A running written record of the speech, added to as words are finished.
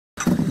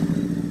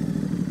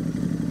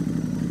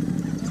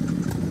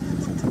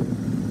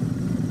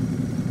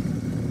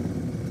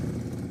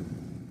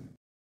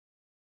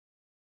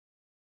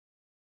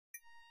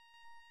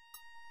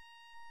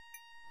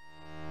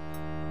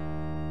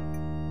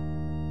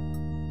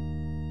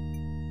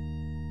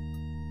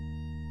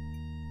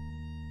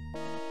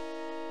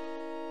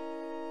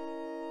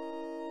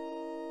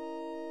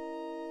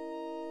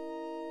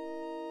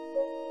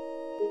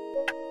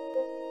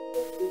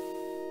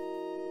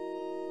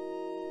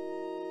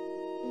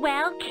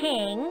Well,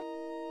 King,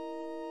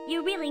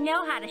 you really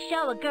know how to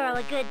show a girl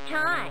a good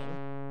time.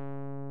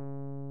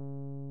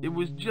 It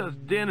was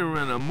just dinner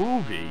and a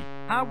movie.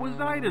 How was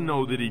I to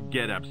know that he'd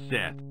get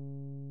upset?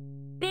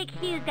 Big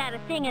Hugh's got a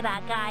thing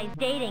about guys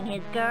dating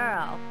his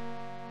girl.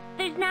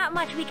 There's not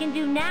much we can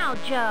do now,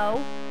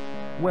 Joe.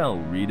 Well,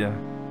 Rita,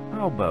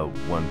 how about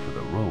one for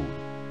the road?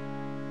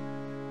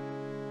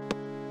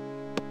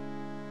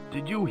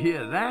 Did you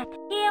hear that?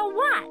 Hear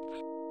what?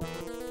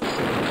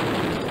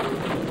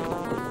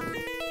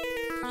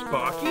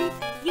 Sparky?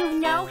 You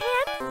know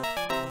him?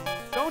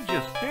 Don't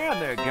just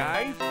stand there,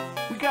 guys.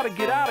 We gotta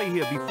get out of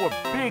here before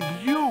Big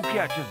Hugh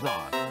catches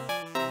on.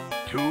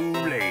 Too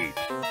late.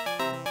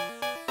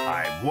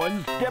 I'm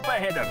one step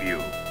ahead of you.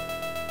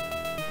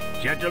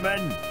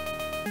 Gentlemen,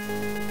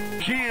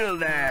 kill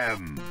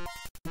them!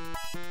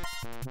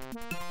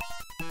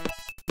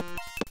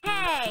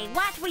 Hey,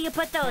 watch where you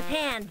put those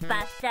hands,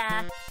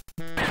 Buster.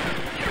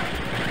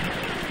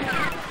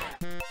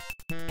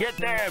 Get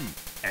them,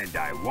 and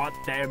I want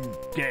them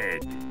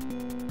dead.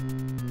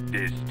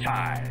 This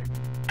time.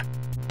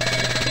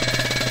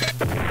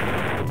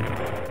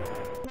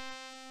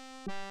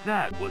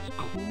 That was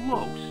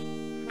close.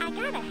 I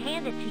gotta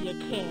hand it to you,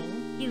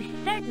 King. You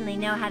certainly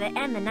know how to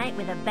end the night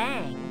with a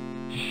bang.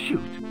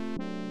 Shoot.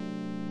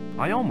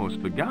 I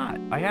almost forgot.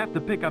 I have to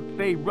pick up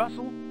Faye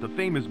Russell, the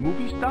famous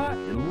movie star,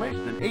 in less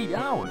than 8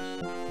 hours.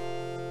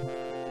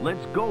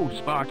 Let's go,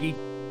 Sparky.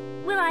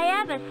 Will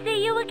I ever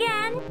see you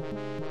again?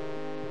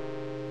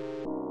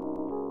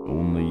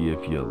 Only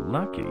if you're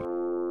lucky.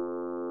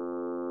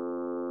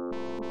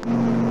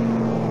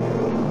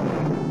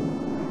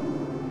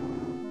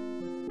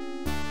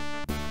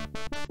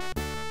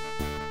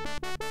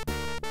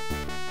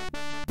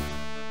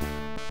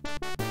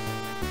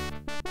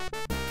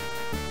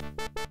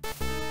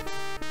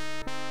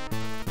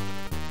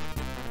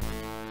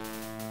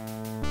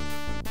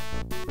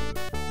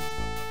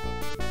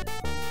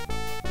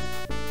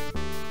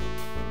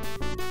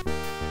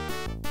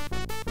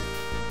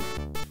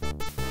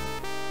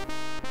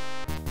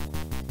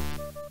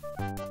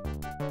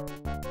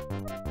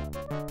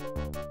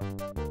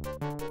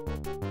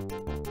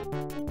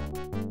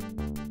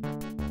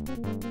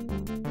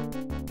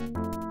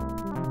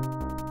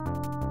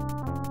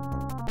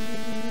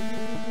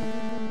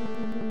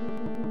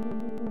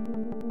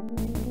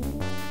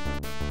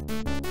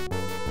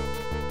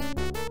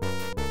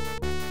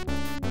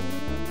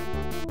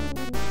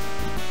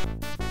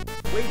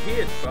 Wait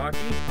here, Sparky.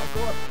 I'll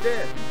go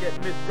upstairs and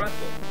get Miss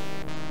Russell.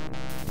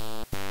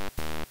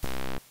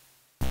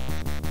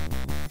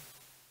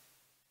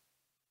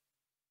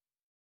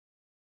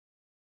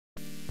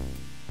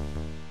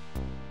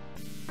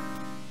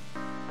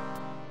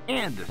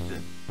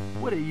 Anderson,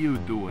 what are you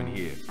doing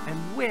here? And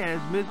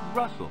where's Miss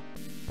Russell?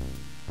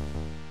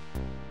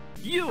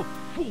 You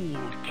fool,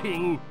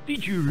 King!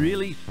 Did you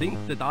really think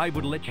that I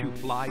would let you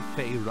fly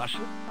Faye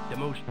Russell, the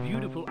most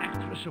beautiful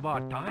actress of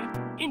our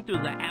time, into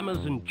the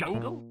Amazon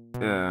jungle?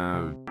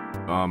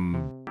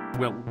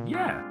 Well,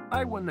 yeah.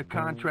 I won the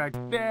contract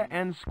fair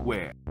and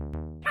square.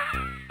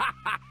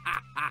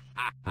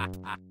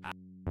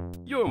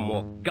 You're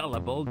more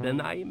gullible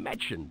than I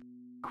imagined.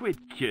 Quit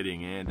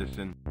kidding,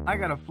 Anderson. I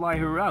gotta fly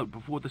her out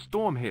before the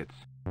storm hits.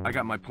 I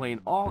got my plane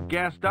all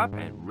gassed up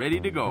and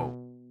ready to go.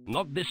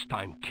 Not this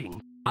time,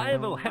 King. I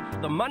will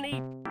have the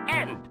money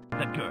and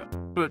the girl.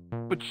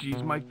 But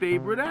she's my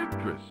favorite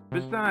actress.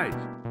 Besides,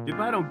 if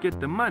I don't get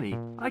the money,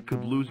 I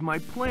could lose my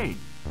plane.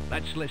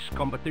 That's less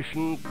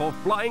competition for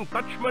Flying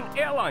Dutchman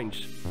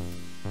Airlines.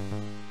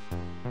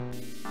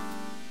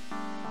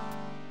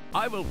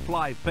 I will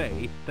fly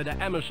Faye to the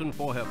Amazon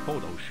for her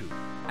photo shoot,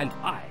 and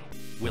I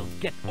will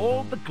get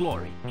all the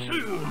glory.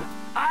 Soon,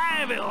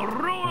 I will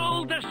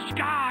rule the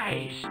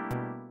skies.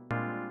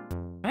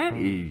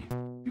 Hey,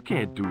 you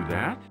can't do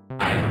that.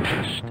 I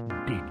just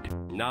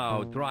did.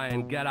 Now try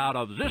and get out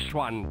of this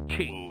one,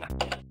 King.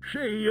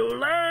 See you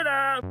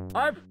later.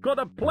 I've got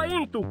a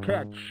plane to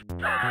catch.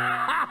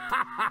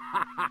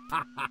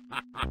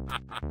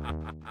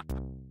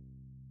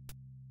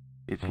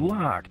 It's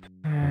locked.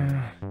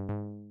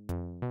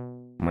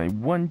 My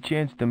one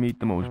chance to meet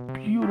the most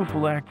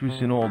beautiful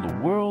actress in all the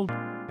world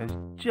has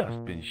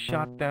just been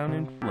shot down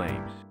in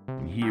flames.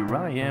 And here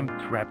I am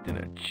trapped in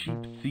a cheap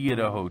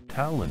theater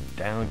hotel in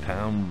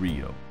downtown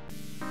Rio.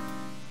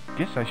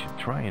 Guess I should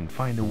try and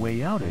find a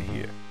way out of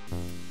here.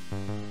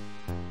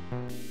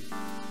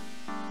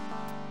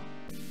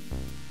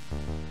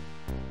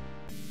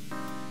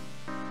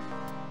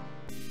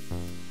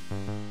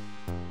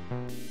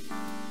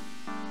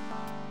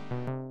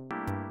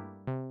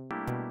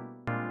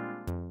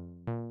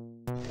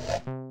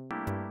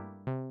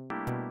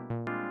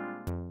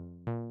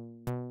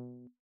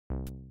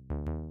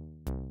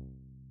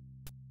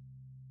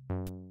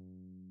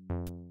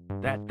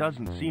 That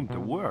doesn't seem to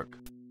work.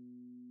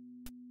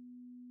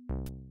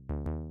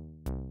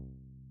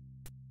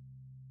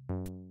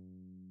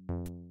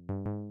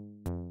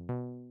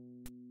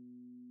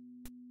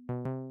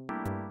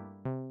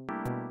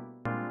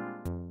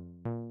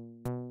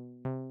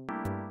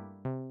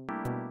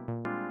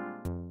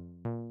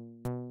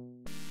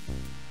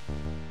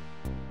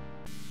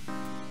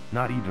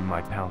 Not even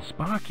my pal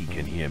Sparky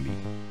can hear me.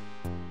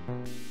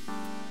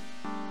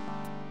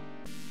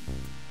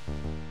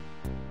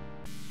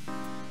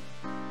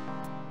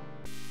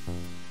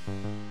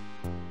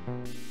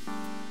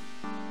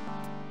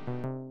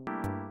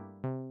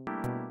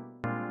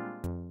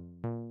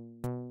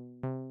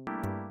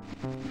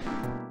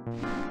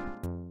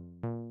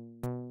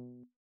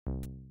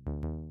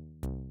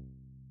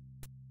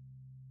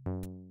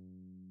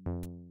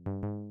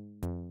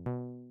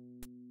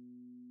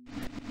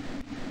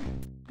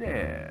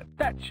 There,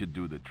 that should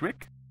do the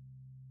trick.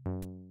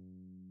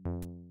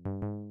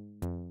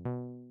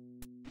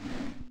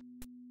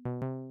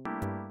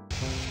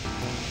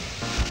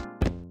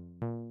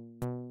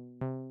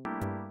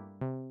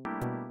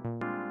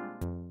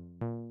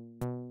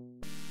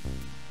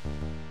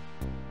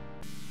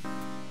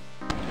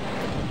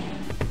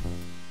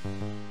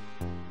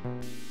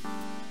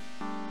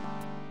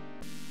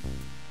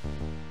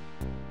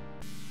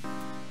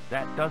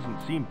 That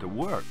doesn't seem to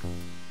work.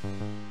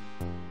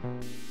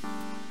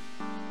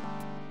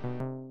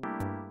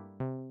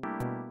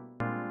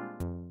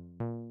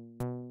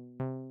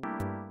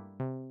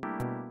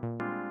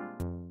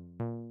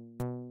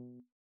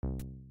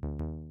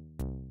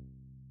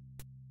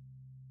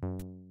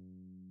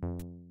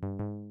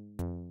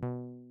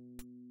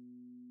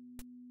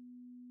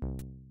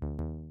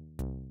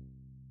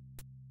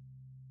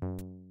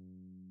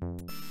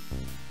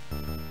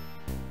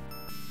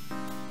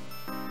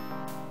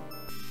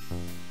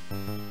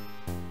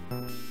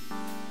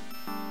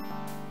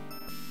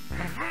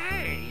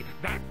 Hey,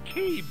 that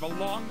key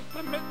belongs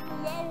to Miss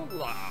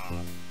Lola.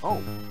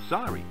 Oh,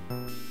 sorry.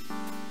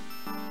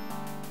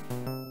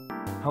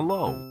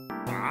 Hello.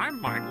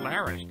 I'm Mike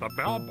Laris, the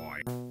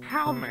bellboy.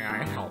 How may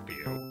I help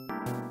you?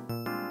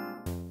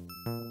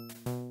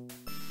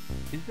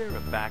 Is there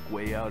a back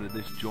way out of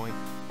this joint?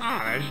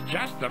 There's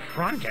just the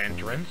front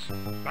entrance.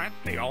 That's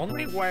the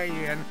only way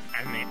in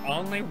and the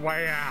only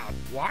way out.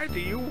 Why do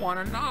you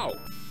want to know?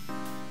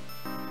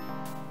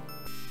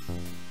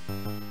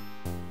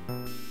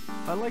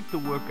 I like to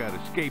work out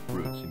escape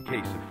routes in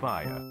case of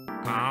fire.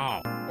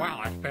 Oh,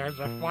 well, if there's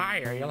a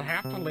fire, you'll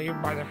have to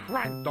leave by the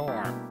front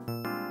door.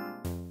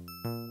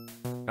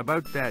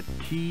 About that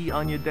key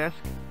on your desk?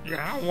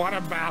 Yeah, what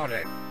about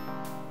it?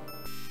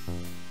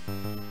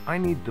 I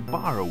need to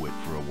borrow it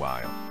for a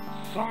while.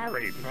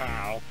 Sorry,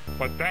 pal,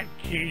 but that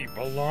key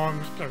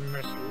belongs to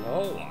Miss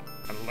Lola.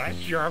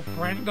 Unless you're a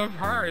friend of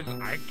hers,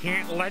 I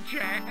can't let you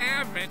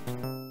have it.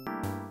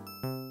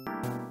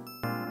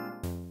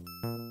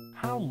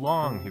 How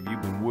long have you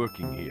been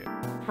working here?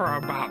 For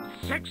about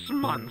 6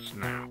 months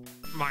now.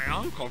 My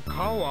uncle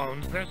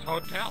co-owns this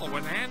hotel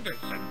with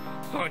Anderson,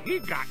 so he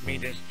got me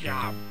this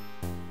job.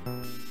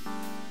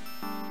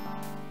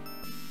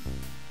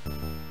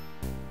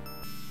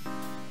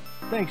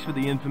 Thanks for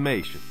the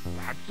information.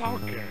 That's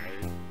okay.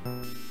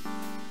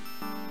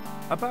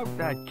 About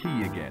that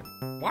key again.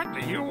 What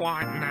do you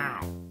want now?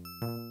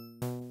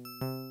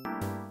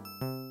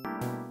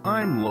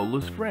 I'm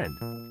Lola's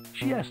friend.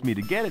 She asked me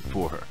to get it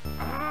for her.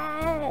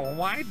 Oh,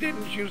 why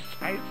didn't you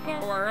say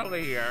so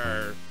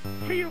earlier?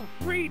 Feel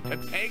free to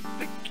take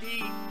the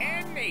key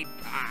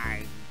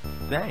anytime.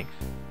 Thanks.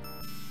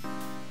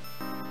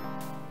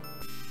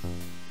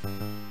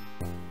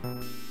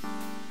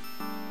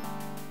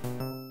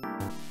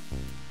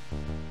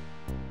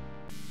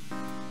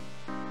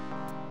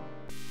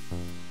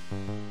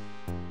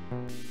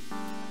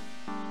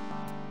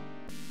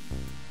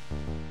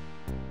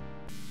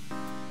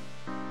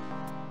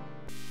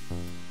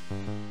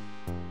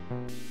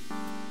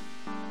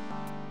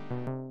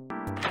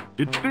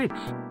 It fits.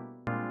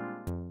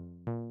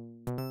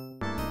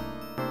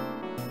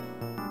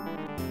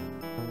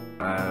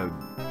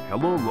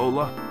 Hello,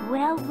 Lola.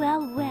 Well,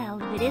 well, well,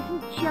 if it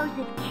isn't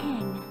Joseph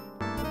King.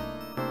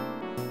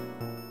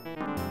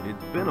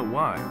 It's been a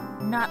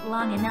while. Not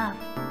long enough.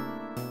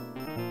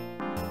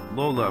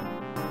 Lola,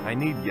 I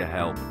need your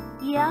help.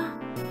 Yeah?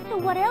 So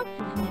what else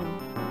is new?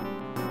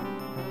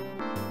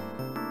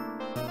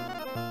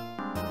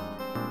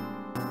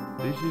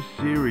 This is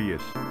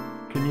serious.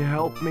 Can you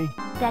help me?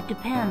 That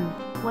depends.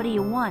 What do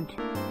you want?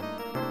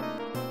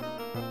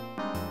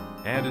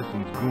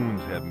 Anderson's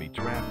goons have me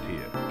trapped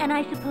here. And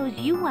I suppose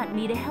you want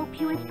me to help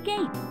you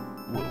escape.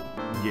 Well,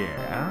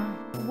 yeah?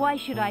 Why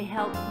should I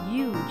help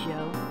you,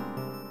 Joe?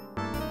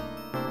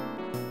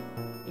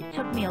 It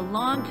took me a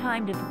long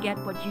time to forget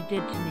what you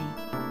did to me.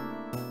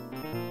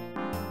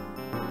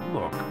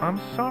 Look, I'm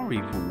sorry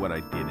for what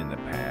I did in the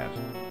past.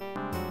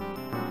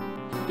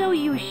 So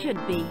you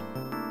should be.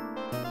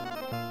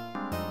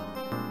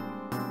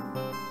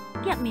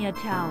 Get me a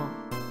towel,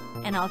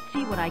 and I'll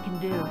see what I can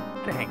do.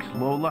 Thanks,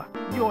 Lola.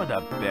 You're the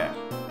best.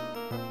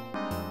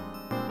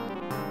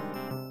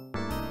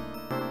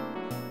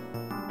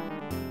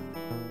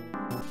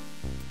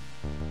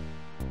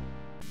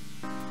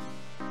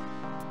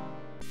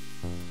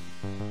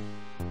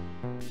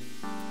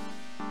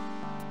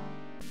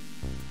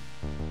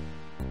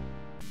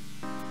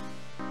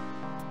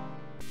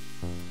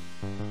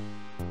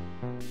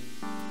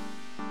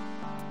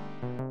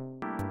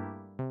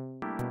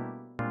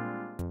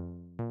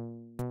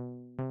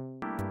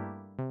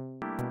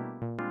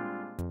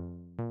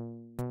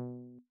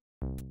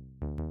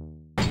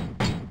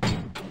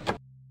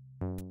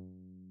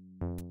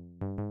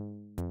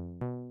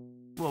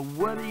 Well,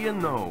 what do you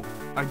know?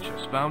 I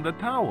just found a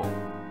towel.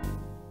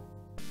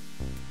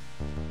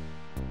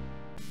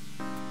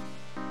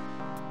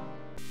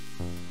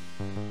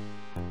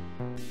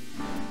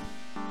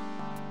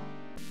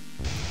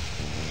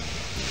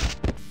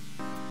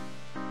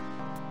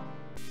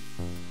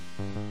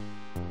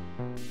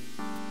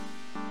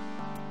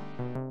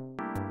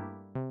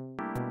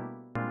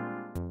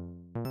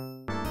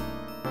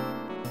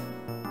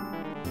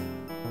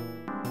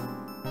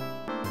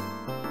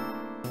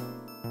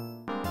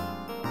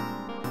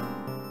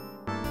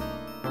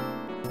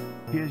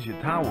 Here's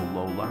your towel,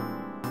 Lola.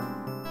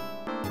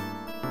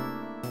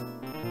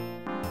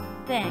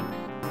 Thanks.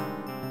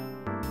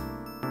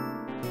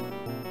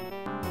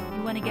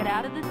 You want to get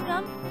out of this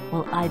dump?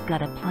 Well, I've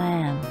got a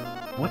plan.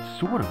 What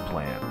sort of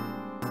plan?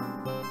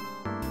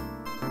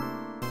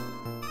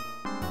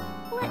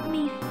 Let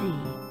me see.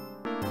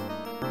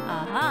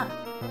 Aha!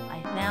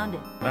 I found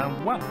it.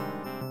 Found what?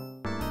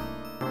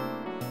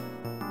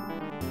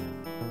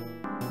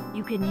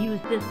 You can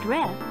use this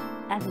dress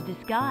as a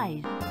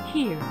disguise.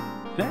 Here.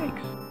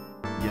 Thanks.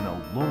 You know,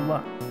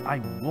 Lola, I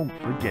won't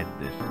forget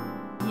this.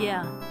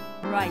 Yeah,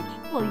 right.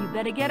 Well, you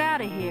better get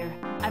out of here.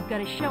 I've got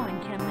a show in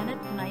 10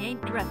 minutes and I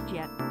ain't dressed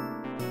yet.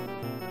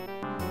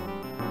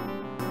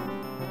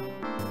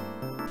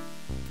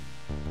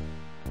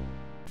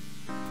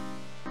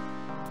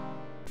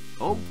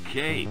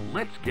 Okay,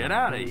 let's get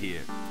out of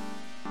here.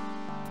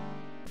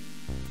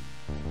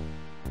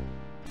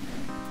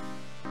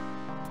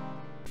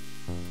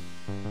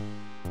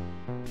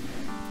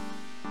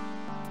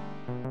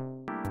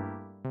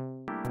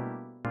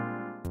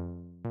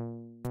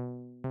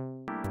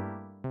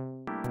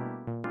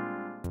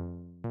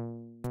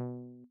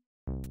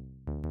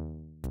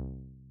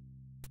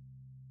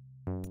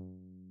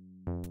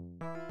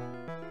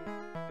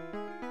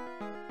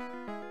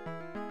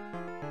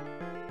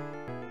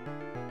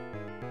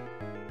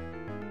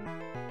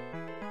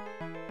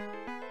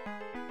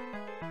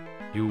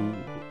 You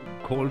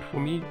called for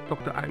me,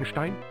 Dr.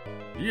 Einstein?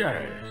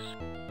 Yes.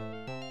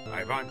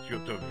 I want you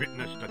to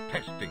witness the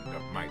testing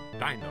of my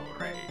dino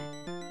ray.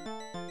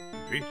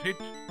 With it,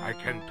 I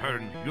can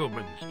turn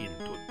humans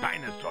into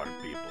dinosaur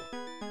people.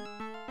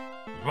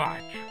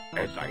 Watch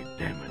as I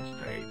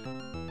demonstrate.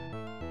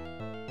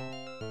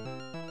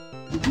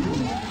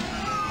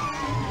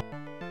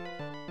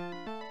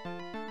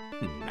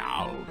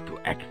 Now to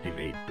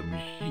activate the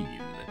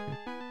machine.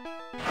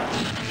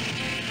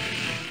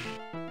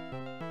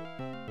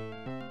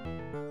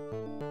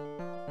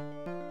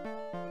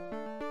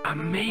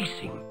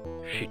 Amazing!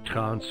 She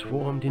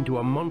transformed into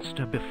a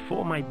monster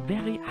before my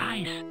very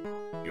eyes.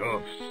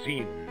 You've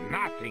seen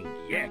nothing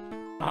yet.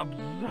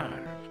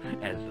 Observe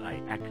as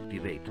I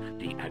activate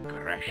the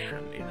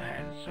aggression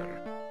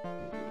enhancer.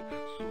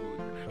 Soon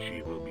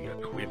she will be a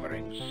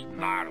quivering,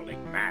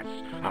 snarling mass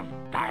of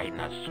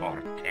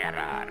dinosaur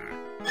terror.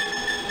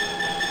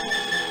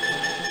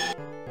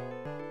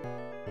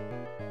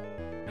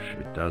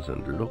 She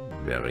doesn't look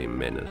very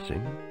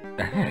menacing.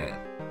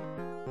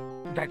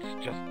 That's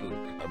just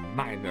a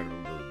minor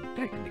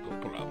technical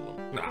problem.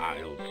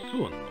 I'll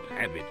soon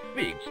have it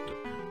fixed.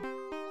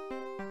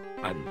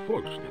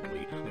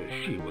 Unfortunately,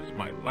 she was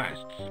my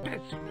last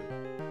specimen.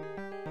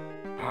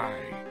 I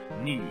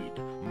need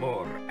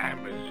more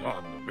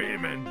Amazon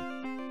women.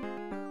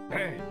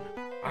 Then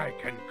I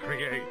can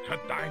create a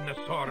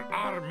dinosaur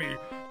army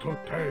to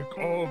take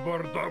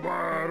over the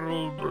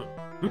world.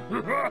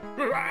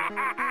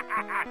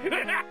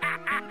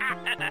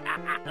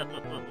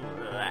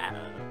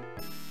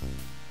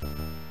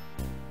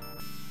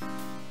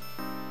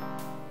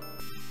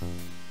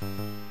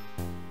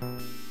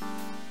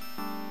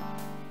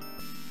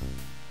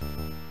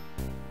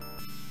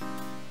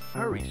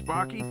 Hurry,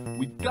 Sparky.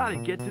 We gotta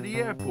get to the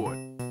airport.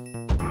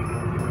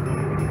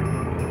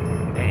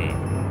 Hey,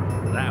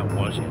 that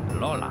wasn't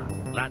Lola.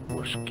 That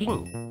was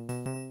King.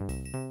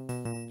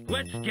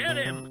 Let's get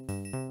him!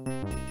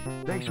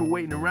 Thanks for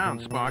waiting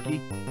around,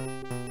 Sparky.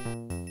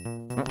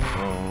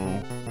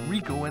 Uh-oh.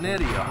 Rico and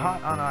Eddie are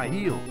hot on our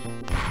heels.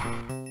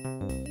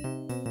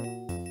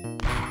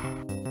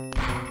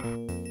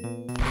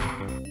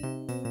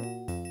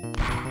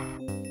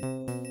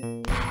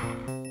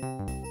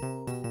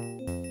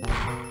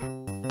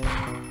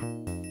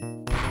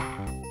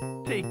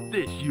 Take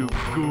this, you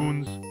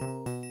goons.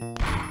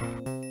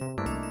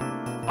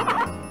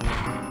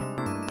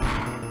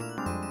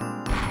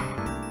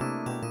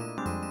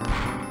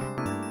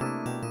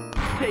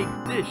 Take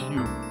this,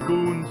 you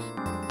goons.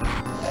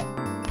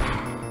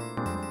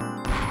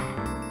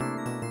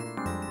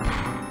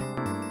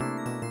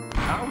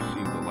 Cows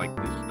seem to like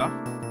this stuff.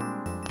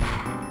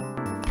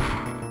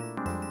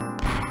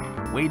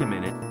 Wait a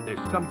minute,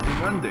 there's something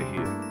under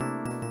here.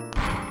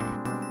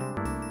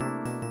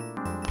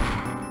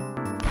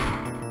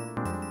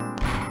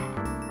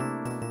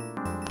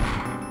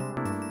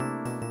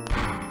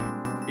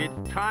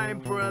 It's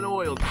time for an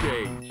oil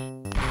change.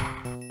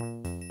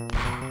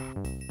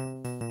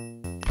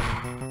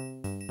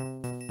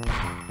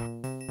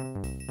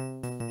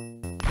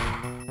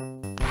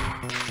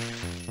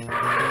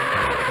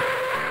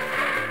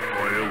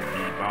 Oil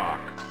be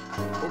bark.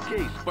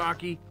 Okay,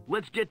 Sparky,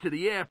 let's get to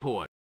the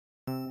airport.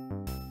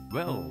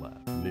 Well,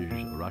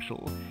 Ms.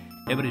 Russell,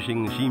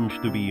 everything seems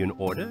to be in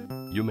order.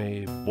 You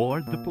may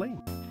board the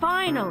plane.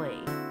 Finally!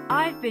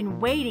 I've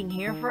been waiting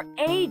here for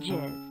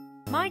ages.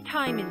 My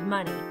time is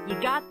money. You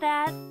got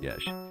that? Yes.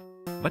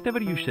 Whatever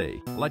you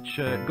say. Let's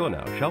go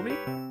now, shall we?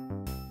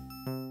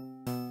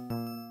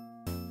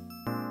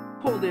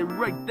 Hold it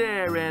right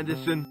there,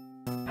 Anderson.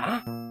 Huh?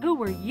 Who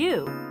were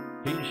you?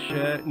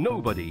 He's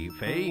nobody,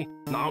 Faye.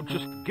 Now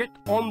just get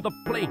on the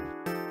plane.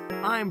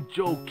 I'm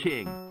Joe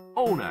King,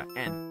 owner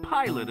and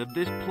pilot of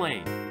this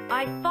plane.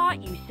 I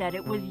thought you said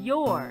it was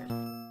yours.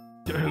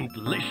 Don't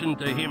listen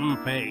to him,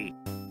 Faye.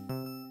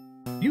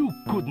 You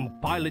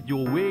couldn't pilot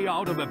your way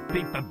out of a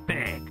paper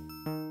bag.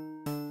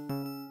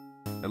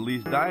 At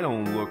least I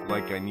don't look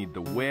like I need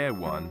to wear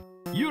one.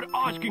 You're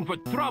asking for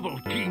trouble,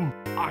 King.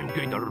 I'm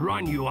going to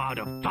run you out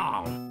of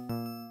town.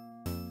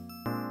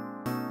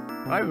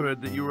 I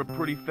heard that you're a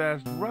pretty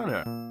fast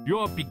runner.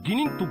 You're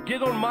beginning to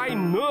get on my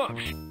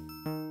nerves.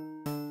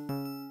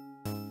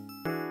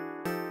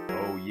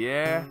 Oh,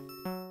 yeah?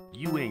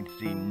 You ain't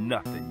seen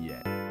nothing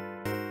yet.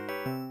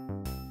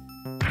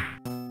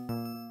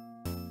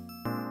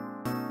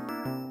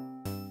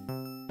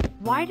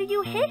 Why did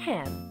you hit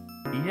him?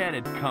 He had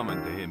it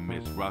coming to him,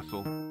 Miss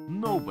Russell.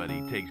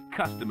 Nobody takes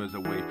customers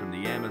away from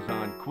the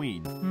Amazon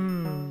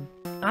Queen.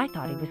 I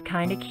thought he was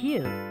kinda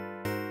cute.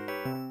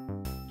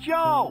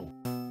 Joe!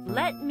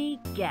 Let me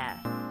guess.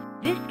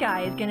 This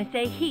guy is gonna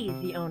say he's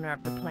the owner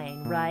of the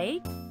plane,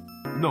 right?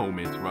 No,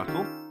 Miss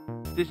Russell.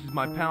 This is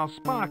my pal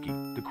Sparky,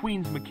 the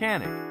Queen's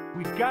mechanic.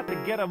 We've got to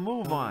get a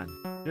move on.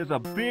 There's a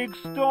big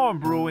storm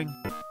brewing.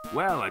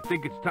 Well, I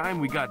think it's time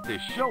we got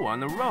this show on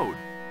the road.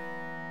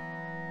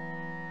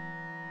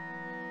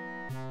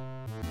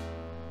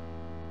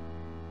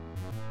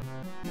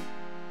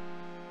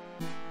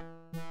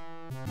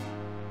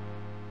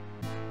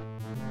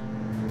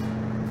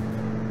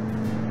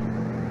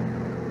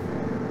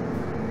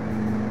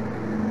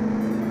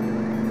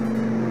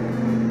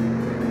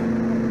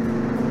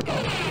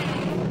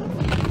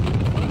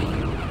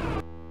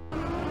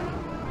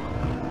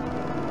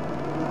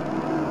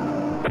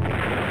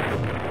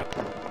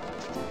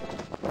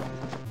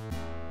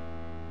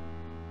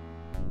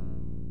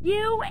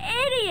 You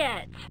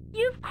idiot!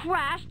 You've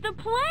crashed the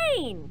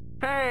plane!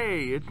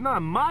 Hey, it's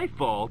not my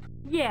fault.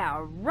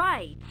 Yeah,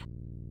 right.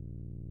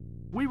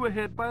 We were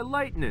hit by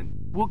lightning.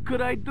 What could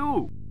I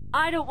do?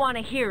 I don't want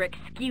to hear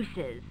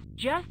excuses.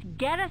 Just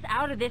get us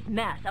out of this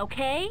mess,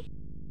 okay?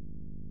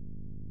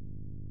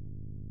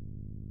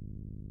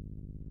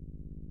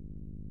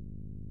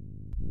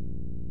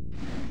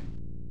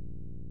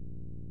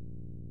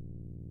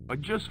 I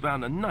just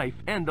found a knife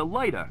and a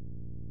lighter.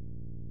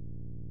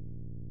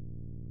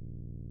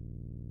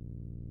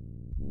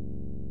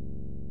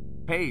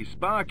 Hey,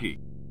 Sparky.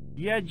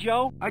 Yeah,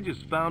 Joe? I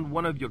just found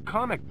one of your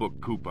comic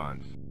book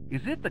coupons.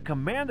 Is it the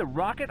Commander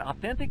Rocket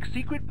Authentic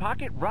Secret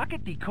Pocket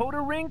Rocket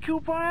Decoder Ring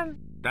coupon?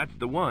 That's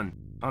the one.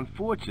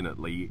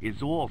 Unfortunately,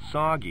 it's all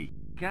soggy.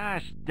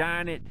 Gosh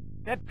darn it.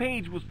 That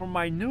page was from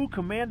my new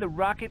Commander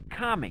Rocket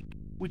comic,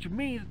 which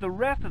means the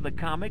rest of the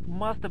comic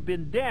must have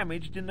been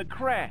damaged in the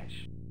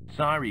crash.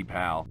 Sorry,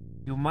 pal.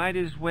 You might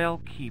as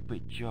well keep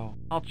it, Joe.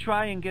 I'll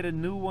try and get a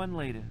new one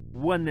later.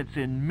 One that's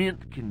in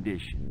mint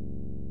condition.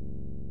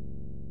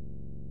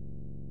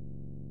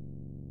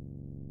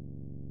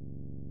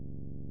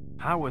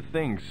 How are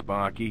things,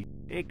 Sparky?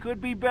 It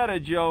could be better,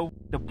 Joe.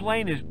 The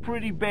plane is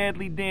pretty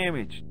badly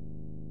damaged.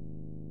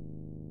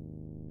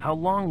 How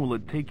long will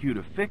it take you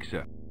to fix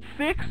her?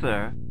 Fix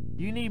her?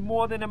 You need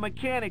more than a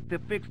mechanic to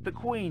fix the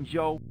Queen,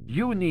 Joe.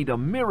 You need a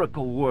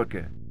miracle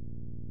worker.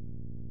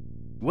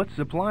 What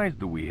supplies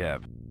do we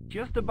have?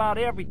 Just about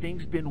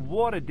everything's been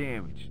water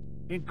damaged,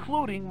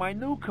 including my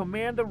new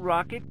Commander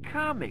Rocket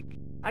comic.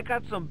 I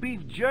got some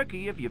beef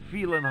jerky if you're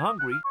feeling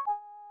hungry.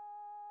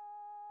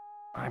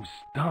 I'm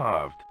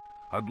starved.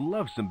 I'd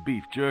love some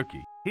beef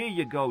jerky. Here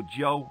you go,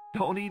 Joe.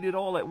 Don't eat it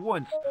all at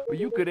once, or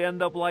you could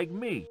end up like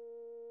me.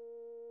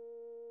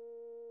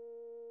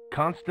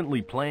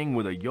 Constantly playing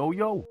with a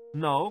yo-yo?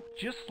 No,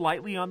 just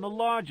slightly on the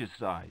larger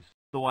size.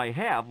 Though I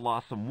have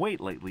lost some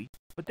weight lately,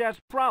 but that's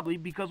probably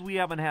because we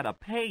haven't had a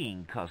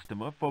paying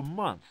customer for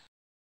months.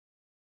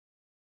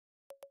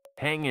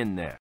 Hang in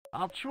there.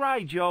 I'll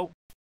try, Joe.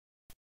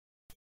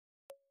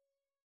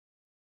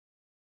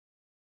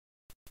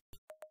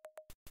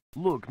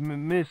 Look,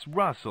 Miss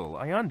Russell,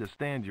 I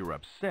understand you're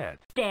upset.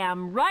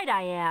 Damn right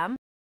I am.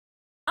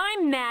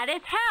 I'm mad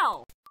as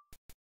hell.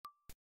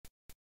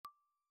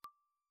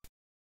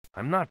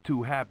 I'm not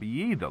too happy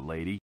either,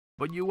 lady,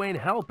 but you ain't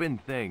helping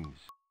things.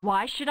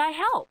 Why should I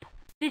help?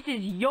 This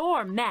is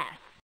your mess.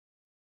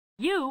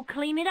 You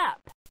clean it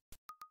up.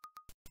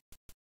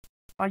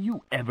 Are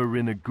you ever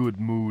in a good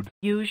mood?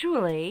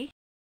 Usually.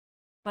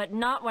 But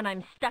not when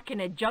I'm stuck in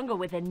a jungle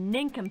with a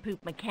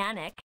nincompoop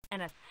mechanic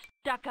and a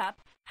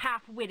stuck-up,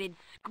 half-witted,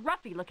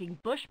 scruffy-looking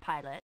bush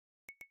pilot.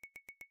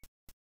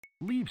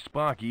 Leave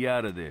Sparky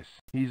out of this.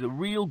 He's a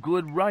real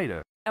good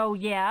writer. Oh,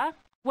 yeah?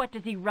 What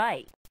does he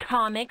write?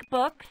 Comic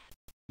books?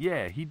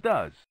 Yeah, he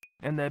does.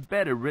 And they're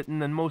better written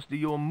than most of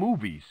your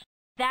movies.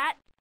 That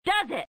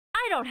does it!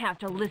 I don't have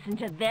to listen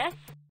to this!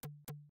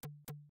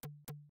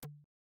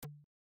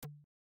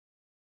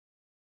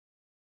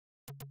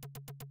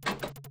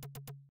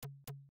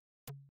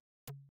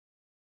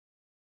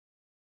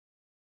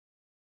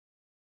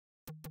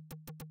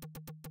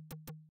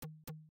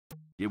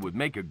 It would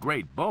make a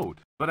great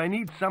boat, but I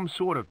need some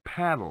sort of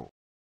paddle.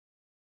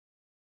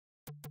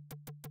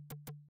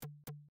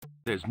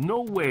 There's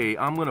no way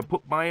I'm gonna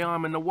put my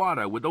arm in the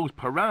water with those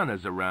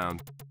piranhas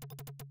around.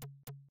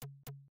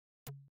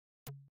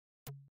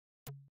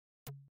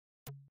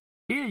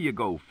 Here you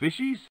go,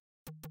 fishies.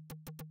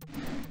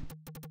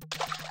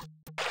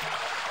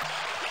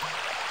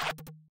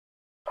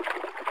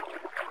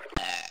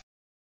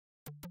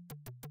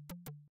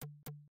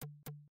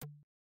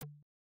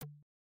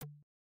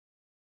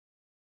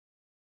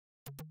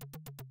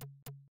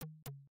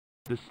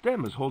 The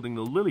stem is holding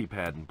the lily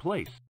pad in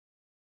place.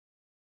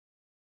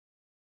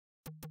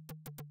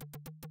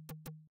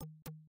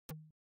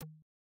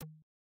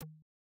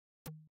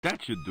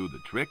 That should do the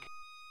trick.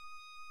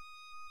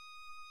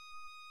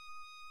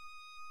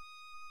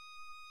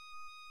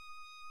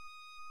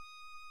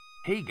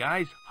 Hey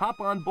guys,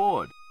 hop on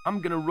board. I'm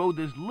gonna row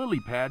this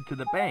lily pad to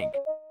the bank.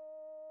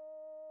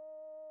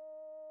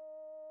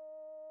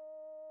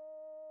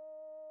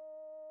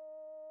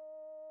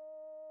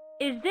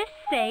 Is this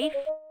safe?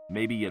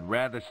 Maybe you'd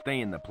rather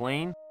stay in the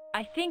plane?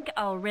 I think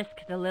I'll risk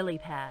the lily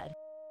pad.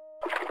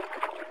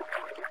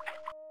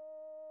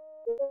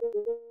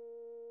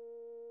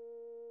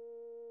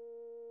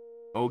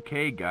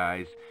 Okay,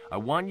 guys, I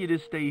want you to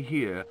stay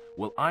here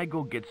while I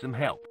go get some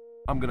help.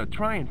 I'm gonna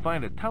try and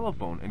find a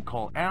telephone and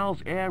call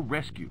Al's Air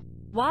Rescue.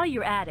 While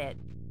you're at it,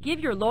 give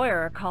your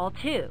lawyer a call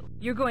too.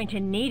 You're going to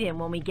need him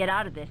when we get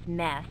out of this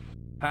mess.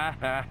 Ha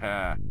ha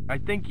ha. I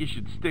think you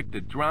should stick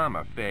to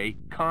drama, Faye.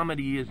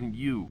 Comedy isn't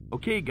you.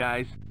 Okay,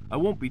 guys, I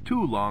won't be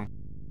too long.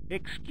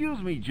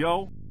 Excuse me,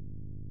 Joe.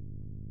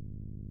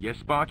 Yes,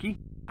 Sparky?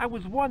 I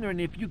was wondering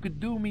if you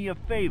could do me a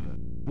favor.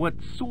 What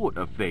sort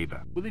of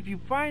favor? Well, if you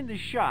find the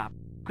shop,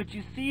 could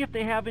you see if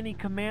they have any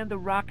Commander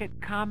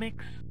Rocket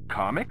comics?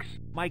 Comics?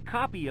 My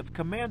copy of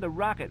Commander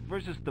Rocket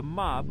vs. the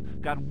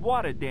Mob got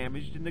water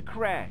damaged in the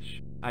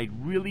crash.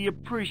 I'd really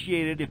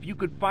appreciate it if you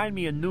could find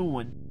me a new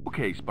one.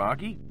 Okay,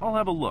 Sparky, I'll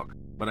have a look,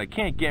 but I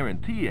can't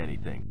guarantee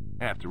anything.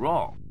 After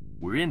all,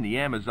 we're in the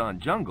Amazon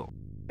jungle.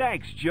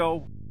 Thanks,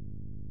 Joe.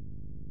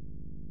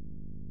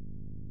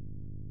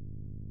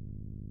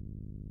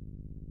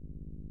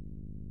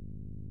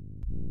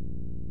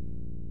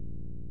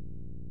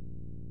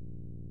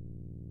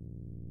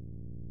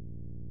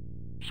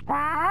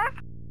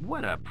 Squawk!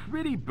 What a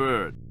pretty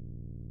bird.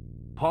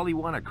 Polly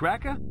want a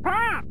cracker?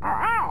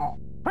 Uh-oh!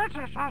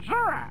 Princess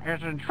Azura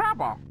is in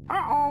trouble.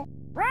 Uh-oh!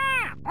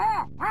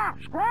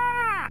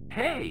 Squawk!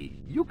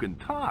 Hey, you can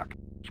talk.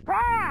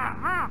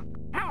 Squawk!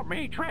 Help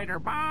me, Trader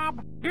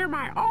Bob. You're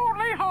my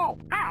only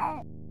hope.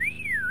 Uh-oh!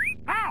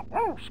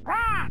 Oh,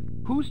 Squawk!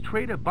 Who's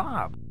Trader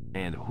Bob?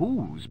 And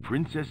who's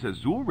Princess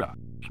Azura?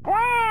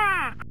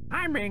 Squawk!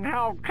 I'm being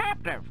held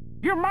captive.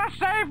 You must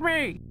save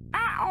me.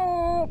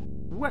 Uh-oh!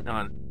 What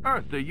on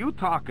earth are you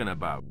talking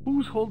about?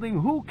 Who's holding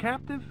who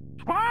captive?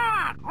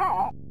 Squawk!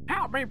 Uh-oh!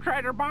 Help me,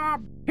 Trader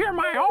Bob. You're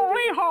my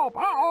only hope.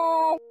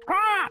 Uh-oh!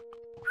 Squawk!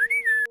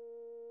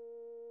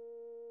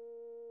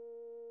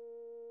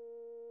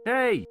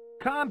 Hey,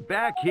 come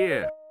back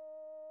here.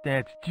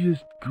 That's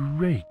just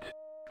great.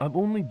 I've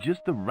only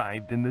just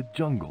arrived in the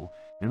jungle,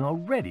 and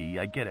already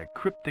I get a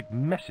cryptic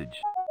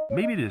message.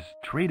 Maybe this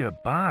Trader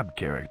Bob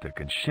character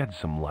can shed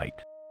some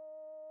light.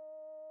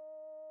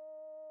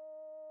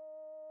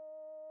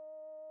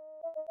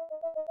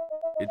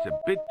 It's a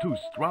bit too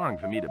strong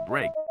for me to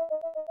break.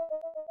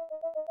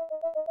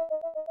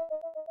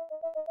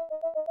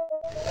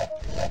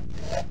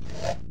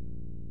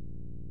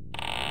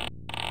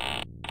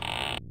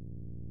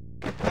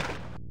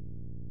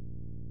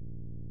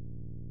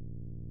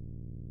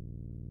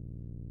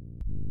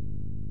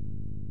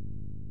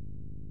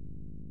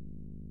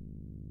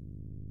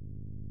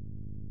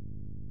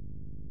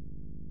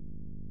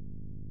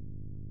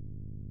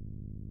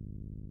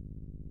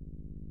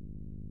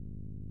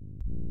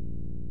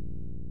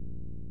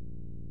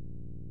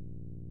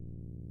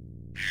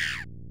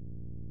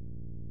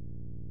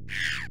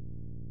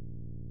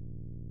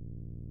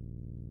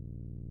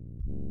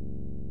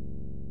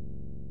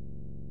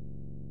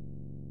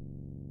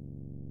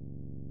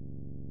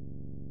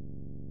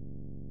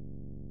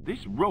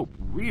 This rope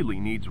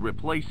really needs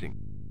replacing.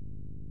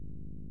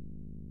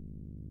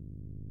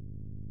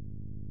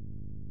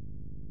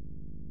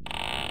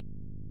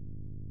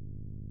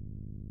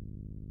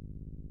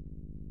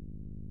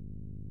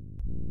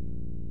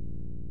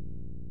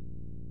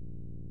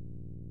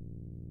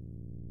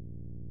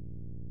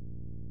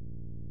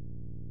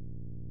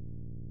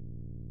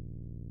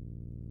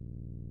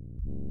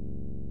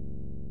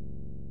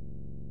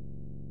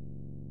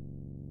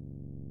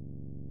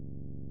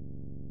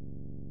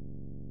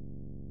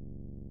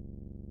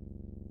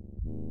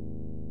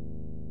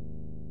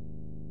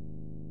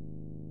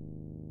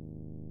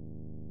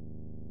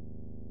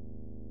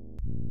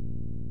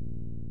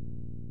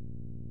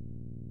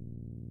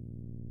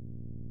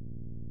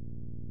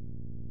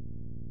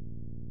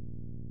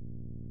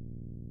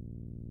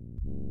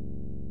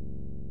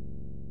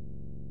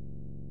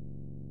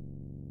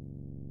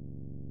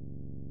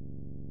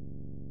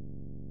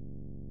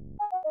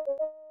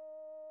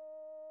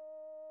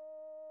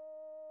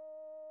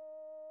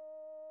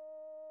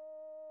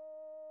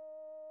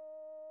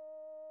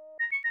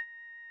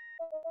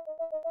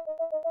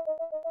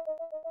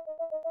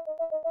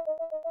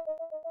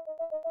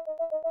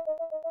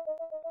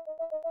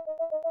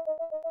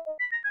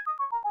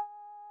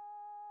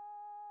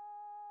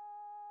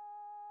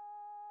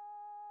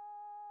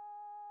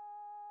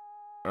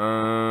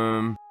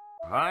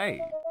 Hi.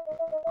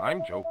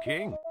 I'm Joe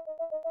King.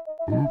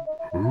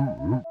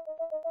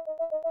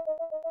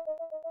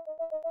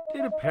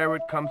 Did a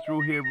parrot come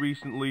through here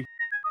recently?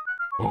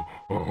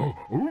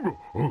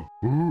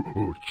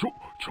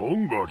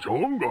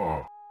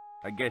 Chonga.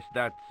 I guess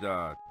that's,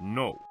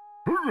 no.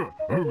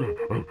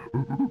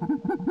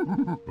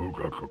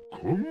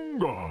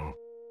 Konga.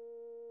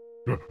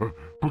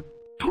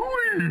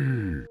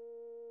 Putui.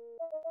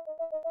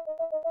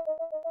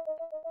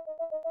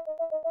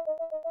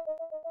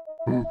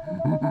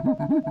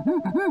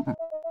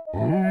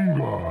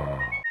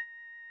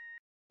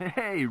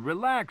 Hey,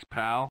 relax,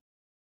 pal.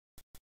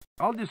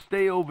 I'll just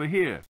stay over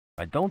here.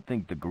 I don't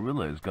think the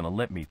gorilla is gonna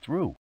let me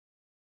through.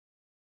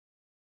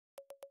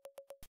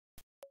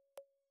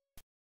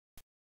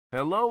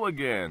 Hello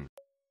again.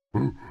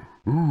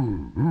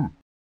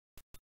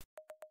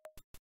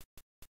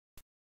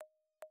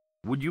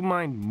 Would you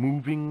mind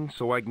moving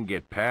so I can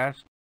get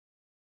past?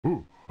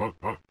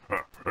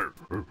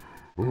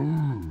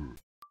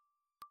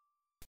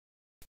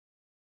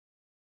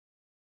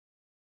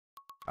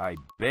 I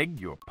beg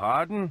your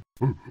pardon?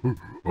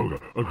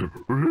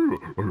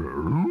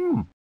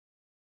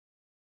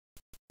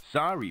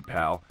 Sorry,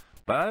 pal,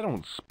 but I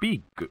don't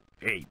speak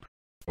ape.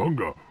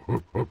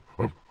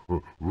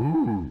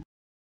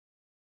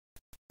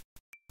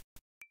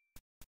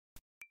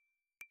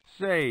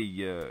 Say,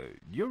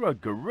 you're a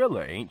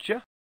gorilla, ain't ya?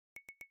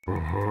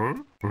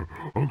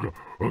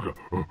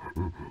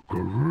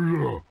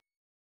 Gorilla.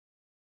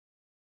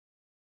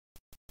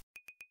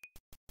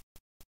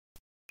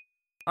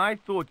 I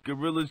thought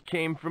gorillas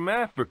came from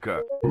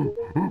Africa.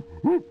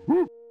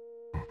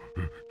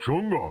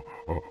 Chonga.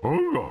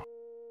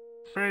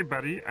 Say,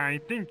 buddy, I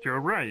think you're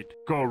right.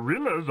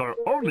 Gorillas are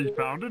only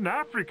found in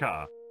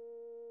Africa.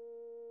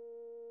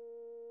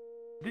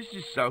 This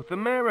is South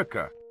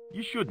America.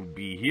 You shouldn't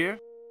be here.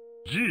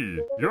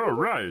 Gee, you're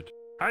right.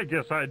 I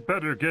guess I'd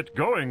better get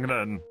going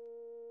then.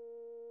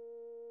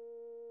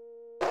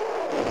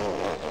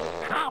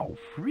 How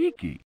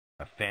freaky.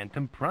 A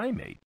phantom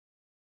primate.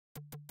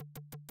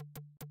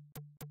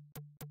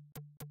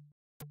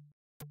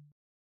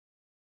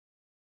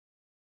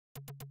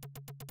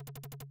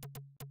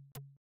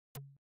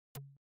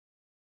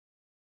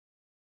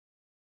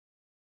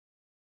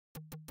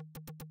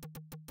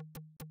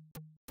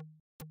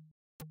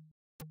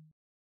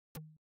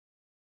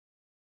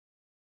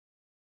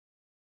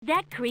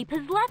 That creep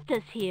has left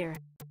us here.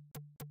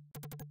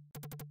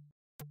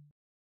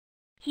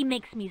 He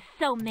makes me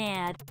so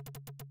mad.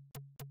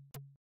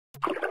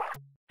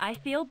 I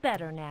feel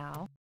better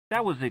now.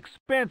 That was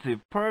expensive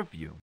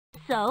perfume.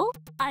 So,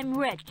 I'm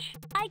rich.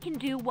 I can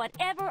do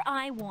whatever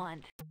I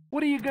want.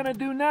 What are you gonna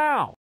do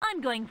now?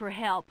 I'm going for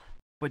help.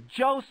 But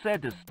Joe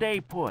said to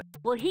stay put.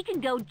 Well, he can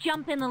go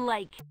jump in the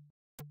lake.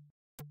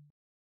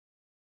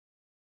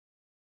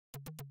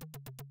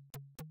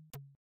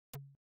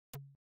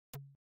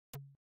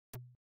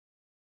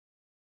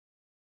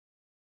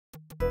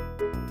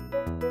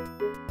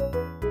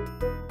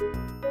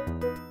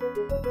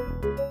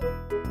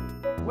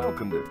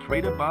 Welcome to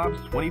Trader Bob's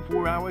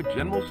 24-hour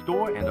general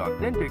store and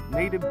authentic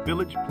native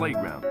village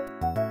playground.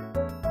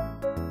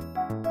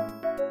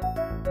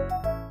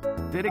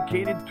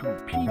 Dedicated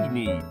to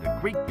Peony, the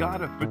great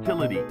god of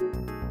fertility.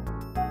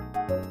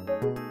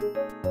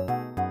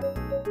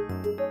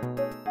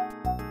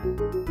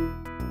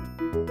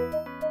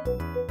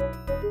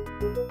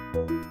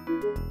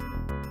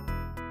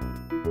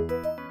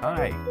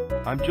 Hi,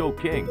 I'm Joe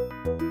King.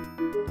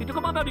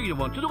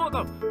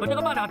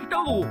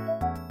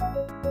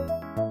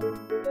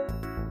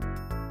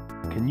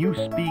 Can you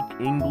speak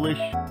English?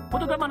 I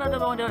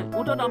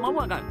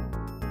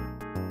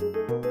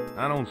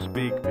don't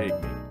speak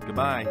pygmy.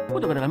 Goodbye.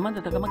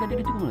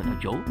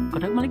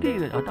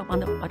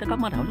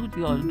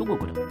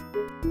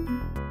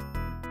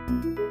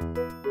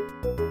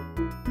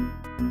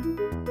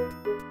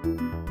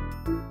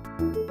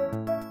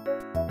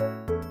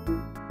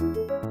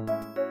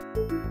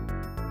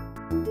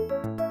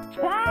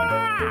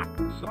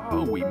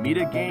 So we meet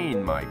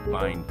again, my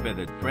fine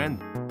feathered friend.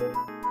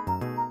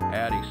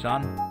 Howdy,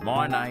 son.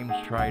 My name's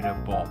Trader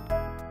Bob.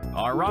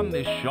 I run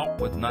this shop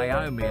with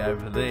Naomi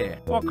over there.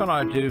 What can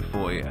I do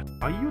for you?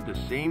 Are you the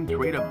same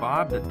Trader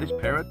Bob that this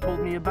parrot told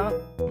me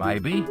about?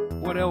 Maybe.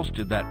 What else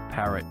did that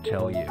parrot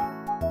tell you?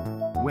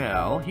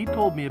 Well, he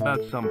told me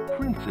about some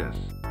princess.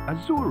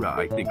 Azura,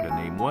 I think her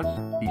name was.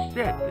 He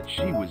said that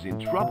she was in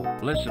trouble.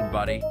 Listen,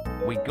 buddy,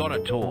 we gotta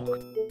talk.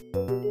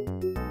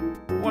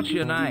 What's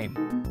your name?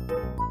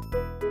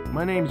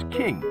 My name's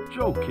King,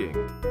 Joe King,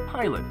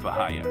 pilot for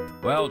hire.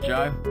 Well,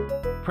 Joe,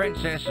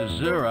 Princess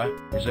Azura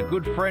is a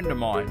good friend of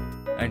mine,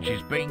 and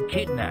she's been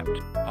kidnapped.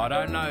 I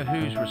don't know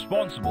who's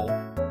responsible,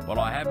 but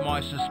I have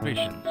my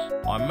suspicions.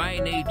 I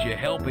may need your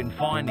help in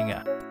finding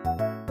her.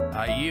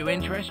 Are you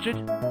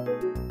interested?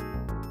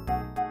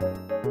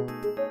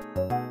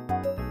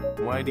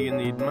 Why do you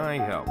need my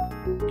help?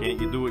 Can't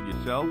you do it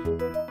yourself?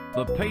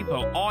 The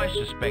people I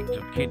suspect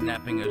of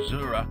kidnapping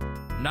Azura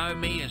know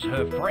me as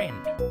her friend.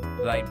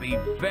 They'd be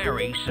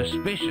very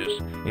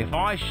suspicious if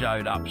I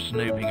showed up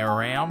snooping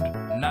around.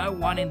 No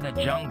one in the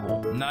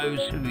jungle knows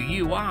who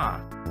you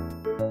are.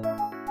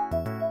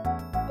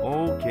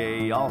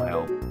 Okay, I'll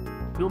help.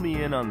 Fill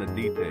me in on the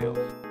details.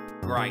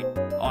 Great.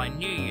 I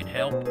knew you'd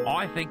help.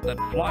 I think that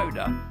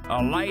Floda, a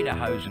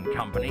lederhosen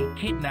company,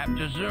 kidnapped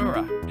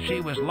Azura. She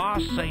was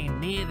last seen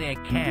near their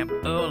camp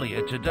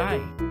earlier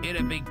today.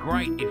 It'd be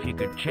great if you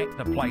could check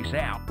the place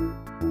out.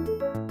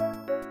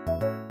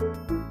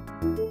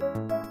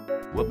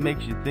 What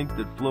makes you think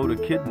that Floda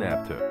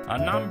kidnapped her? A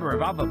number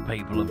of other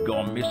people have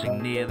gone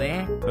missing near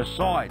there.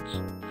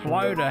 Besides,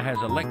 Floda has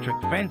electric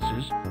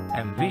fences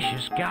and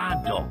vicious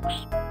guard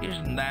dogs.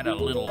 Isn't that a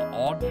little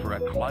odd for a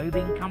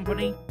clothing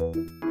company?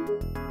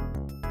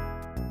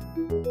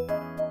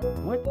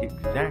 What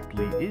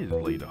exactly is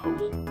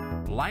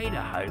lederhosen?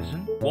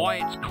 Lederhosen? Why,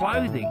 it's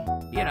clothing.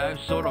 You know,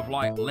 sort of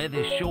like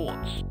leather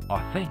shorts,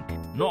 I think.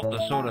 Not the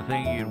sort of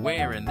thing you'd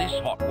wear in this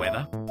hot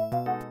weather.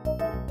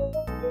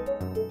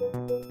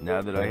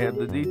 Now that I have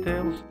the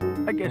details,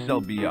 I guess I'll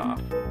be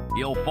off.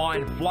 You'll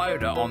find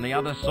Floda on the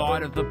other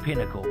side of the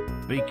pinnacle.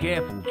 Be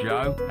careful,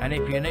 Joe, and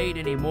if you need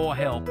any more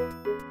help,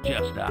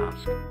 just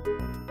ask.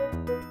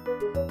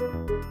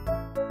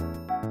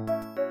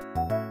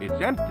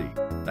 It's empty.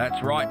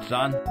 That's right,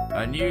 son.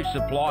 A new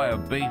supply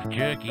of beef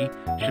jerky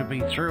should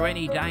be through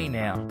any day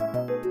now.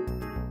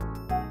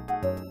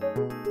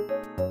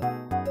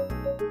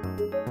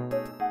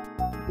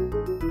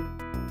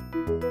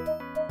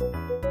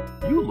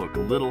 You look a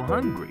little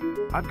hungry.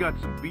 I've got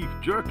some beef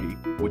jerky.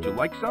 Would you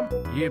like some?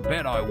 You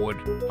bet I would.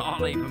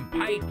 I'll even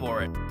pay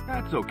for it.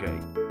 That's okay.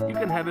 You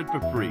can have it for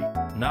free.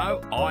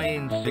 No, I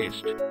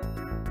insist.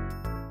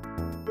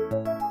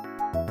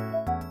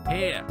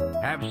 Here,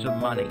 have some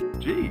money.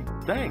 Gee,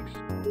 thanks.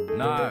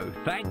 No,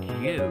 thank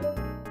you.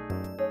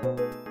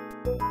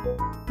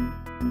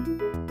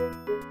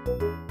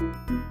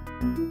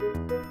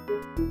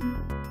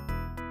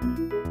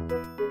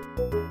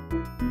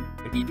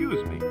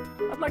 Excuse me,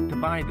 I'd like to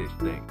buy this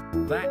thing.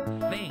 That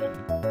thing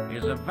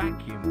is a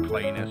vacuum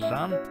cleaner,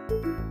 son.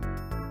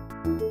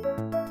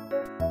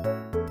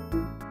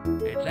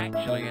 It's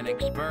actually an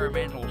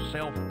experimental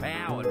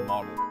self-powered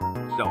model.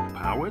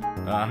 Self-powered?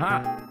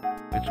 Uh-huh.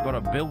 It's got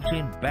a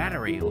built-in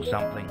battery or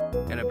something.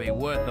 It'd be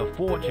worth a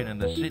fortune in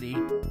the city,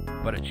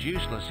 but it's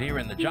useless here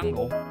in the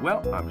jungle.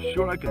 Well, I'm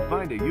sure I can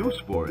find a use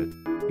for it.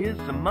 Here's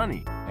some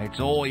money. It's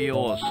all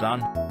yours,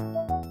 son.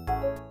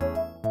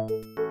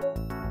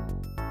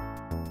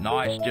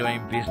 Nice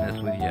doing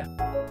business with you.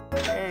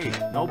 Hey,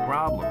 no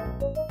problem.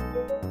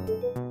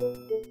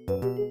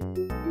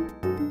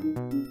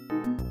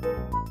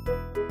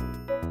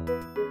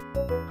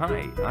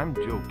 Hi, I'm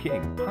Joe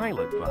King,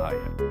 pilot for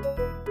hire.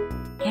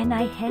 Can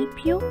I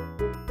help you?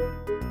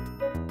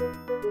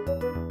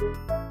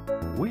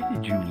 Where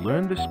did you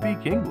learn to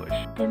speak English?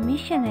 The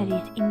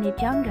missionaries in the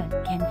jungle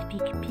can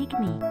speak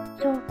Pygmy,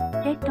 so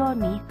they taught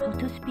me how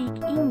to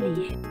speak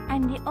English.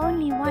 I'm the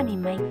only one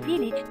in my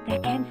village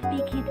that can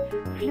speak it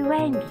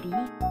fluently.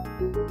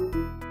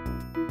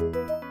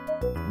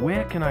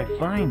 Where can I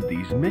find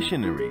these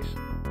missionaries?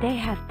 They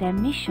have their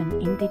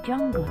mission in the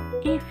jungle.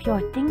 If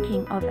you're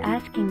thinking of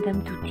asking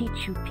them to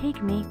teach you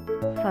Pygmy,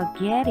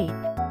 forget it.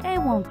 They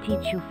won't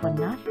teach you for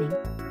nothing.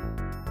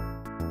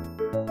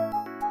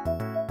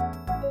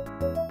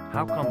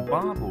 How come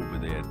Bob over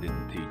there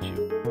didn't teach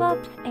you?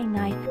 Bob's a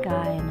nice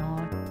guy and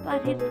all,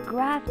 but his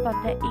grasp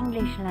of the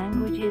English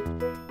language is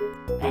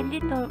a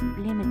little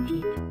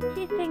limited.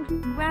 He thinks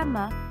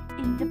grandma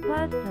is the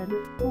person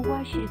who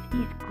washes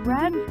his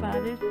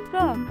grandfather's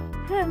socks.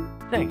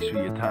 Thanks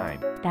for your time.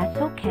 That's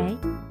okay.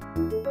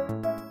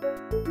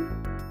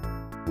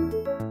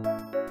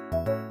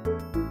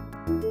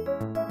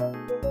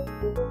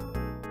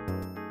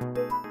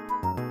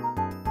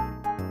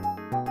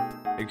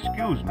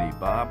 Excuse me,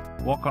 Bob.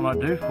 What can I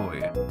do for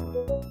you?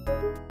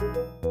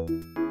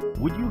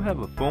 Would you have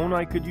a phone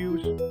I could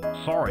use?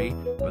 Sorry,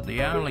 but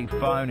the only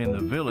phone in the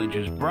village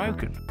is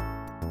broken.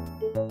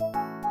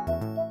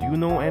 Do you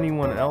know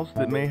anyone else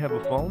that may have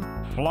a phone?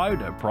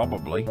 Floda,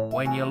 probably.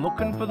 When you're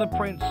looking for the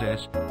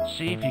princess,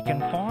 see if you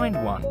can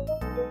find one.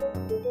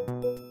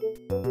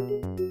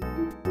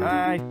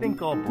 I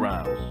think I'll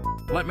browse.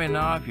 Let me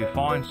know if you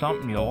find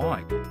something you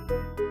like.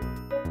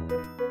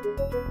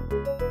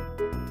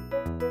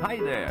 Hi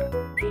there.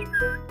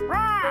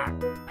 Rah!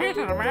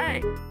 Pieces of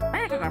me!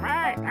 Pieces of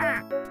me!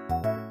 Ah!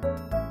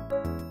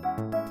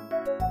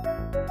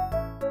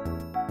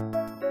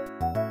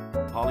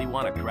 Polly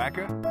want a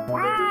cracker?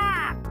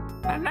 Rah!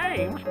 The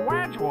name's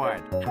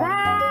Wedgwood.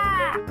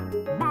 Rah!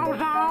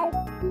 Bozo!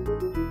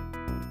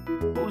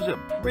 Who's a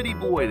pretty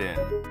boy then?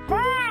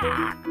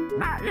 Fuck!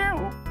 Not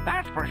you,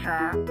 that's for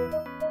sure.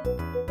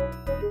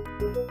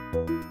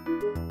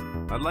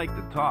 I'd like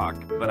to talk,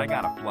 but I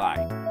gotta fly.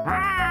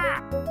 Ah!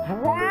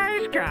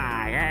 Wise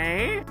guy,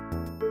 eh?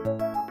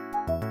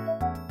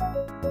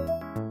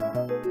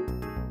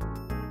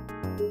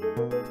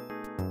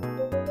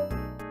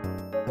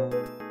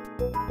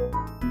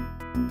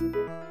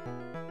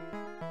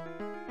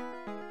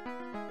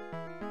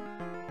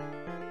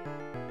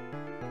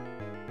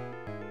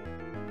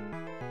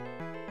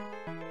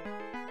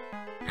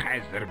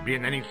 Has there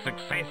been any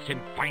success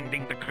in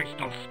finding the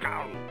crystal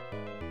skull?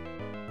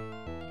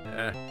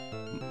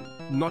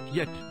 Not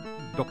yet,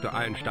 Dr.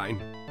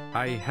 Einstein.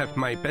 I have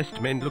my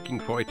best men looking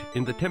for it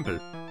in the temple.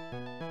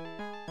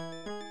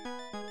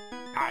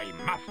 I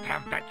must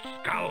have that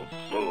skull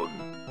soon.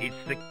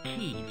 It's the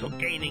key to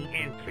gaining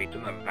entry to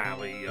the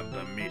Valley of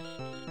the Mists.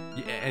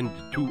 And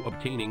to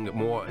obtaining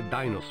more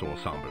dinosaur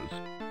samples.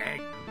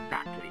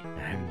 Exactly.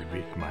 And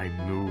with my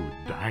new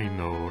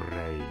dino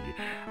ray,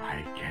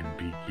 I can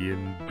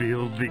begin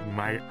building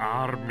my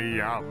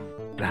army of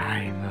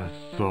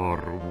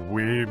dinosaur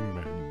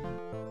women.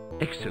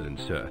 Excellent,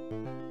 sir.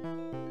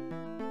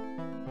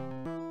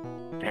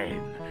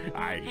 Then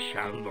I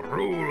shall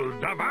rule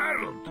the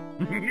world.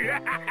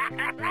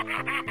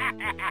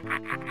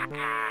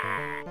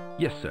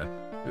 Yes, sir.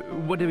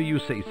 Whatever you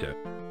say, sir.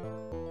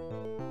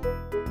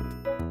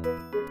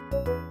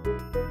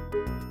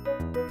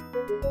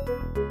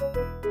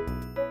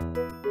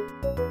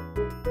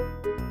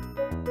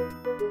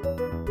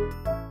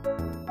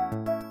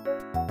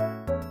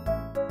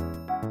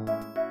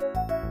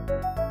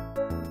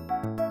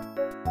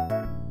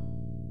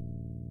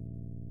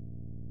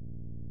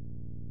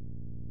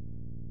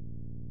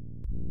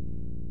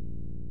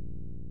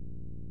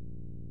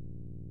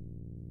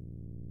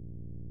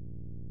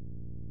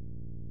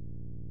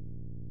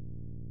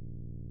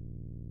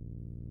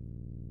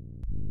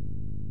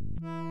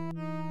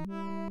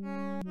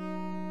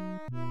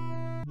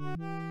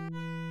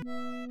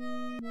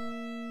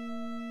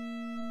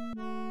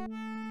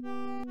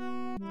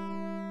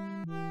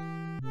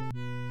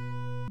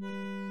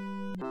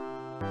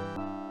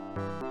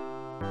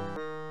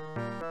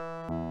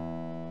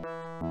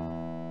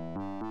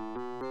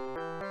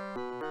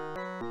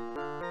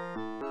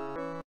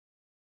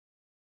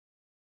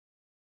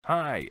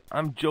 Hi,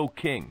 I'm Joe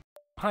King,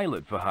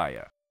 pilot for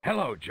hire.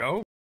 Hello,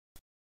 Joe.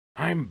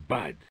 I'm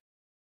Bud,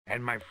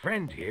 and my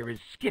friend here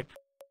is Skip.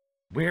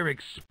 We're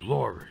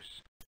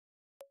explorers.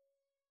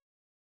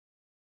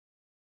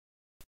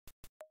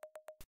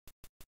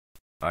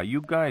 Are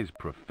you guys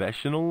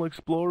professional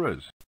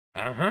explorers?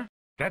 Uh-huh.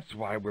 That's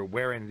why we're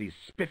wearing these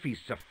spiffy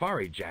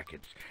safari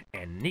jackets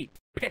and neat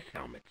pith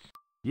helmets.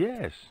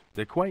 Yes,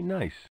 they're quite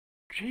nice.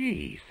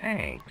 Gee,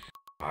 thanks.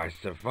 Our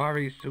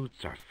safari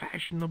suits are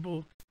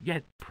fashionable,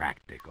 yet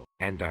practical.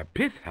 And our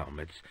pith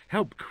helmets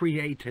help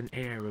create an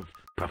air of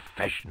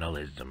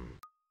professionalism.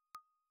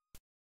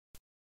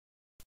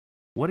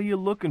 What are you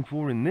looking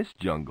for in this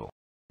jungle?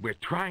 We're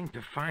trying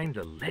to find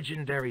the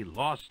legendary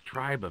lost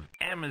tribe of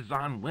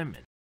Amazon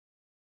women.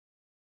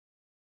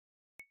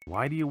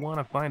 Why do you want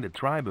to find a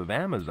tribe of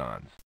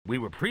Amazons? We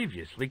were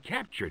previously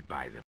captured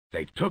by them.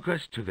 They took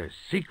us to their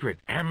secret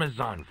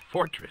Amazon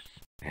fortress.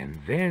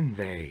 And then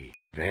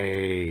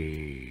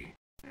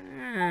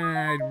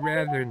I'd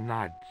rather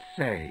not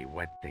say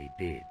what they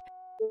did.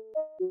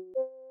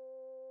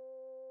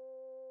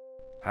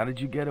 How did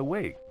you get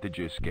away? Did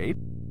you escape?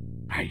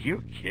 Are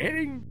you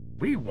kidding?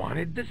 We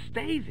wanted to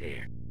stay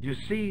there. You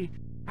see,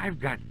 I've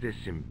got this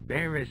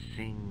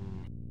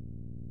embarrassing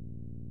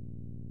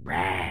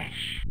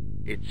rash.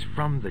 It's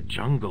from the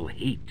jungle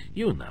heat,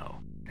 you know.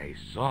 They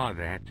saw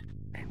that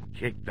and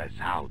kicked us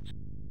out.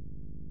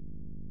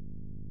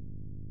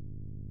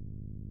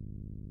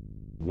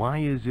 Why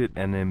is it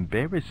an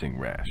embarrassing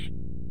rash?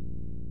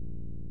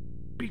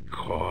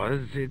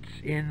 Because it's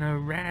in a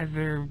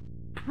rather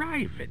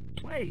private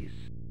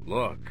place.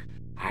 Look,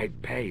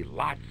 I'd pay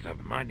lots of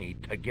money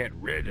to get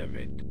rid of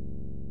it.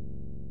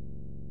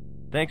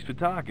 Thanks for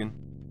talking.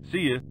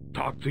 See ya.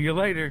 Talk to you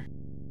later.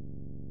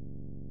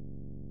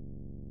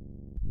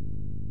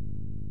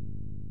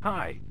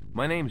 Hi,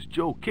 my name's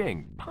Joe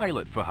King,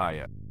 pilot for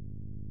hire.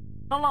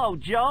 Hello,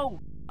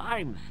 Joe.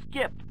 I'm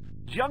Skip,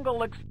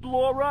 jungle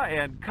explorer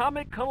and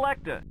comic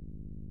collector.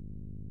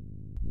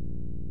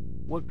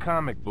 What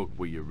comic book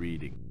were you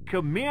reading?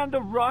 Commander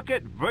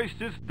Rocket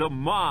versus the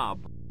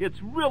Mob. It's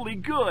really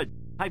good.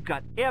 I've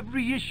got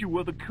every issue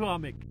of the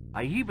comic.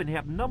 I even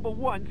have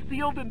 #1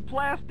 sealed in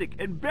plastic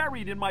and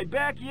buried in my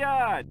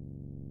backyard.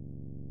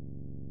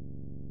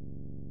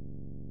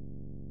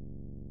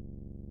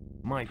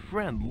 My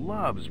friend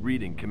loves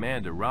reading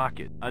Commander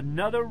Rocket.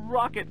 Another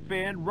Rocket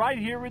fan right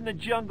here in the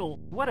jungle.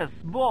 What a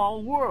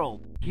small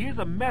world. Here's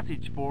a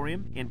message for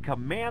him in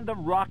Commander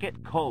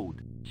Rocket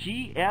code.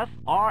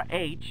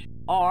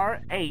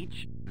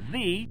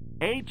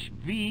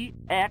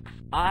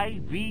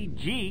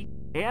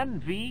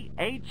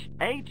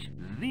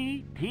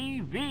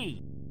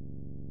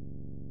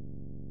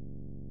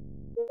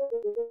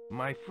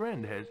 My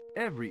friend has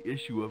every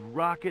issue of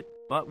Rocket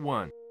but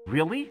one.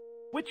 Really?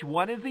 Which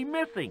one is he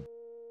missing?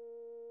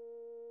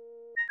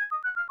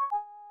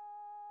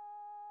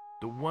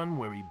 The one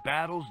where he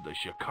battles the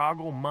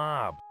Chicago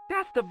mob.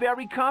 That's the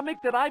very comic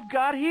that I've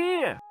got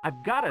here.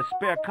 I've got a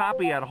spare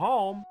copy at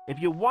home. If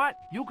you want,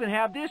 you can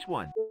have this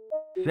one.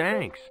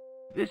 Thanks.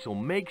 This'll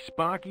make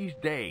Sparky's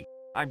day.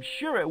 I'm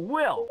sure it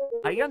will.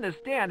 I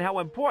understand how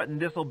important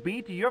this'll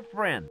be to your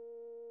friend.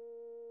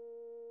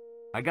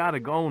 I gotta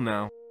go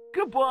now.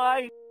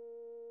 Goodbye.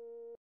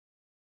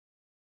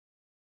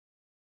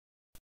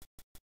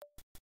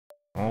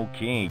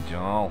 Okay,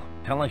 doll.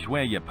 Tell us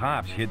where your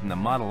pop's hidden the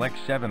Model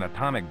X7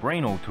 atomic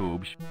braino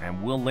tubes,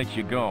 and we'll let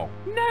you go.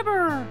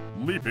 Never!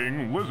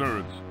 Leaping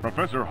lizards.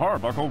 Professor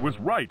Harbuckle was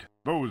right.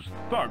 Those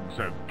thugs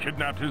have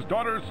kidnapped his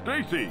daughter,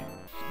 Stacy.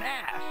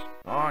 Smash!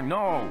 Oh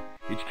no!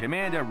 It's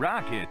Commander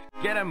Rocket!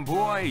 Get him,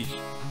 boys!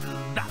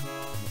 Zap!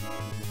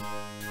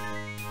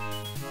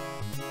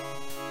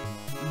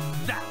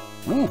 Zap!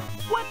 Ooh!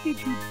 What did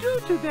you do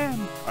to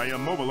them? I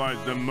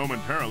immobilized them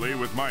momentarily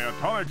with my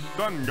atomic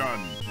stun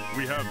gun.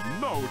 We have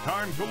no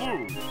time to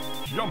lose.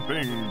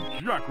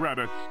 Jumping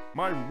jackrabbits.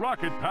 My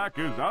rocket pack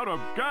is out of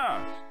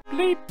gas.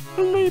 Bleep,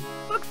 bleep.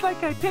 Looks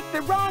like I picked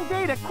the wrong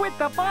day to quit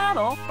the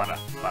bottle. Bada,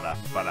 bada,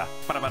 bada,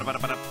 bada, bada, bada,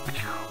 bada.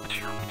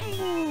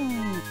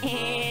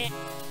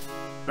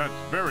 That's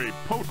very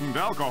potent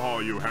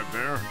alcohol you have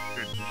there.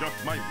 It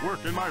just might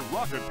work in my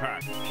rocket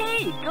pack.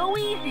 Hey, go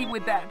easy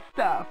with that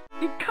stuff.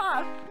 It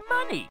costs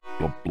money.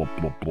 Blop, blop,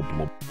 blop, blop,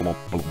 blop, blop,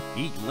 blop.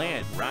 Eat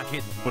lead,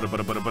 Rocket! Bada,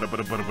 bada, bada, bada,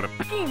 bada, bada,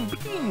 bada. Ping,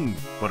 ping!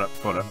 Bada,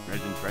 bada.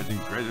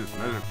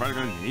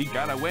 Present, he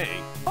got away.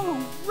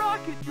 Oh,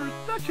 Rocket, you're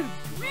such a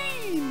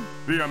dream.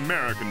 The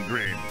American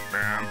dream,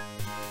 ma'am.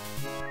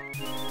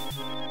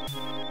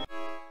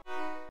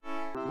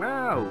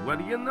 Wow, what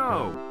do you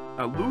know?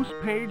 A loose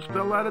page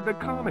fell out of the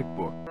comic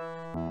book.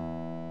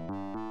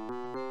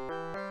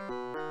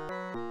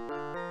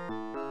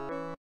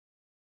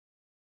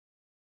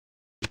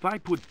 If I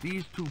put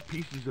these two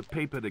pieces of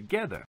paper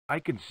together, I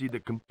can see the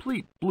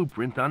complete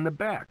blueprint on the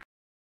back.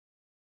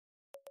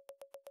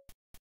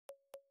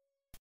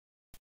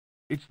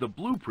 It's the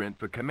blueprint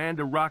for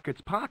Commander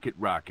Rocket's pocket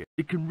rocket.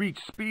 It can reach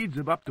speeds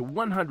of up to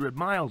 100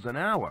 miles an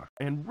hour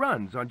and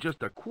runs on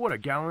just a quarter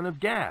gallon of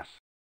gas.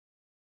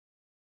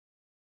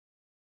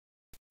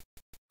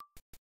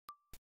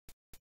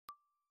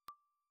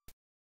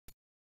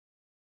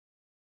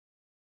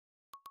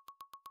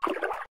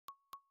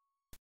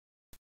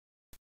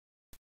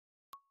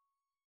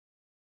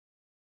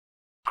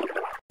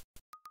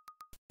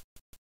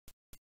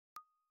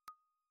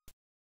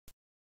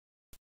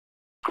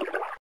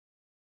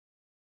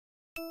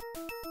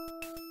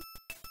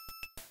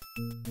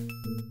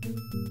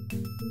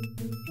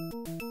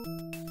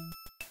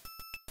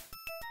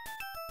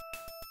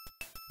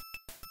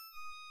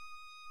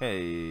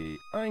 Hey,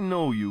 I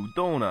know you,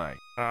 don't I?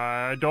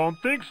 I don't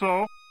think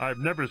so. I've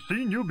never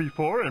seen you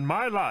before in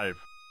my life.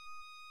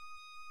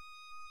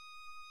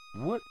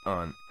 What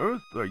on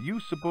earth are you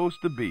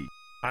supposed to be?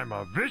 I'm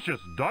a vicious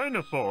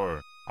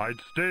dinosaur. I'd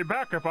stay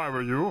back if I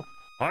were you.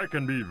 I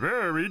can be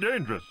very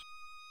dangerous.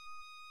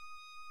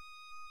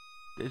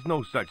 There's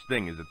no such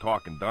thing as a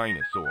talking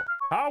dinosaur.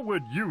 How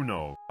would you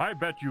know? I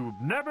bet you've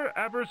never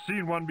ever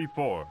seen one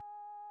before.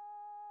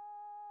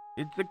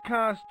 It's a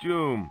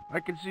costume.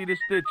 I can see the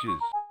stitches.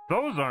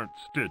 Those aren't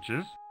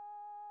stitches.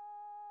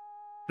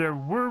 They're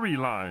worry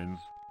lines.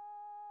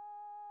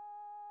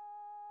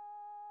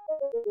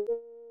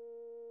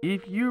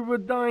 If you're a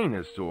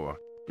dinosaur,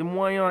 then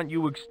why aren't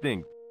you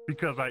extinct?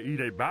 Because I eat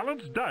a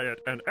balanced diet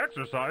and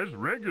exercise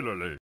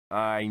regularly.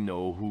 I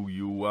know who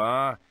you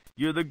are.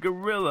 You're the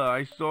gorilla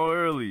I saw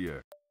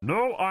earlier.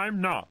 No,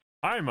 I'm not.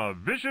 I'm a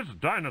vicious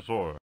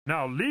dinosaur.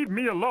 Now leave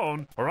me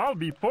alone or I'll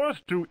be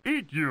forced to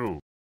eat you.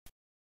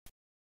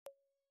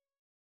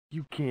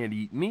 You can't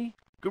eat me.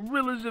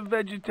 Gorillas are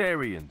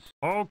vegetarians.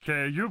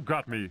 Okay, you've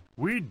got me.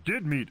 We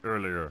did meet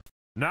earlier.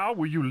 Now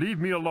will you leave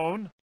me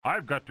alone?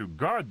 I've got to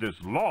guard this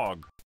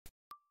log.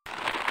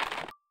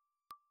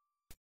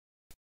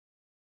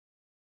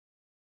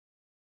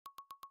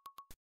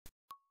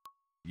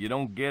 You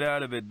don't get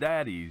out of it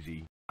that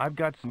easy. I've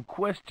got some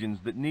questions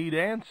that need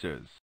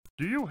answers.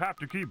 Do you have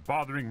to keep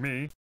bothering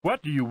me?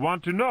 What do you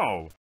want to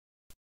know?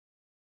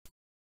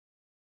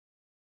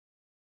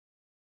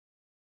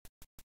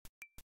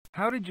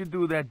 How did you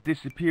do that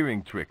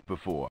disappearing trick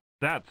before?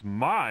 That's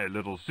my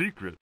little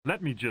secret.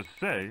 Let me just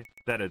say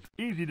that it's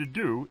easy to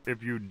do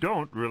if you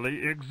don't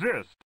really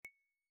exist.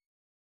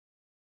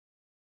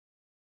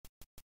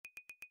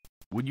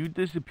 Would you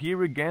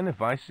disappear again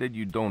if I said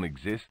you don't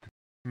exist?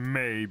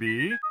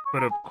 Maybe,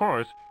 but of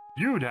course,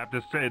 you'd have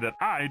to say that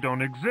I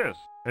don't exist,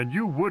 and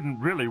you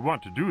wouldn't really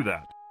want to do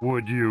that,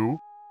 would you?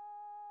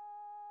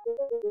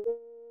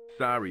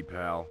 Sorry,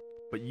 pal,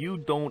 but you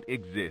don't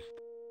exist.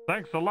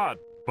 Thanks a lot,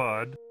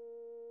 bud.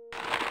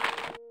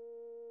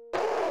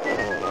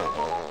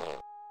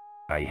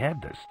 I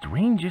have the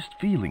strangest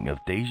feeling of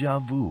deja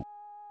vu.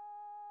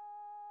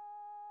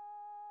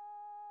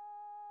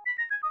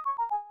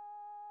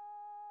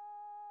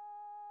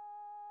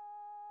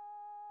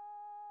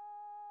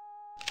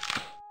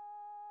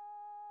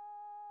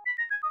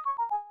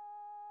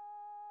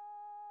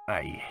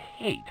 I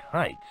hate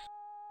heights.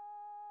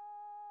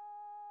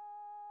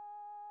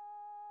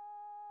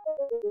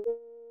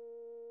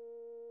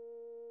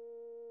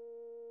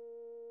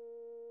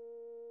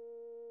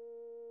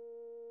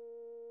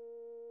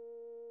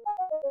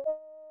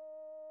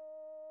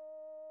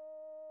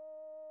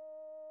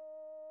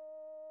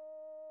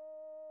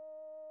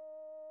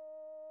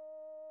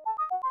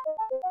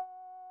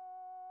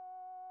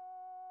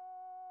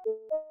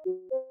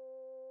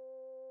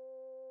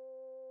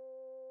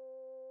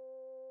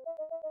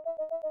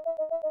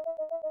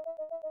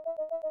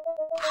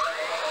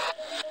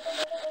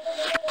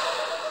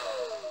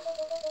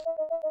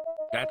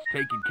 that's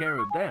taking care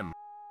of them.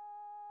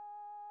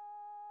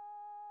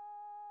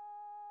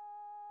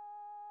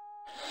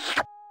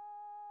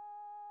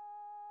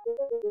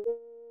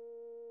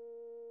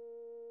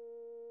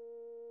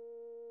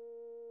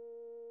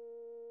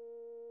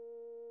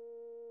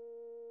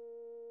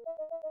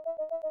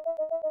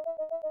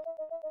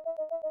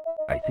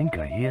 I think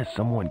I hear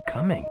someone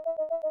coming.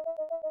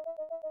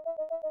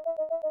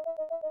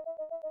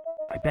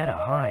 I better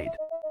hide.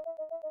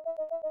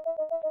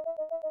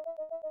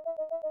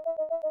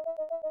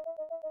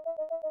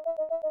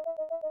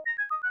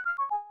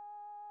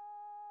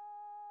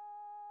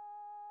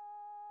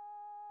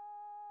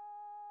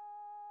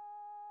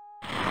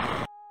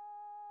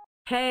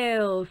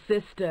 Hail,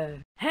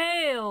 sister.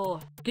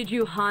 Hail! Did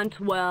you hunt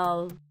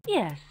well?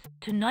 Yes,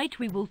 tonight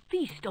we will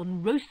feast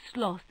on roast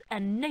sloth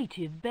and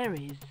native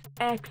berries.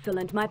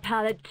 Excellent. My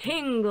palate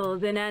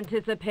tingles in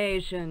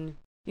anticipation.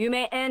 You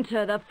may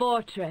enter the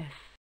fortress.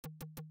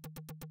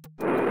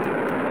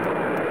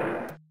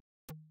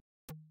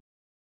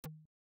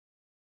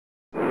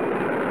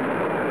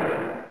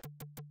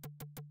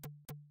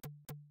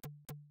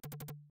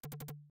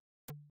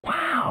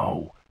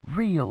 Wow!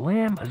 Real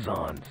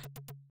Amazons!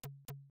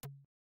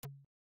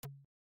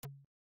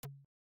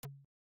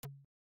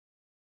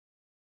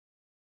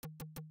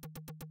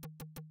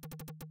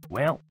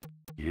 Well,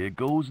 here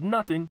goes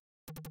nothing.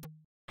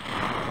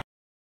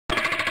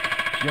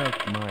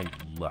 Just my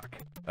luck.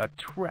 A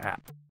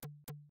trap.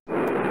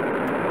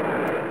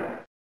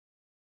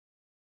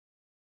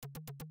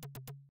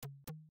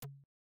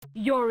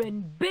 You're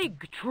in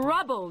big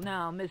trouble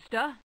now,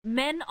 mister.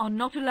 Men are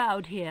not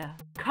allowed here.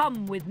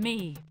 Come with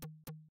me.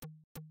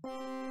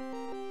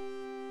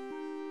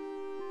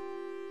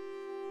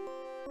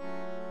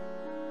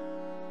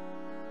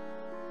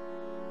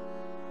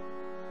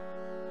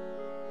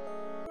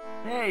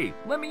 Hey,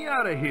 let me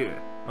out of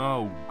here.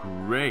 Oh,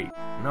 great.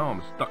 Now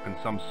I'm stuck in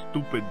some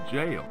stupid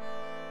jail.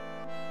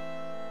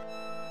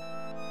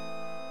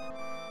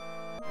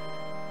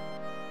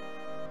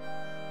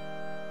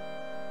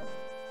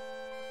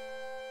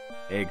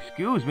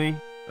 Excuse me.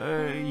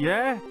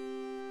 Yeah?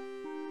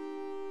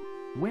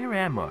 Where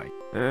am I?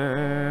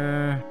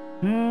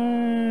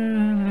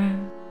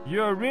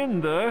 You're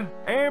in the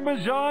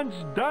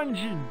Amazon's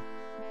dungeon.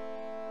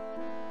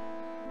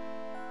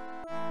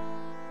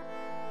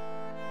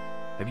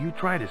 Have you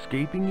tried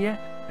escaping yet?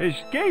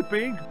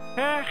 Escaping?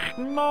 Heck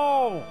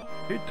no!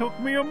 It took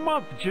me a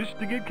month just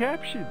to get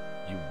captured.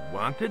 You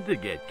wanted to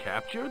get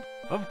captured?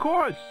 Of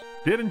course!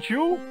 Didn't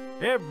you?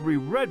 Every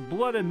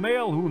red-blooded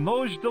male who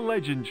knows the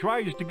legend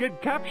tries to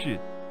get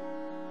captured.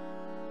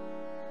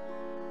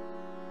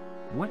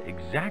 What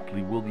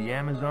exactly will the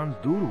Amazons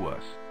do to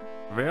us?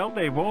 Well,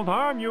 they won't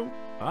harm you.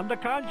 On the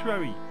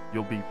contrary,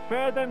 you'll be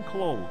fed and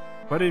clothed.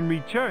 But in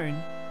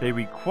return, they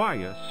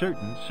require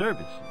certain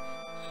services.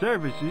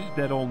 Services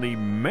that only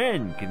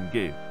men can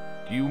give.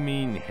 Do you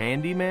mean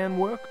handyman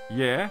work?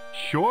 Yeah,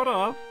 short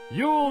of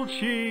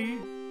Yule-chi.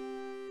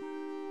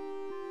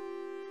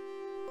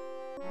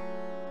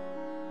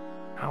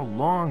 How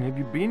long have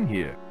you been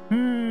here?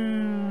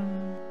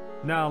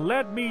 Now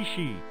let me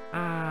see.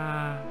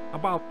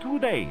 About 2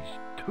 days.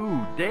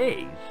 2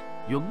 days?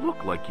 You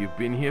look like you've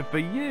been here for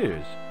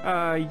years.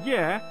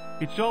 Yeah.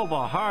 It's all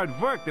the hard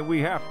work that we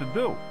have to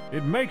do.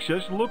 It makes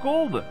us look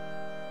older.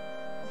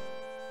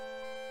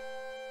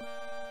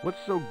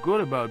 What's so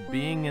good about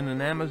being in an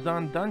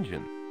Amazon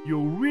dungeon?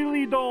 You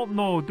really don't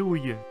know, do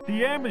you?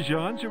 The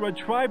Amazons are a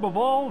tribe of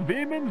all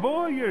women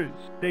warriors.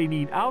 They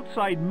need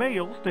outside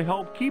males to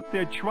help keep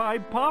their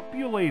tribe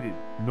populated.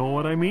 Know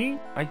what I mean?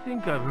 I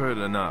think I've heard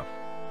enough.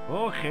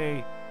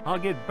 Okay, I'll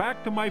get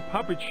back to my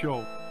puppet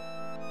show.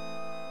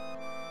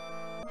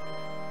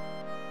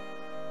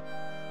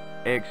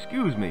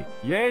 Excuse me.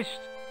 Yes?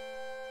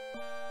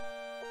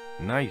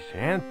 Nice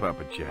hand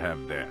puppet you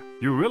have there.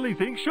 You really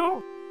think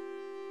so?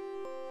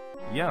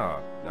 Yeah,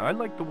 I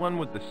like the one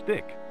with the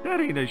stick. That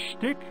ain't a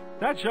stick.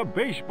 That's a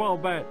baseball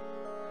bat.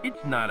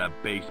 It's not a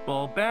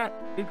baseball bat.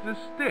 It's a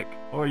stick.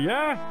 Oh,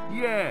 yeah?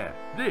 Yeah,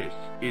 this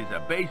is a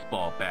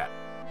baseball bat.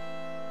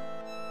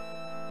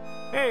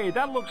 Hey,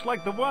 that looks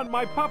like the one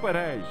my puppet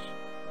has.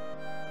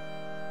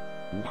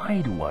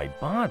 Why do I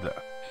bother?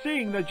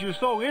 Seeing that you're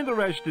so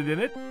interested in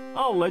it,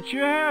 I'll let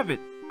you have it.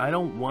 I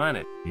don't want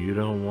it. You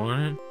don't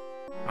want it?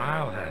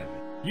 I'll have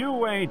it.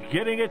 You ain't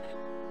getting it.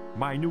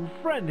 My new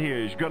friend here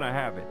is gonna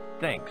have it.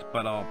 Thanks,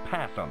 but I'll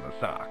pass on the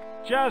sock.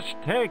 Just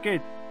take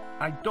it.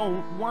 I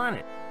don't want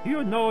it.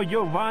 You know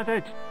you want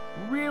it.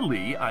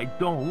 Really, I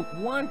don't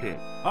want it.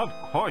 Of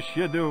course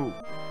you do.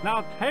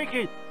 Now take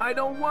it. I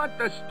don't want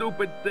the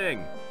stupid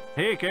thing.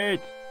 Take it.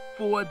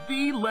 For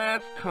the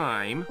last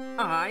time,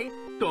 I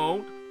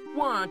don't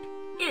want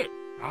it.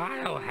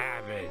 I'll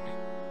have it.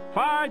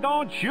 Why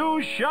don't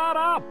you shut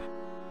up?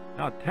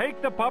 Now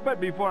take the puppet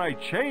before I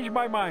change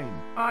my mind.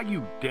 Are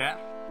you deaf?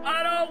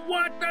 I don't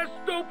want the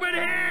stupid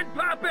hand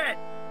puppet!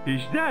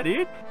 Is that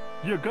it?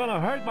 You're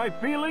gonna hurt my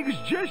feelings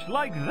just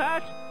like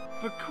that?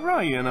 For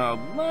crying out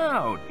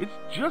loud, it's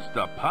just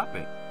a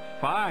puppet.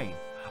 Fine.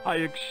 I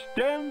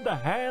extend the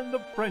hand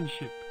of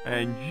friendship.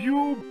 and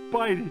you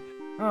bite it.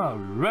 All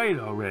right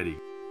already.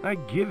 I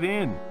give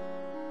in.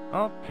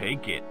 I'll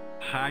take it.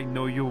 I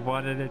know you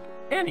wanted it.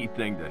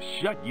 Anything to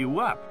shut you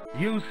up.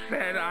 You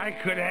said I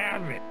could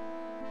have it.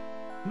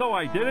 No,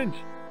 I didn't.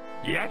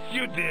 Yes,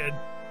 you did.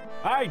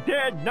 I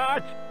did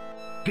not.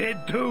 Did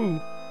too.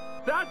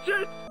 That's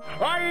it.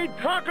 I ain't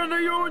talking to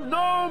you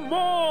no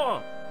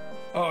more.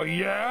 Oh,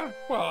 yeah?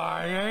 Well,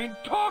 I ain't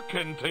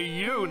talking to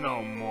you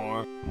no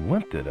more.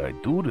 What did I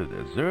do to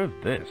deserve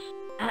this?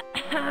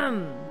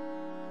 Ahem.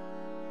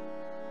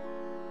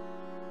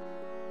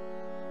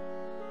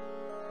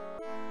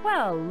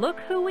 Well, look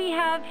who we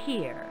have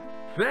here.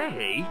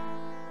 Faye?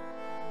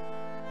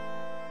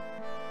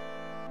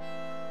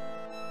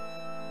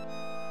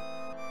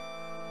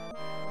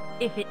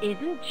 If it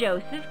isn't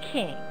Joseph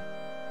King.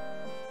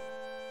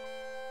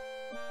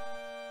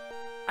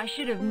 I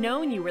should have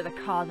known you were the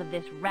cause of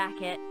this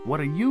racket. What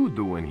are you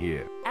doing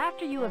here?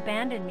 After you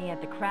abandoned me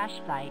at the crash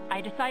site,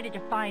 I decided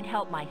to find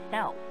help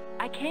myself.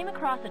 I came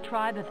across a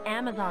tribe of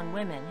Amazon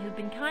women who've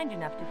been kind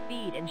enough to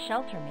feed and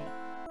shelter me.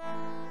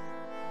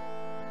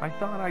 I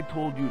thought I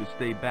told you to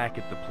stay back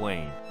at the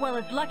plane. Well,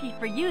 it's lucky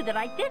for you that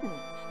I didn't.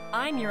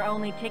 I'm your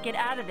only ticket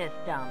out of this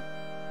dump.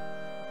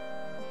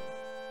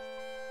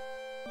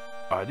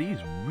 Are these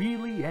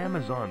really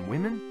Amazon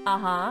women?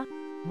 Uh-huh.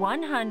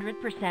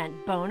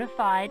 100% bona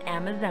fide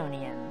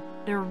Amazonians.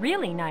 They're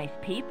really nice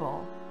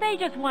people. They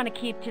just want to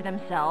keep to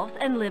themselves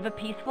and live a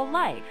peaceful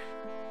life.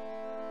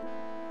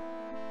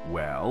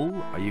 Well,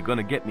 are you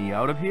gonna get me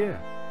out of here?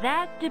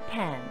 That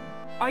depends.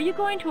 Are you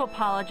going to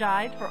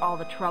apologize for all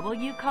the trouble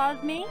you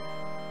caused me?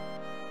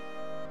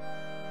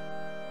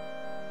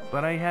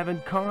 But I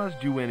haven't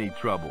caused you any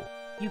trouble.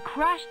 You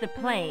crashed the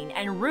plane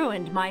and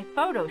ruined my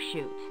photo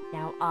shoot.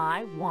 Now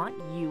I want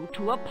you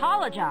to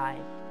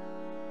apologize.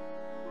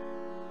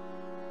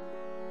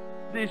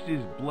 This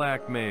is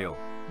blackmail.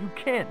 You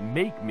can't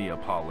make me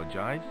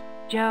apologize.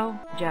 Joe,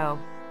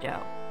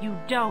 you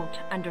don't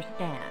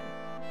understand.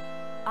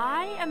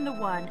 I am the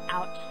one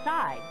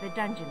outside the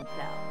dungeon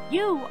cell.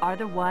 You are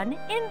the one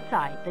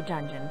inside the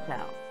dungeon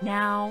cell.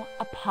 Now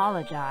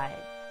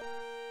apologize.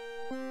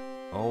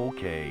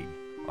 Okay.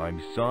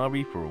 I'm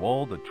sorry for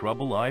all the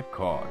trouble I've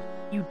caused.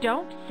 You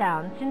don't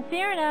sound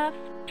sincere enough.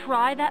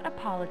 Try that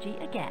apology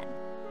again.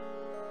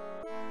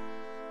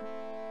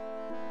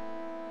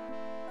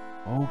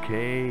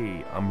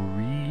 Okay, I'm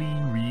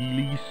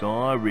really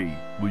sorry.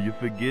 Will you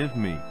forgive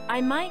me? I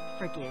might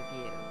forgive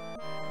you.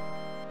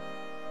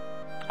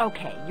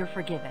 Okay, you're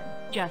forgiven.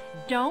 Just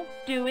don't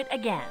do it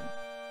again.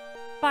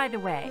 By the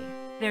way,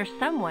 there's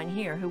someone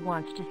here who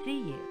wants to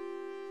see you.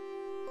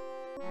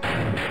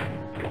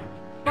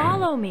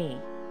 Follow me.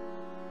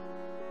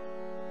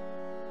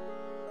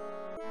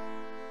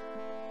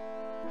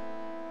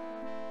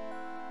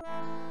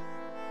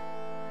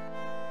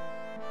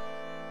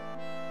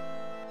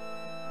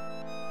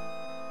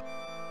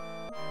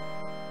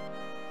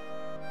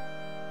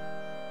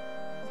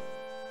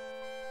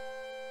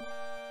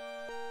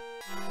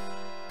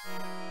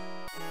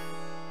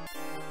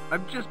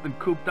 I've just been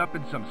cooped up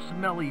in some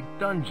smelly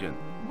dungeon.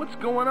 What's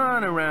going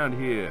on around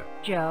here?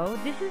 Joe,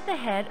 this is the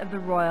head of the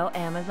Royal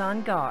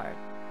Amazon Guard.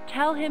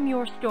 Tell him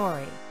your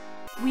story.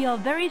 We are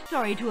very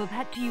sorry to have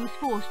had to use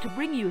force to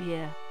bring you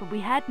here, but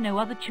we had no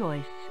other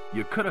choice.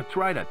 You could have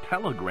tried a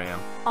telegram.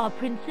 Our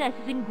princess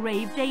is in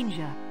grave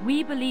danger.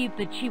 We believe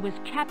that she was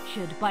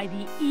captured by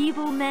the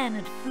evil men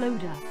at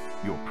Floda.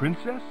 Your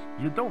princess?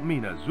 You don't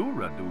mean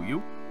Azura, do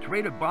you?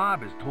 Trader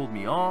Bob has told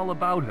me all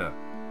about her.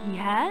 He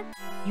has?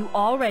 You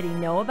already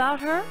know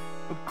about her?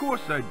 Of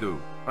course I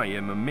do. I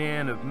am a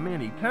man of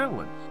many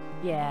talents.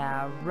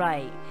 Yeah,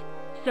 right.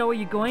 So are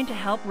you going to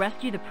help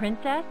rescue the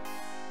princess?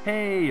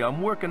 Hey,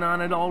 I'm working on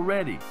it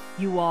already.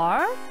 You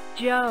are?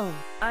 Joe,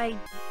 I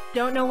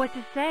don't know what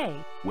to say.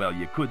 Well,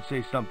 you could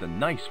say something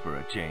nice for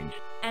a change.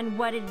 And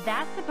what is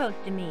that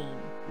supposed to mean?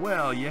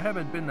 Well, you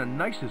haven't been the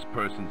nicest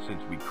person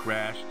since we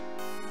crashed.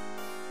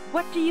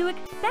 What do you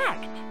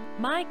expect?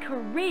 My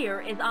career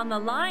is on the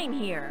line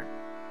here.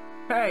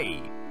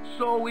 Hey,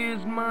 so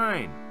is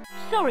mine.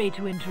 Sorry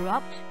to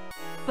interrupt,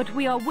 but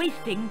we are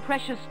wasting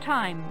precious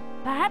time.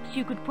 Perhaps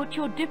you could put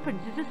your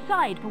differences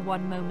aside for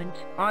one moment.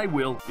 I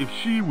will, if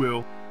she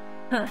will.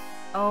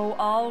 Oh,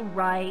 all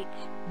right.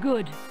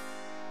 Good.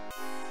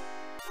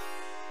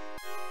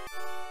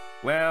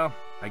 Well,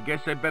 I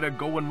guess I better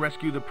go and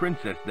rescue the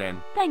princess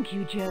then. Thank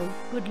you, Joe.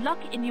 Good luck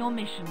in your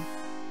mission.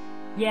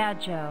 Yeah,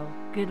 Joe.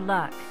 Good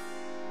luck.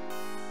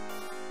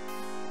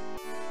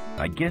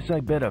 I guess I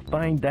better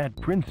find that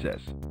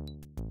princess.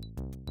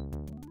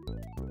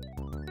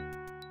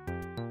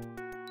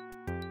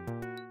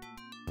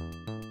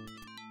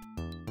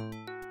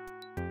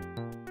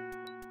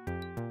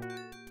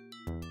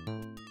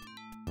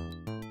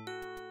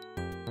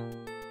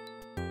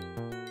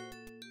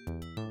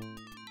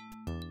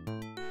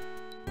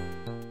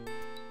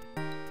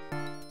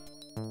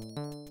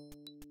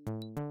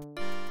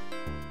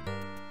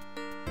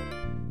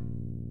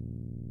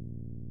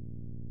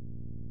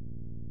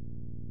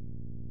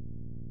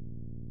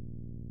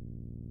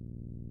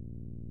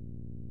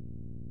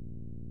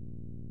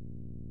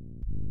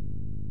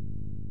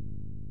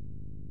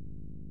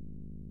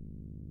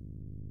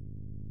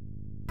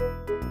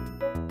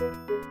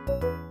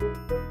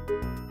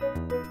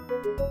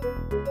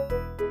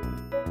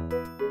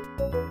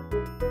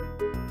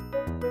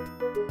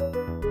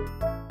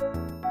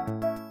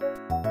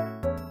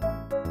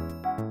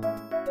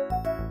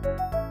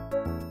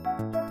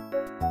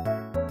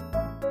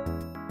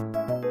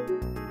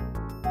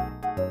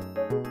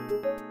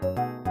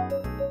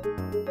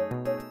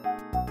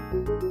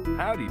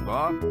 Howdy,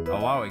 Bob.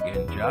 Hello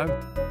again, Joe.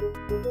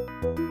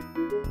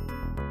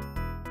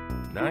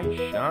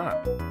 Nice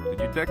shop. Did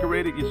you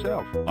decorate it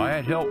yourself? I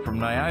had help from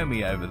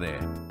Naomi over there.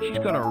 She's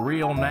got a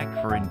real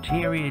knack for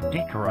interior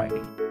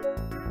decorating.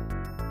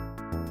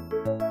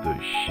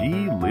 Does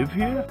she live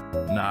here?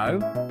 No,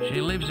 she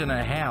lives in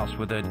a house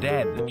with her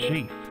dad, the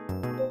chief.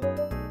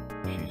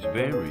 She's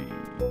very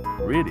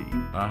pretty.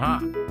 Uh-huh,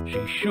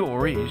 she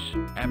sure is.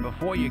 And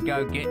before you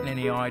go getting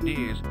any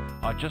ideas,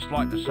 I'd just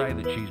like to say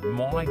that she's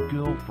my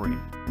girlfriend.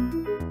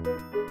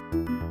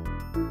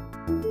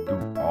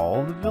 Do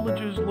all the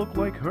villagers look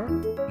like her?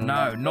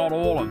 No, not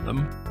all of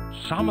them.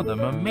 Some of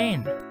them are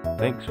men.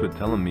 Thanks for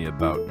telling me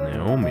about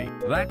Naomi.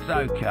 That's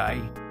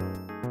okay.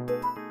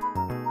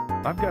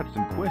 I've got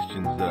some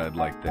questions that I'd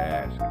like to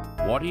ask.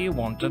 What do you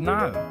want to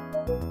know?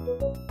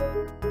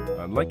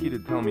 I'd like you to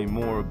tell me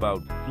more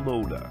about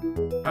Floda.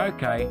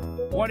 Okay,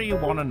 what do you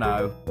want to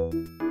know?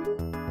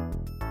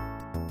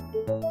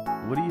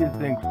 What do you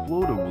think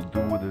Floda will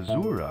do with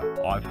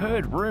Azura? I've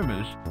heard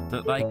rumors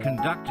that they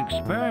conduct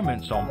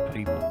experiments on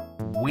people.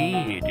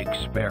 Weird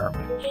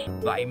experiments.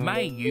 They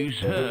may use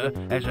her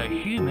as a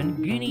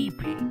human guinea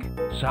pig.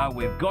 So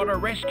we've got to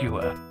rescue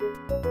her.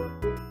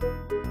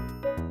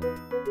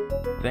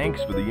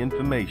 Thanks for the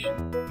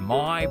information.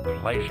 My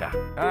pleasure.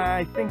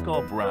 I think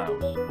I'll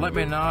browse. Let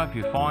me know if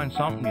you find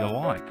something you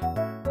like.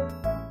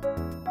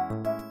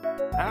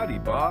 Howdy,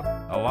 Bob.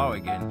 Hello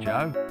again,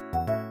 Joe.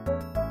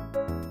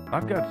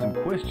 I've got some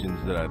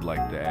questions that I'd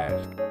like to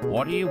ask.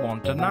 What do you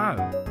want to know?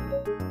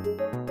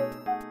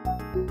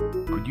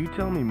 Could you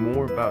tell me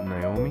more about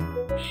Naomi?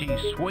 She's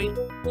sweet,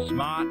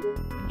 smart,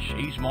 and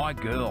she's my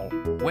girl.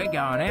 We're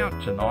going out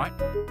tonight,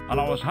 and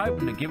I was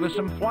hoping to give her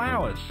some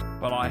flowers,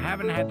 but I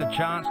haven't had the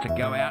chance to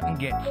go out and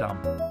get some.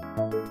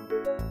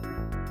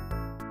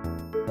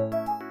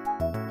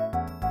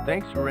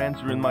 Thanks for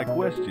answering my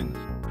questions.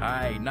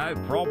 Hey, no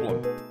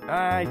problem.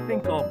 I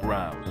think I'll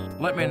browse.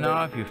 Let me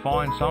know if you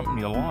find something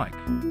you like.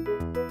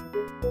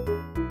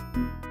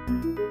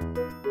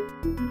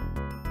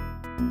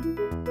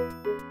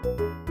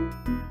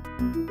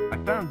 I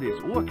found this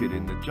orchid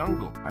in the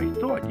jungle. I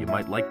thought you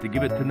might like to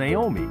give it to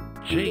Naomi.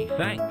 Gee,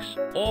 thanks.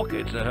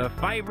 Orchids are her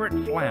favorite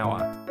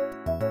flower.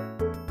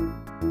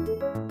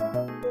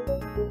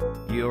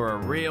 You're a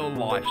real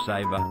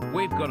lifesaver.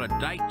 We've got a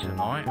date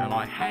tonight, and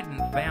I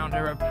hadn't found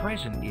her a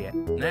present yet.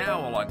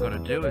 Now all I gotta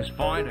do is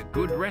find a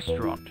good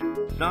restaurant.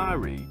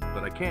 Sorry,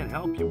 but I can't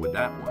help you with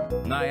that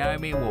one.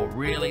 Naomi will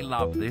really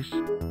love this.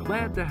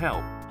 Glad to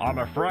help. I'm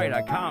afraid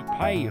I can't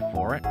pay you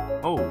for it.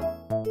 Oh.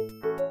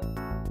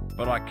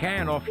 But I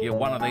can offer you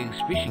one of these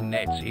fishing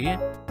nets here.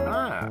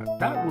 Ah,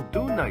 that will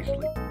do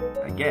nicely,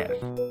 I guess.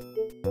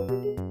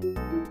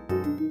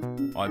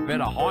 I'd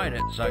better hide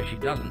it so she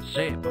doesn't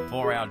see it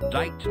before our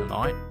date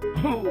tonight.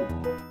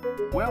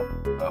 Well,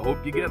 I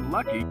hope you get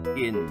lucky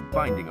in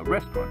finding a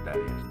restaurant, that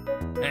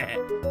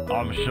is.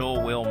 I'm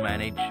sure we'll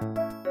manage.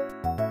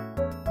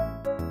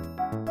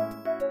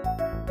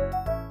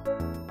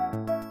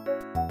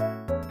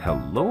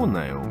 Hello,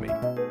 Naomi.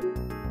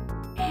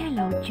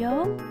 Hello,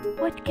 Joe.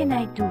 What can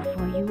I do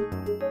for you?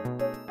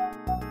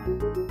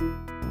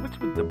 What's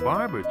with the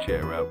barber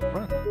chair out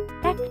front?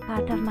 That's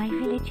part of my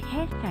village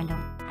hair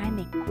salon. I'm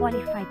a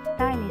qualified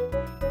stylist,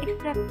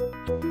 except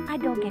I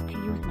don't get to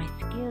use my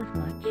skills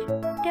much.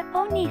 The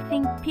only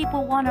thing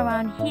people want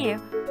around here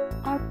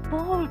are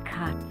bowl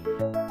cuts.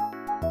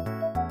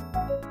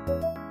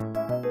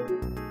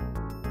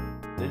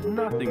 There's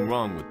nothing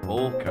wrong with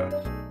bowl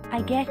cuts.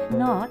 I guess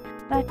not,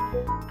 but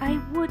I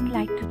would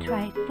like to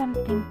try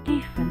something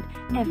different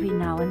every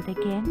now and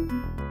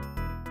again.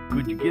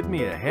 Could you give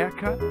me a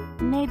haircut?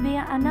 Maybe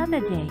another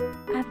day.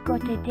 I've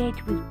got a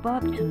date with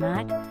Bob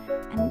tonight,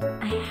 and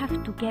I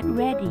have to get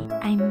ready.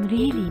 I'm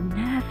really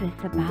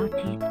nervous about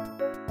it.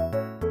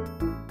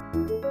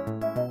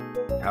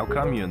 How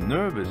come you're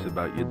nervous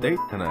about your date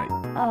tonight?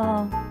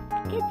 Oh,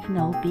 it's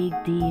no big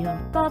deal.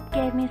 Bob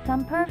gave me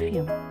some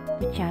perfume,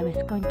 which I was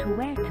going to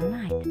wear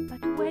tonight,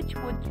 but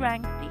Wedgwood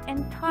drank the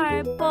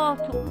entire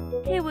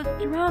bottle. He was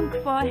drunk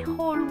for a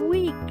whole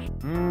week.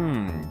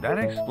 That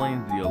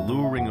explains the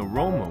alluring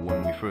aroma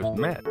when we first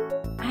met.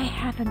 I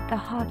haven't the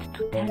heart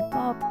to tell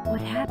Bob what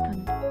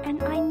happened,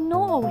 and I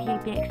know he'll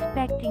be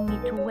expecting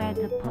me to wear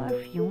the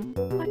perfume.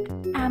 What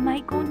am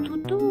I going to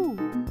do?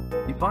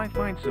 If I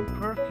find some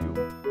perfume,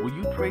 will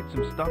you trade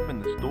some stuff in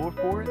the store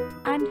for it?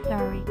 I'm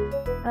sorry,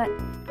 but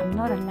I'm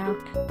not allowed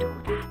to do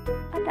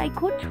that. But I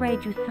could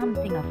trade you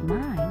something of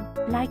mine,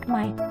 like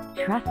my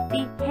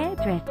trusty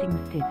hairdressing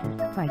scissors,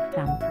 for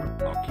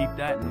example. I'll keep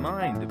that in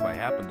mind if I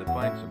happen to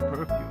find some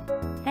perfume.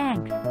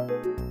 Thanks.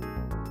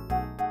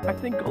 I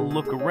think I'll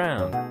look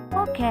around.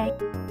 Okay.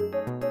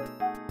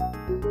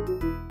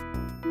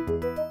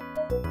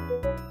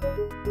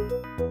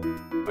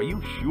 Are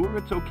you sure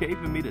it's okay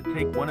for me to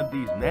take one of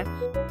these nets?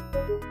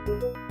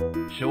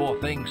 Sure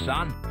thing,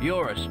 son.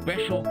 You're a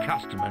special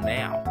customer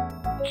now.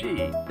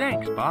 Gee,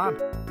 thanks, Bob.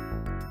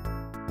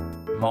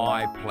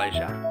 My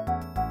pleasure.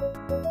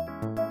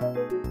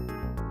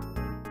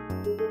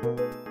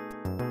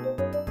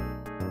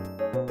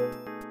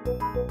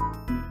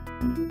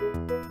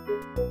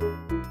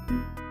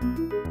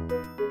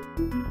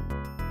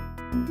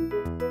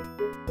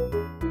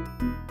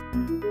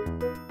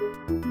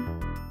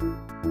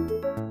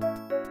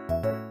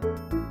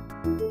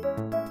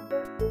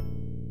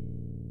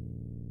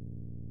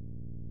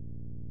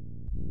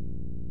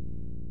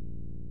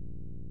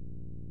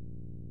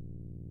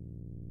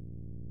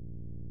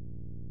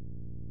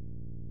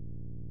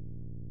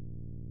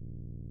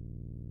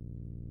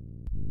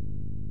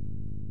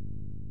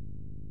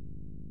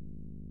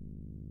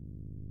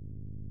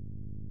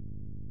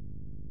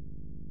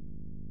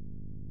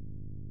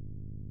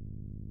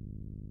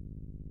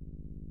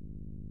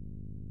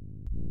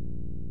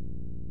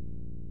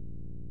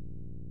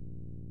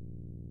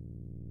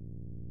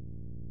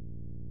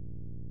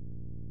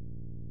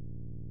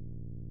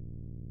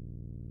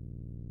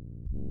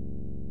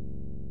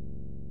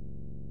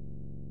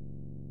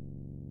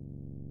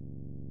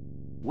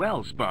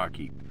 Well,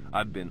 Sparky,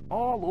 I've been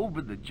all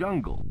over the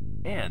jungle,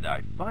 and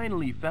I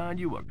finally found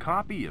you a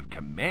copy of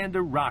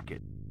Commander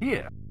Rocket.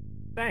 Here.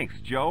 Thanks,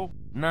 Joe.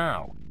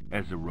 Now,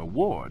 as a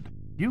reward,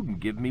 you can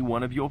give me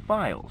one of your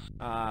files.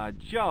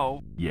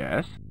 Joe?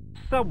 Yes?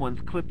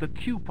 Someone's clipped a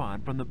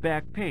coupon from the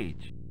back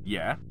page.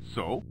 Yeah,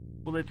 so?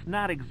 Well, it's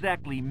not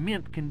exactly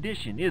mint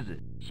condition, is it?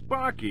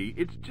 Sparky,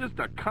 it's just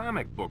a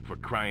comic book for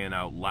crying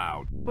out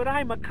loud. But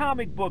I'm a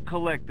comic book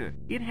collector.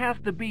 It has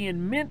to be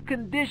in mint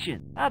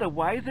condition.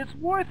 Otherwise, it's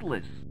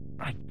worthless.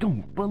 I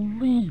don't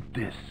believe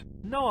this.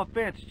 No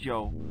offense,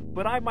 Joe,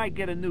 but I might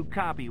get a new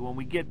copy when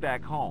we get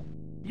back home.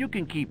 You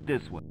can keep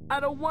this one.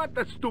 I don't want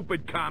the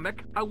stupid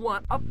comic. I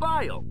want a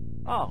file.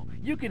 Oh,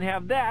 you can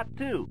have that,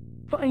 too.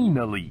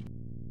 Finally.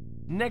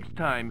 Next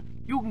time,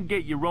 you can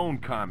get your own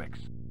comics.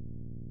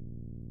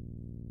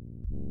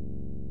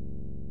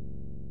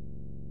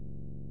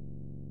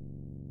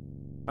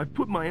 I've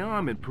put my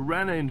arm in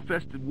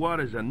piranha-infested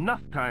waters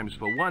enough times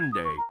for one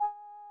day.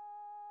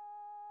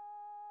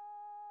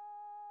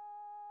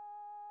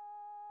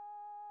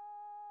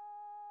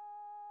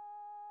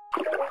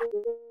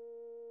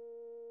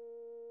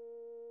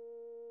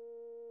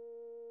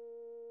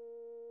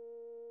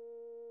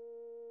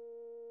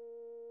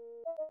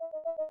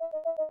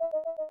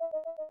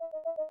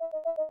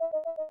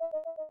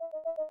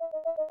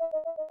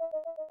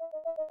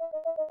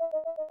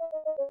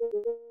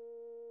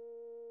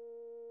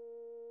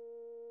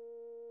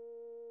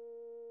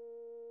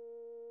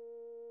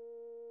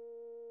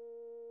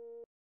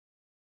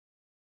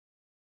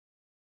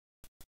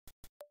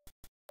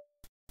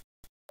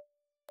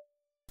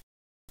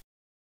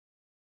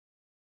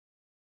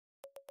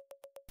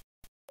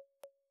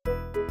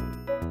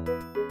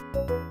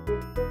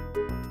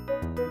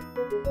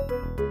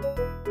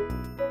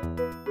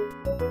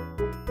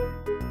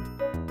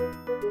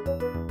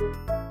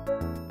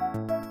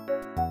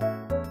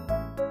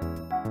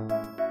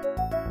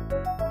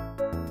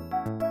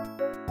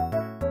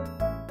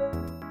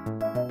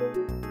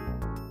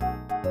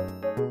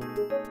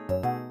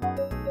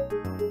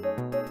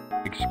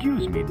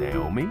 Excuse me,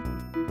 Naomi.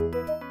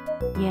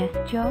 Yes,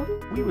 Joe?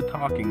 We were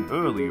talking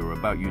earlier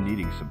about you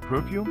needing some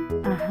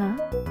perfume.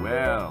 Uh-huh.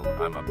 Well,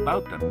 I'm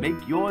about to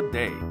make your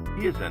day.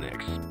 Here's an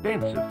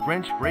expensive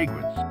French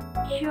fragrance.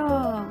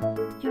 Joe,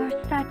 you're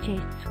such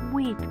a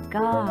sweet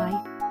guy.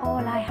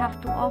 All I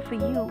have to offer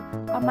you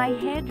are my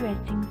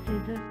hairdressing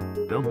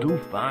scissors. They'll do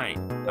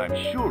fine. I'm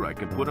sure I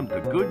can put them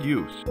to good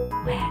use.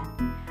 Well,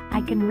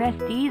 I can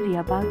rest easy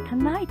about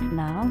tonight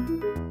now.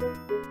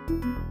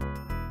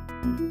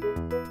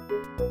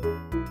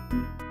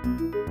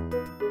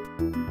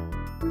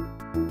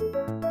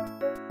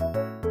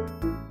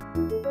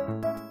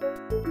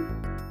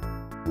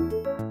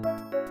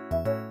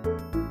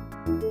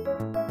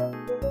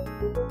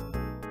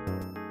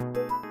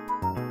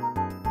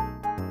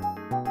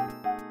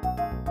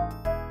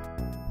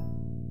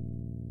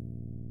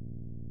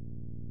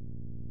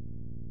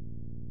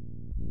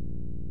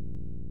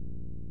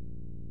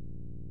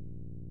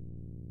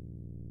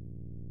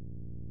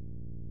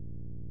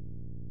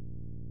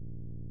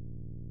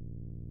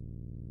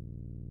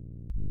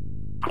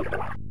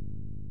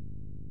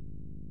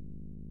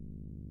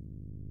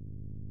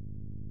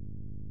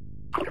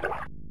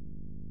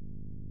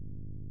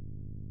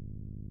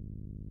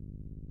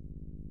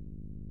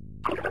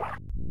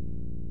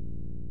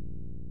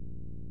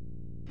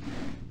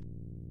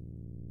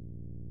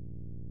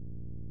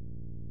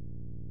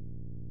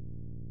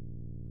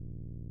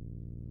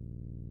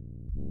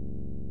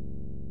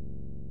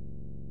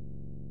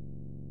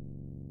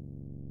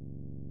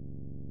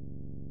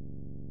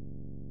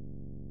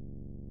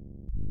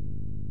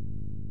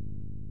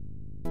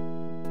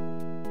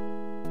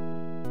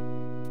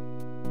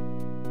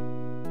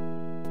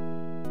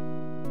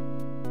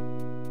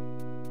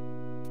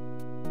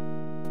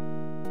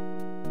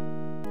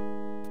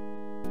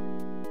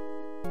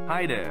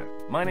 Hi there.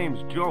 My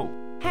name's Joe.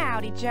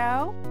 Howdy,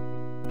 Joe.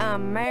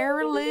 I'm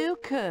Mary Lou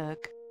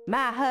Cook.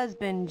 My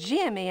husband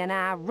Jimmy and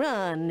I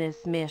run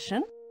this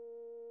mission.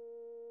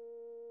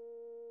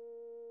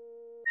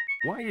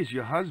 Why is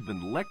your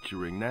husband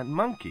lecturing that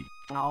monkey?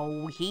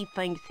 Oh, he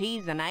thinks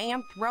he's an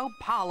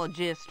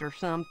anthropologist or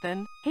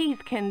something. He's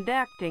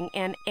conducting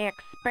an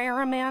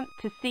experiment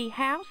to see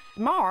how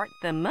smart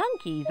the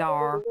monkeys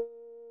are.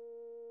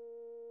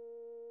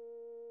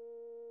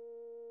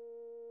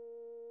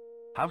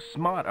 How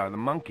smart are the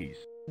monkeys?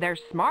 They're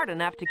smart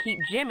enough to keep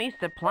Jimmy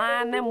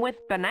supplying them with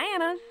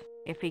bananas.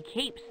 If he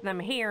keeps them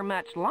here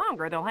much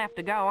longer, they'll have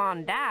to go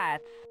on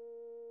diets.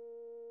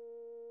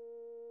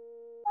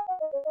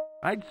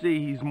 I'd say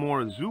he's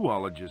more a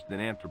zoologist than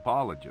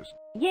anthropologist.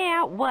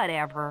 Yeah,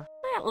 whatever.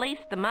 At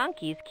least the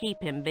monkeys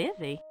keep him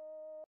busy.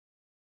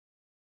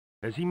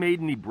 Has he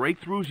made any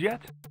breakthroughs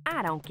yet?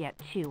 I don't get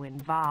too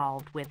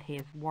involved with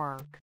his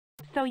work.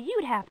 So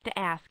you'd have to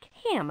ask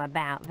him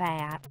about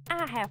that.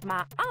 I have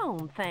my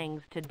own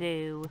things to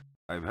do.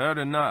 I've heard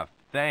enough.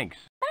 Thanks.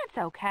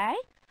 That's okay.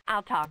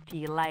 I'll talk to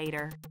you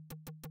later.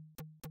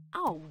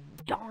 Oh,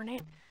 darn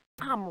it.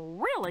 I'm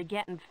really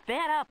getting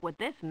fed up with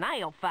this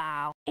nail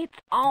file. It's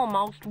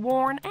almost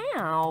worn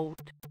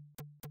out.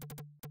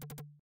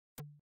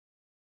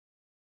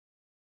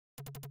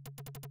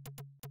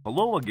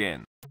 Hello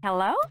again.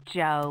 Hello,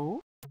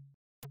 Joe.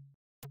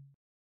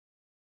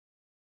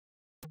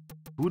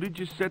 Who did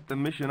you set the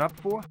mission up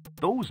for?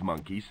 Those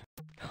monkeys.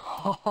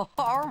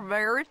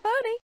 Very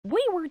funny.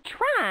 We were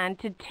trying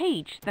to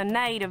teach the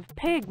native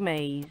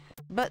pygmies,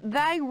 but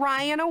they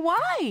ran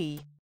away.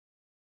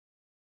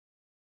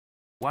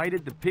 Why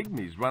did the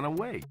pygmies run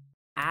away?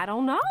 I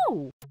don't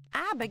know.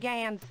 I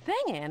began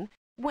singing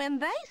when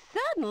they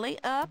suddenly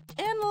upped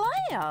and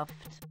left.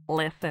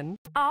 Listen.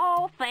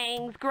 All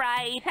things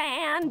great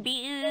and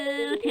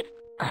beautiful.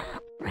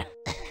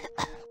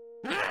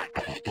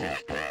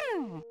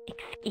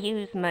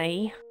 Excuse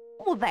me.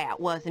 Well, that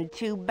wasn't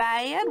too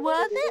bad,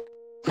 was it?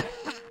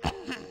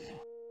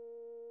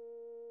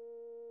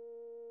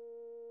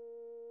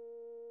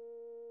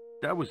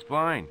 That was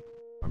fine.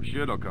 I'm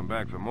sure they'll come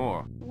back for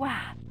more.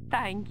 Why,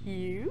 thank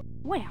you.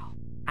 Well,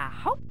 I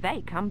hope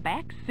they come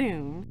back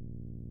soon.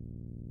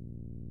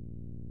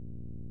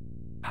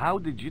 How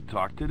did you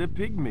talk to the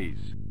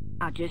pygmies?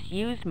 I just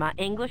used my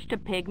English to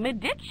Pygmy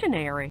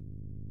dictionary.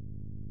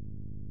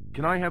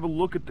 Can I have a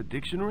look at the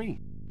dictionary?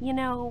 You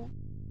know,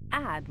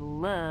 I'd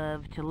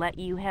love to let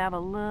you have a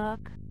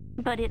look,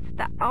 but it's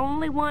the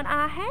only one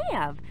I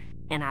have,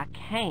 and I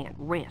can't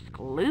risk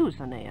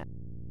losing it.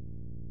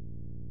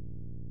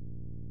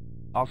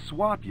 I'll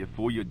swap you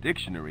for your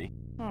dictionary.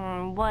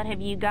 What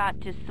have you got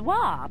to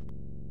swap?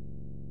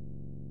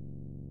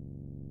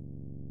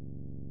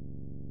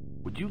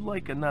 Would you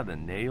like another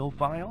nail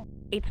file?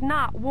 It's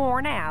not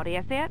worn out,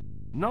 is it?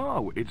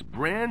 No, it's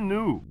brand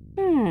new.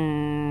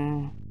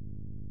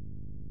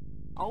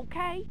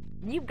 Okay,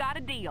 you've got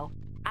a deal.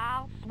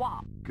 I'll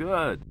swap.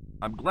 Good.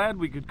 I'm glad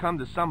we could come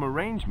to some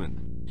arrangement.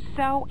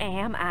 So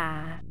am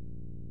I.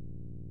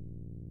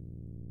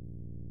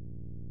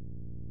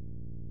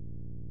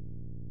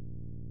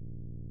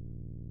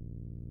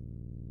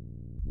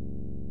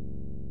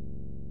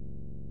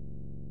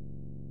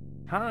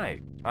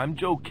 Hi, I'm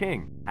Joe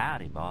King.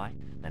 Howdy, boy.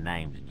 The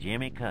name's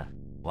Jimmy Cook.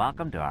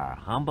 Welcome to our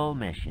humble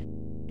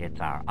mission. It's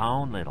our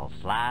own little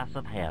slice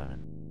of heaven.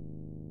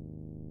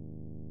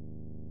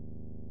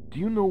 Do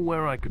you know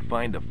where I could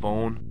find a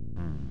phone?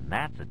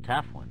 That's a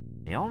tough one.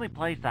 The only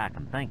place I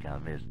can think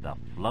of is the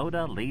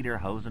Flota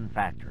Lederhosen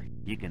factory.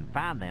 You can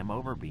find them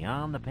over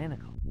beyond the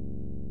pinnacle.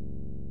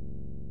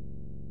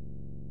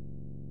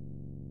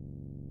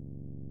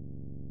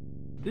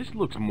 This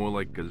looks more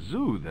like a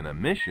zoo than a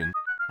mission.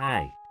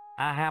 Hey,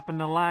 I happen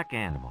to like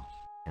animals.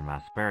 In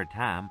my spare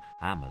time,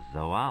 I'm a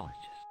zoologist.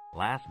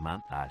 Last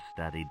month, I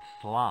studied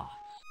sloths.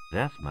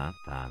 This month,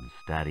 I'm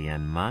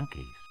studying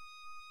monkeys.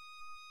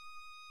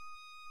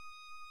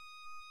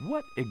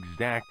 What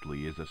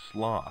exactly is a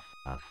sloth?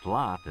 A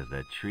sloth is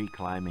a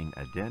tree-climbing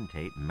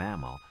edentate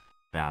mammal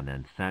found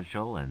in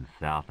Central and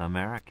South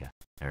America.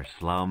 They're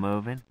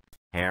slow-moving,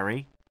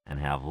 hairy, and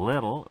have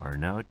little or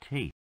no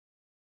teeth.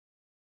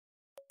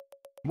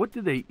 What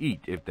do they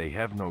eat if they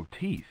have no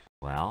teeth?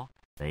 Well,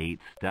 they eat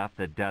stuff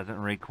that doesn't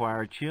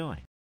require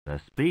chewing. The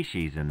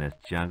species in this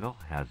jungle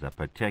has a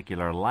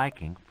particular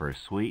liking for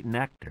sweet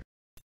nectar.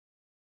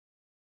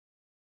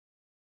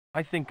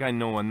 I think I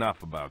know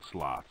enough about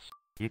sloths.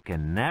 You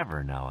can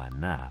never know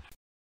enough.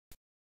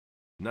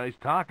 Nice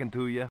talking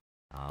to you.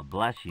 Oh,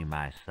 bless you,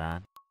 my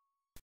son.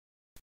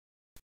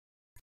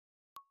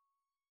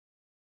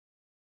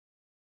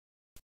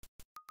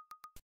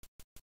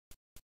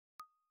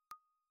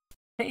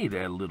 Hey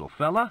there, little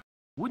fella.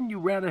 Wouldn't you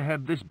rather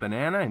have this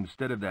banana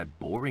instead of that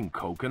boring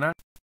coconut?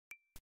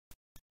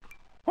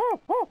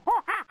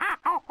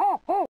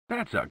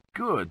 That's a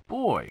good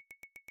boy.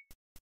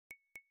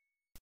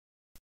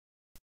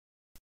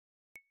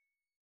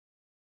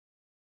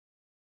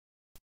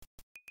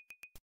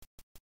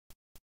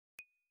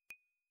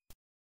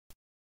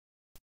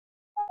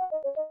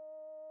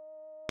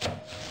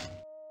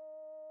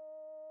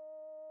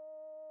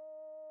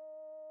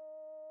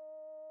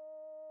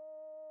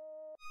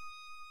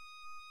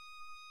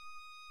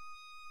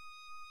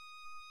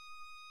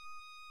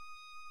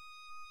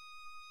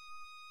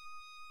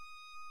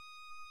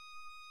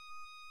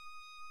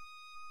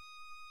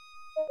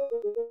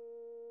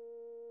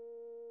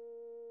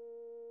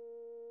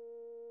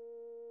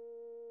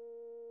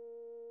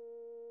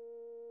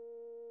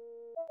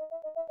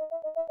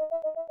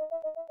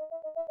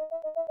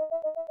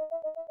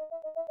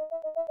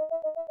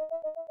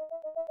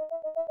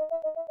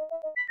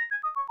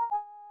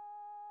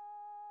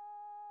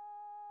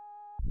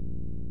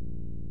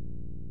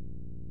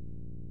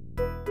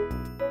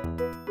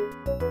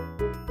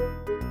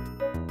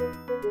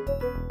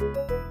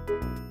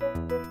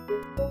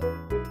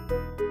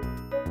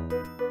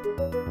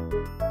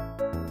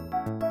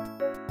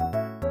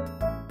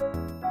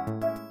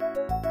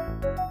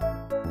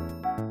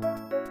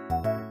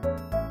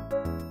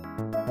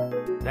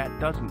 That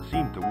doesn't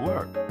seem to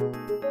work.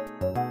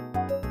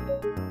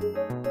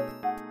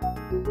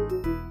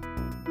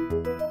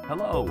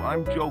 Hello,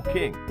 I'm Joe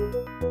King.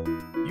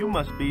 You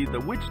must be the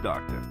witch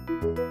doctor.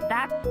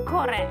 That's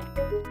correct.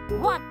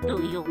 What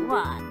do you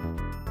want?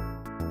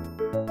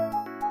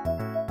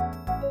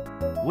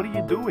 What are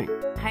you doing?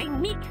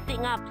 I'm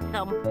mixing up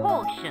some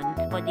potions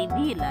for the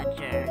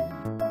villagers.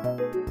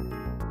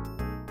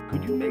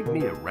 Could you make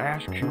me a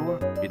rash cure?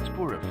 It's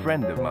for a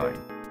friend of mine.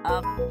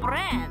 A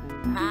friend,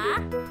 huh?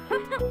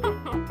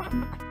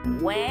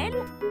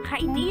 Well,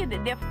 I need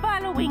the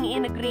following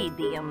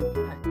ingredients.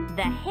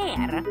 The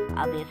hair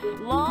of a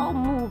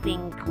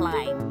slow-moving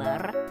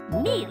climber,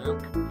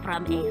 milk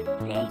from a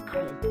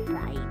sacred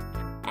site,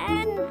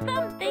 and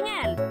something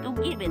else to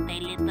give it a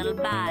little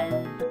buzz.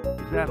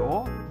 Is that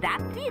all?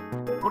 That's it.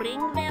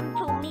 Bring them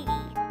to me,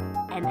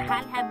 and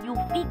I'll have you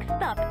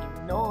fixed up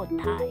in no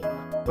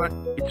time. But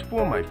it's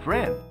for my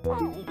friend.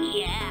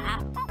 Yeah.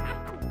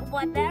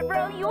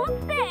 Whatever you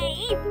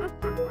say.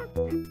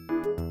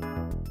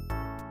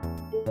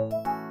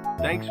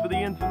 Thanks for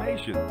the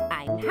information.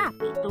 I'm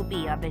happy to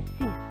be of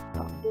assistance.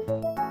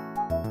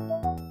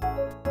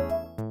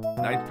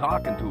 Nice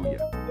talking to you.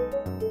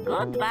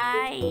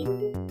 Goodbye.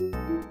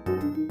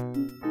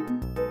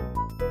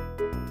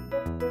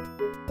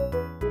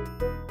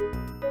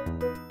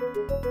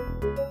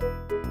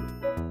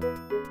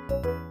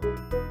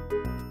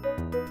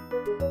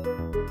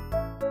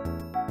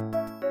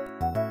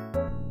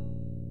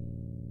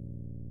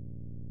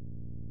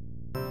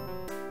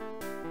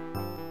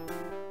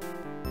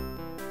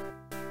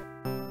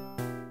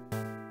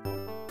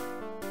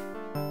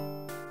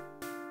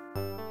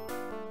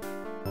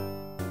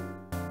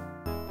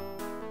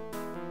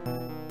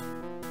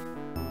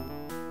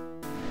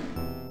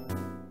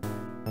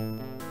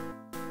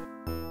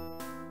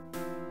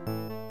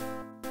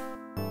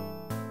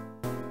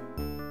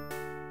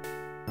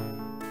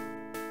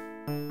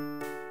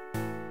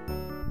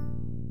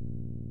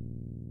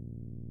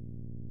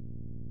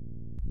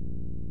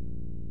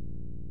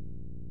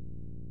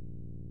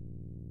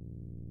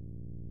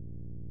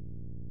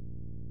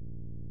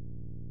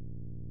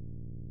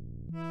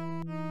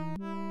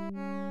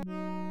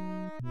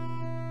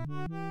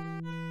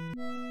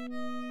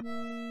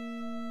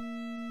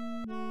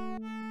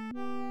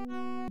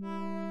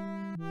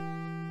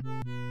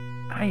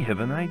 I have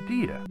an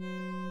idea.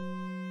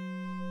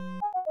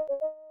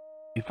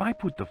 If I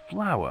put the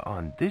flower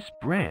on this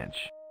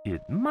branch,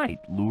 it might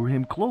lure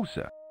him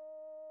closer.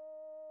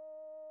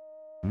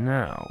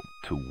 Now,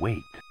 to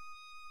wait.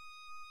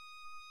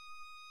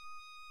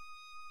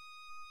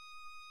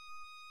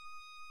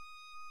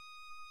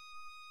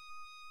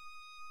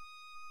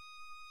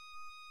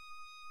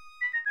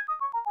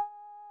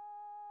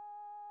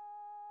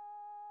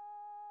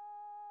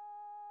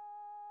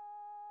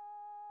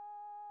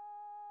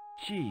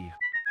 Gee,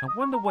 I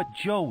wonder what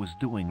Joe is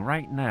doing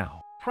right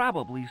now.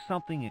 Probably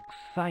something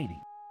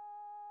exciting.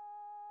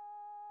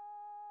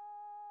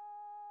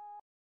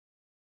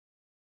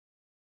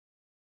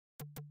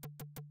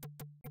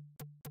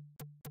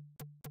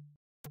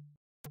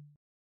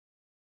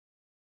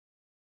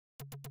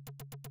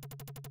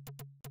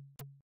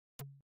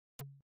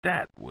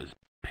 That was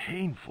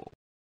painful.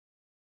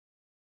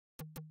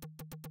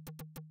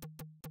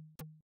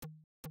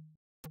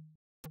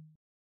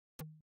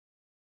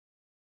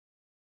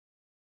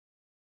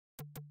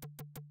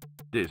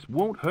 This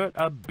won't hurt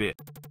a bit.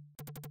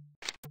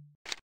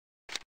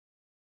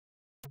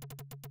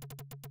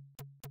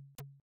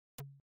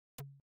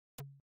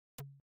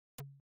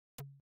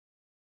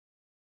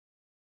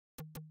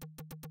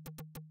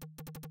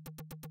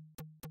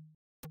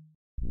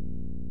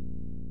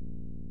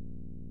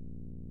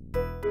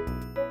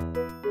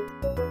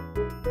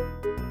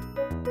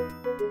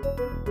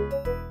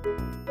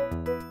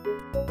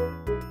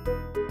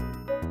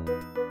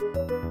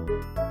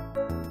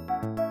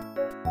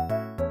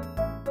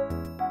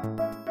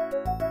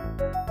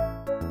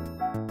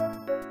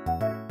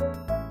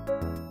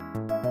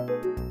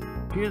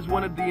 Here's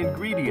one of the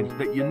ingredients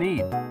that you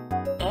need.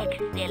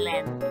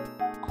 Excellent.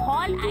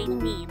 All I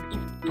need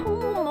is 2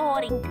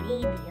 more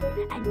ingredients,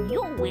 and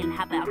you will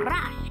have a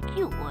rash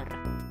cure.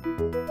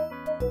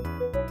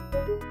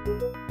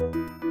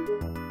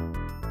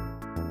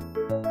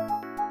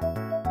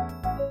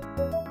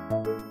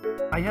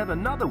 I have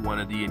another one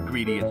of the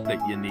ingredients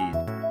that you need.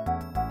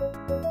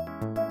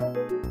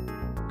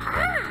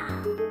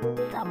 Ah,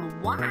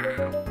 some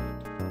wasp.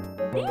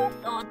 This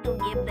ought to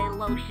give the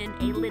lotion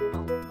a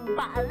little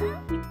buzz.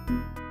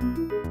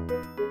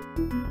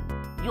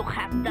 You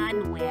have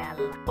done well.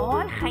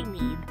 All I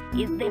need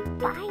is the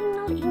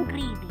final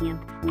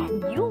ingredient,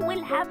 and you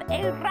will have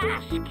a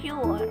rash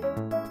cure.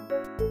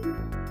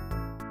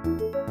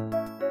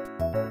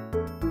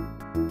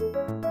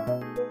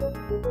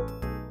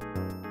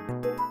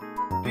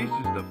 This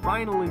is the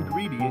final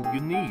ingredient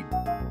you need.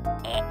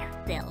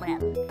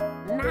 Excellent.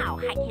 Now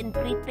I can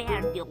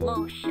prepare the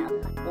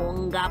lotion.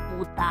 Unga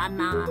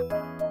putana.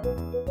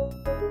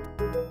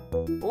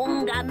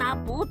 Unga na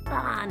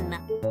putan.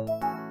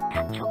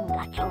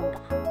 Kachunga chunga.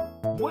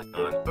 What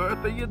on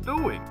earth are you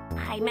doing?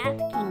 I'm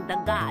asking the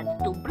gods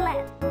to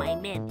bless my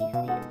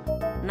medicine.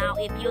 Now,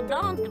 if you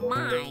don't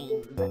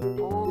mind,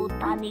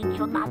 utani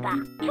chunaga,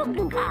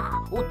 chunga,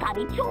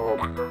 utani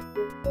chunga.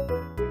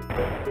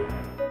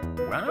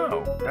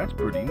 Wow, that's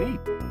pretty neat.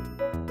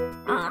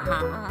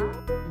 Uh-huh.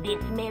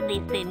 This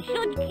medicine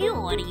should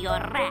cure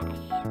your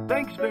rash.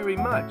 Thanks very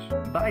much.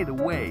 By the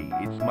way,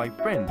 it's my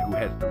friend who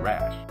has the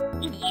rash.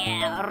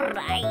 Yeah,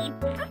 right.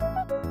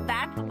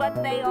 That's what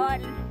they all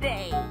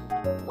say.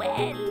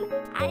 Well,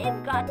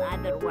 I've got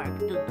other work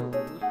to do,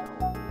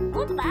 so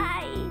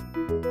goodbye.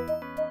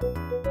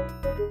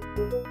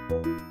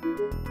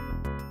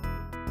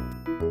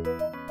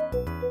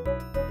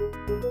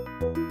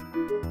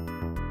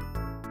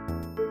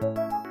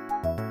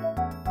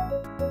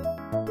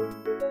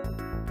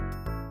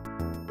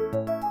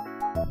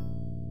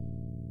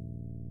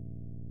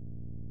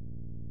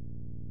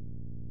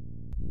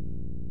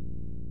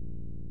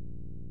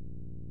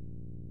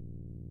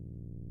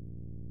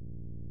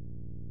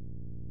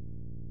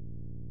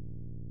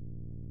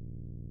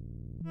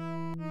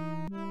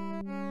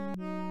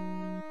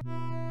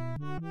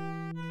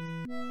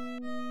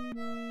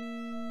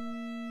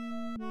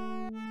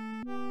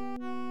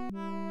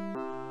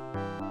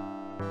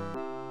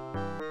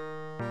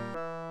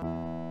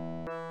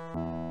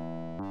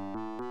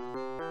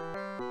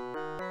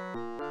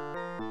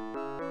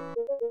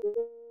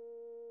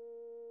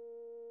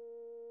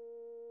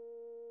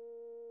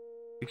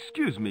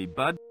 Excuse me,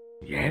 bud.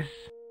 Yes?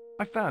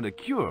 I found a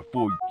cure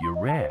for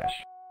your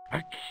rash.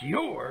 A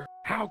cure?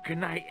 How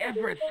can I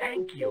ever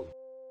thank you?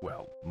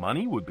 Well,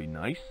 money would be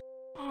nice.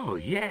 Oh,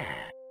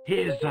 yeah.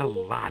 Here's a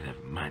lot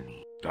of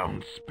money.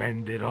 Don't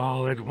spend it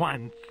all at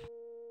once.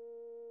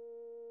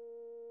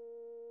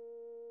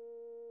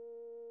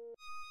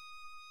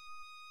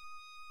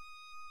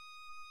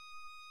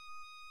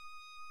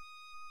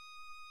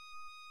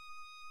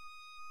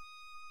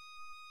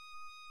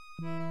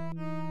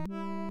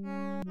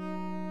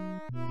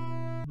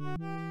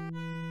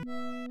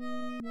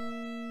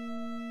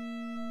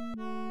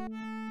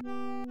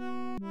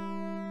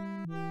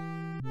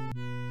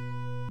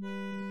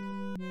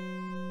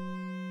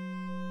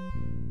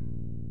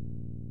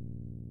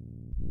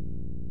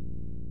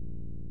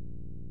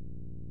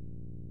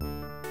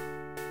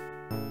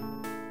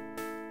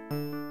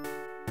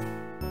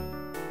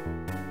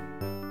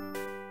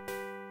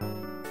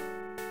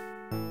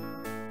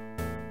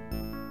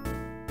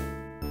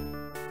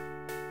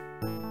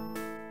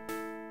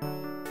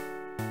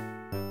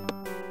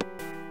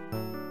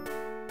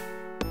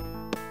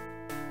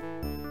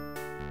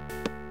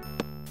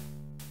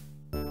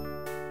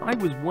 I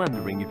was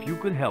wondering if you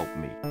could help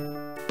me.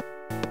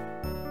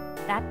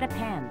 That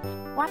depends.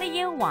 What do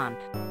you want?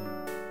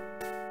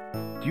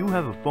 Do you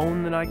have a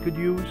phone that I could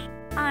use?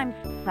 I'm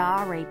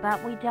sorry,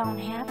 but we don't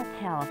have a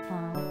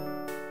telephone.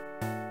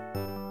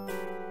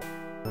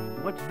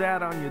 What's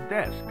that on your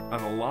desk?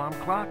 An alarm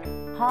clock?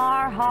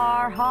 Har,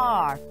 har,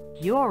 har.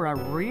 You're a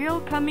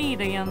real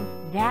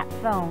comedian. That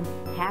phone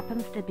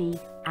happens to be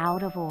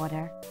out of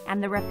order,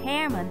 and the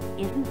repairman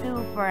isn't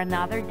due for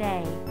another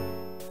day.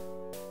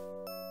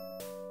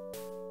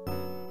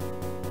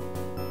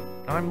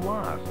 I'm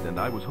lost, and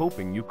I was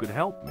hoping you could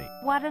help me.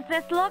 What does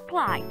this look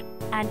like?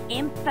 An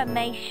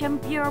information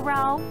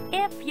bureau?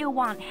 If you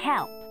want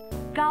help,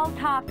 go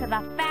talk to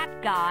the fat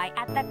guy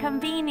at the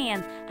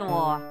convenience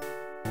store.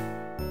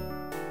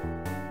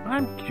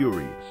 I'm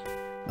curious.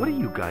 What are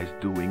you guys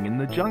doing in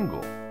the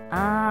jungle?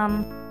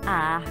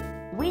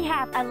 We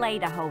have a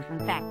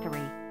lederhosen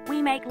factory.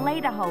 We make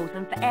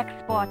lederhosen for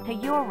export to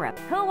Europe.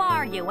 Who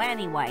are you,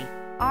 anyway?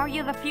 Are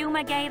you the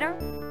fumigator?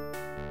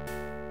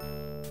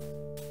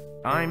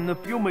 I'm the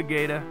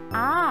fumigator.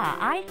 Ah,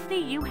 I see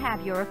you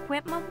have your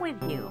equipment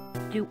with you.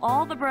 Do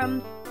all the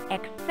rooms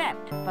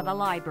except for the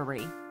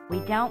library. We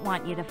don't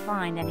want you to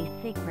find any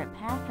secret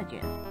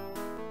passages.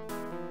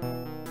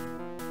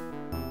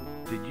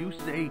 Did you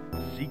say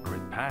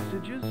secret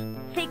passages?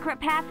 Secret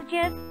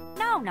passages?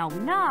 No, no,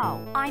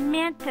 no. I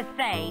meant to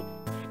say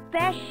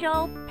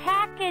special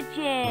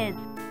packages.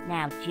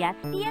 Now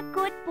just be a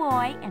good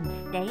boy and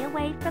stay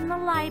away from the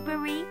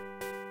library.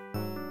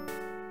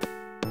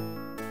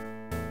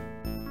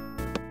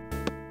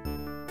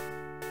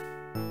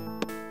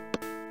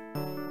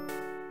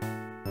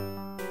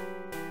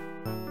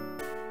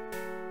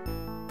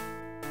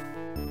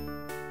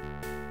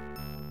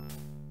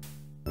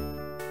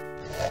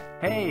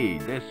 Hey,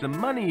 there's some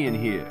money in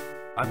here.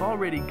 I've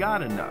already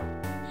got enough,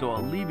 so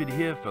I'll leave it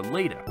here for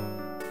later.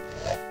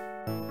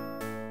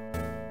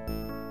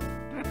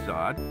 That's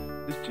odd.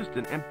 There's just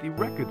an empty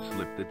record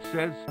slip that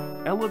says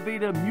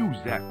Elevator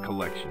Muzak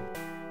Collection.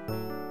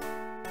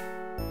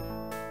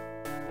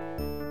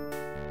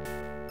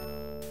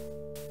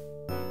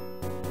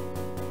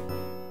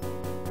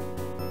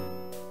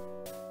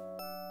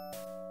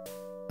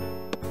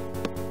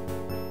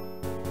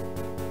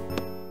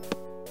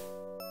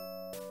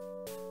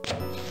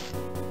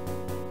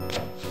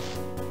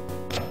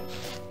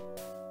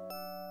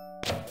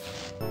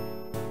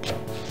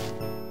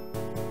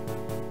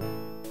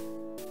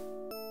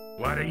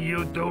 What are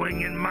you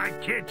doing in my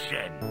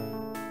kitchen?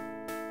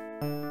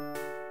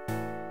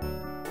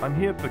 I'm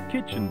here for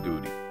kitchen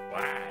duty.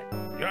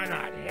 What? You're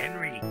not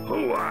Henry.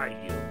 Who are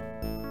you?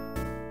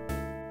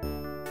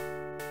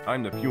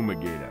 I'm the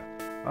fumigator.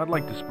 I'd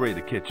like to spray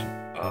the kitchen.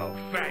 Oh,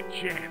 fat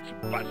chance,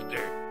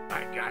 Buster.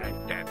 I got a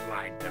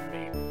deadline to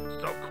meet,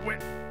 so quit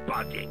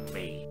bugging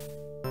me.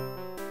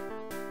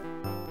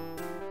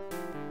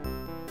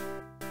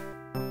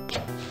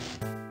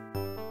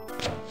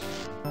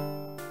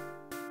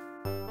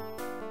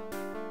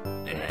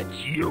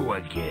 It's you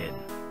again.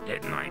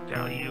 Didn't I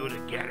tell you to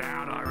get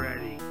out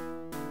already?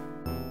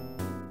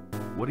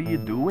 What are you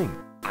doing?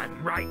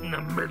 I'm right in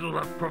the middle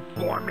of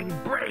performing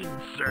brain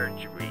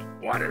surgery.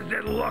 What does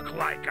it look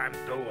like I'm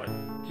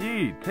doing?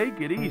 Gee, take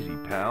it easy,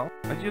 pal.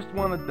 I just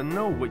wanted to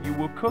know what you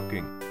were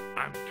cooking.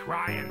 I'm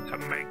trying to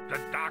make the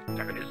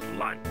doctor his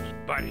lunch,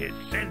 but his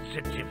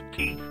sensitive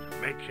teeth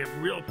make him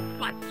real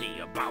fussy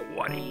about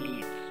what he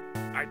eats.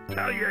 I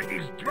tell you,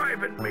 he's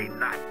driving me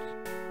nuts.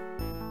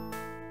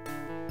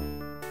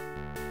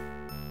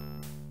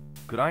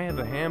 Could I have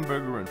a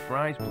hamburger and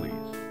fries,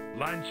 please?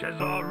 Lunch has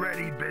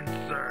already been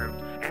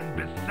served, and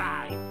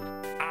besides,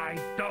 I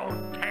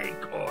don't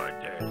take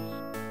orders.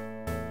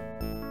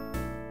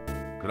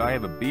 Could I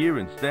have a beer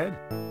instead?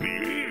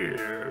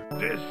 Beer?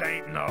 This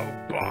ain't no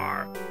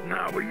bar.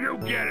 Now will you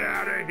get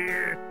out of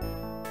here?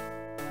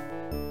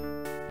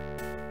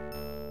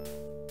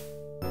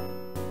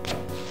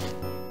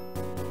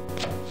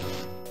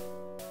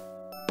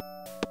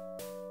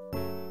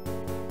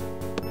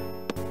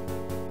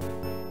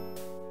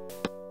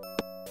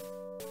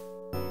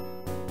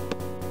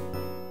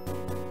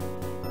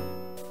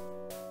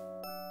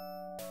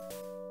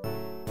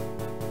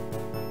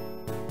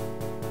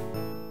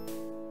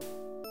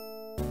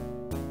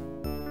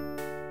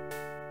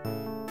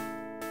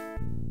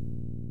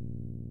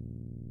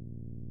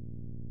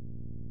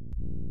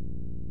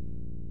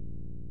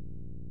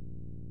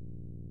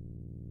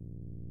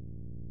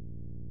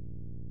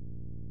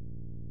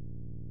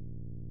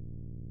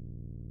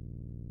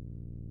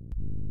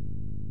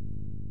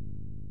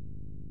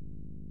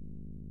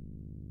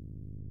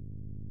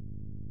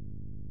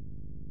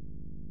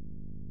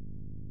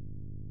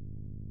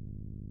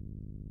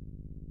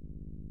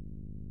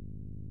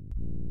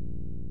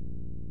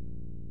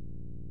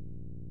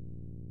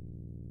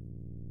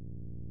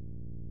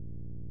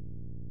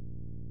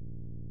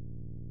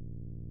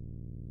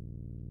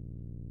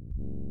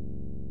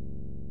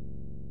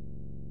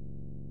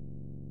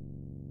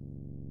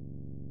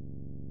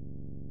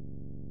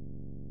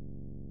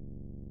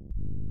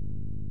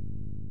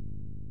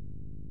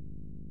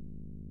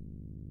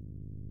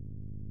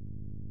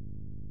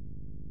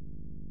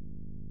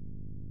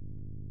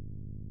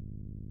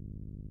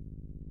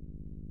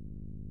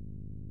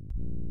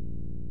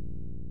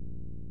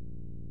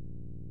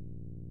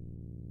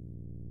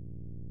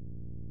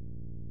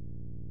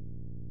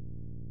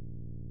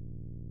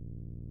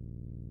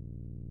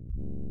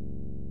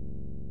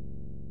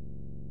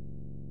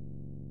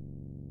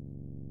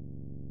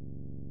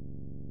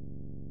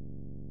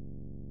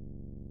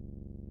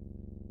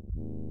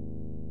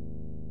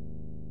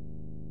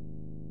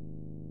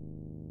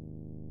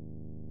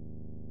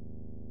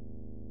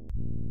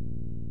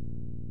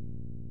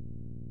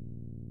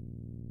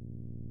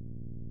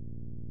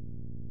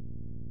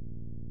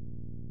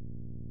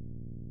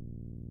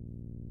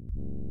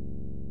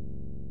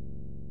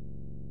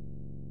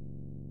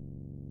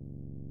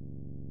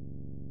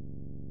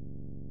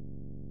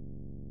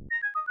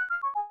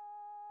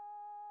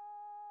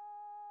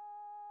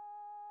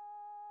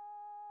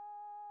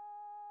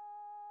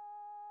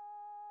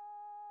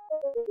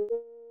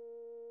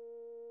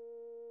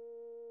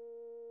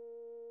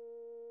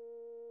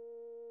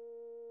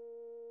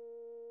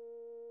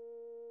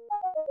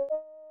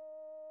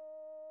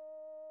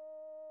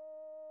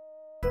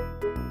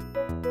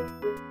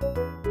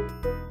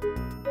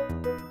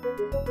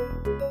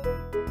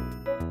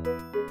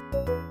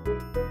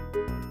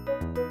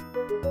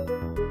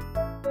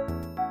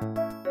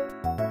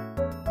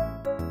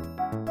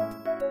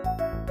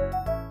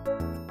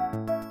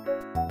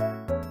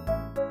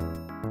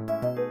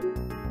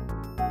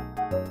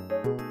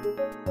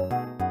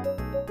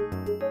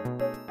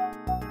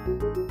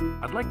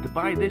 I'd like to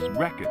buy this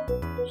record.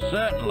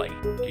 Certainly.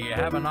 Do you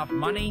have enough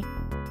money?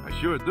 I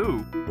sure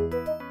do.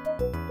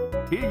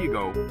 Here you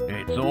go.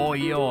 It's all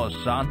yours,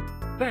 son.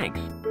 Thanks.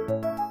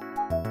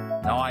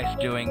 Nice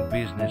doing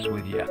business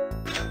with you.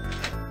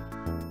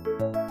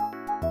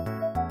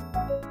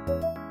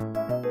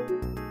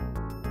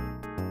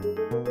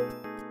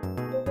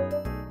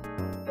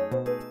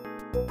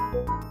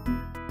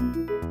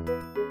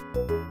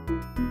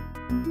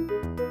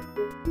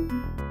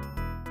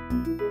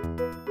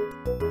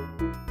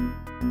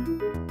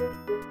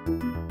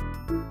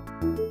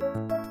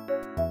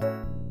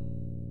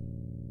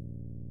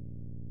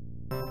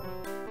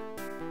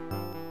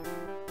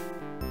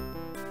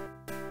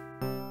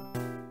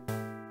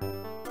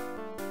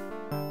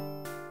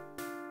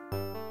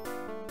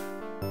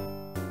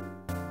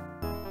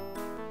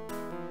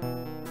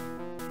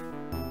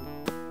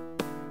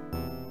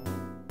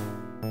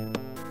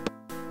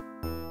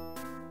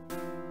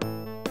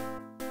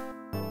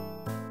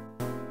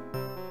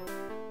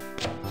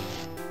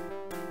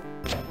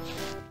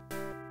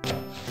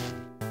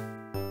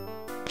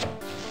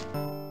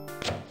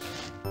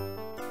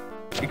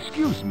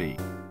 Excuse me.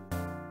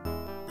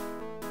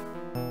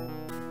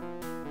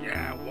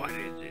 Yeah, what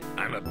is it?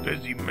 I'm a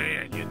busy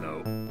man, you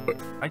know.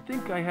 I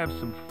think I have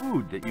some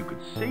food that you could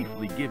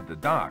safely give the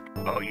doc.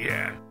 Oh,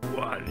 yeah?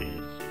 What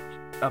is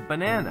it? A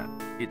banana.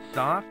 It's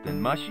soft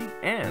and mushy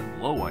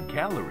and low on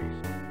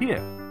calories.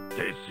 Here.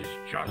 This is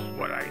just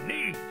what I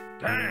need.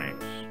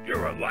 Thanks.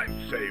 You're a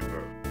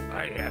lifesaver.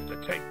 I have to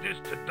take this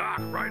to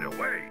Doc right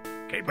away.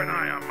 Keep an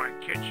eye on my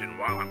kitchen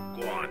while I'm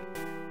gone.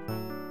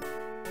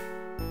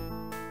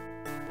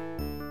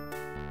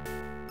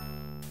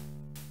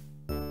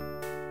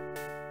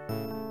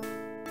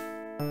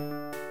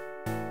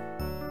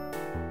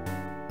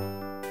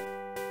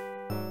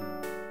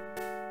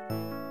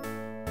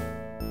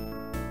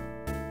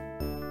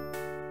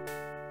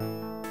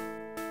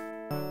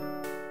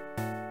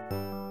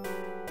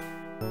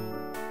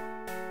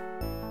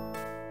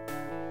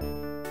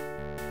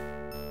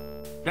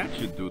 That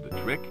should do the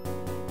trick.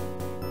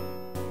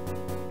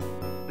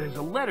 There's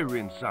a letter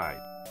inside.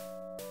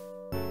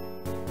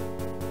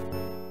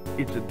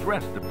 It's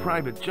addressed to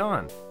Private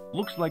John.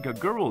 Looks like a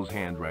girl's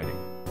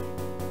handwriting.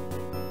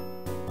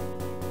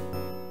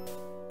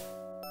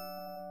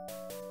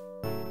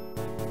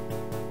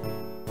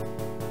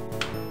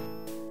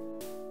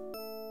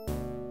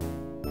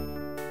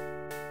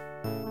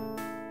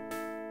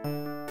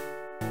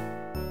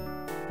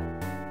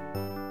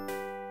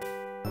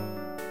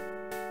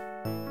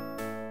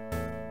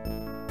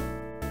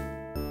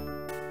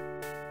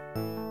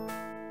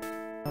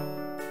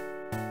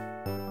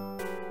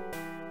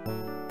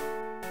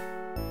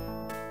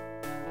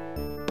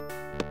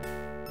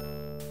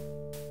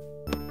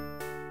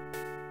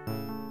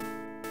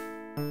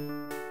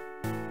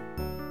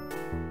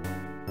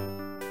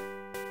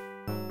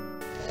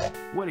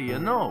 What do you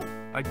know?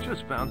 I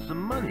just found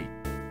some money.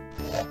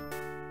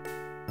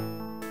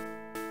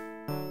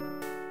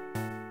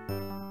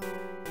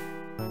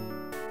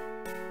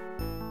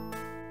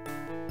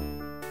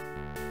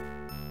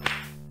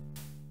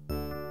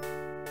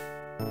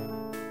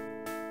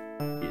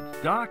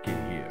 It's dark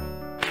in here.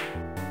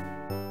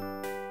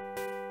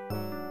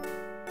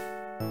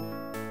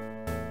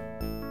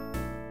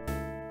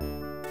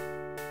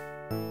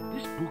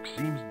 This book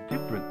seems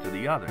different to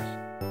the others.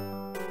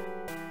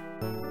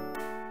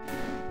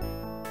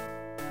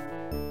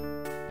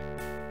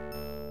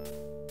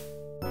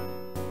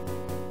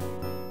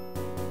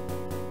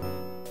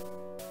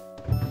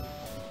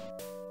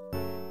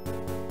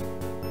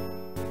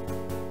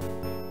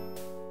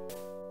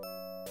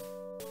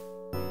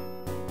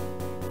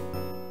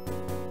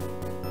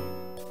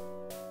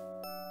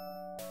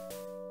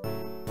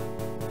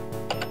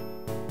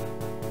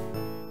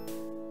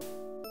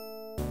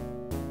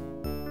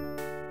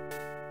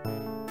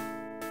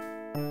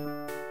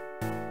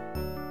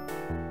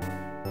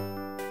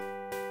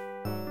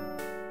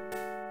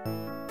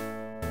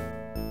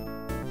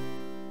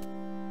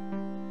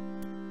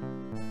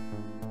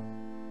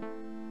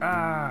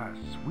 Ah,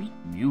 sweet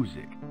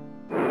music.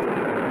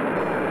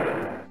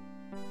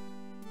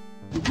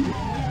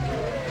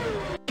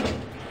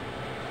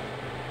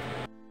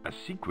 A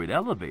secret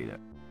elevator.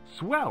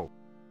 Swell.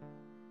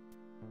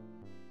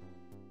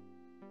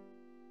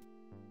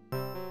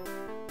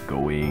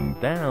 Going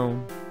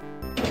down.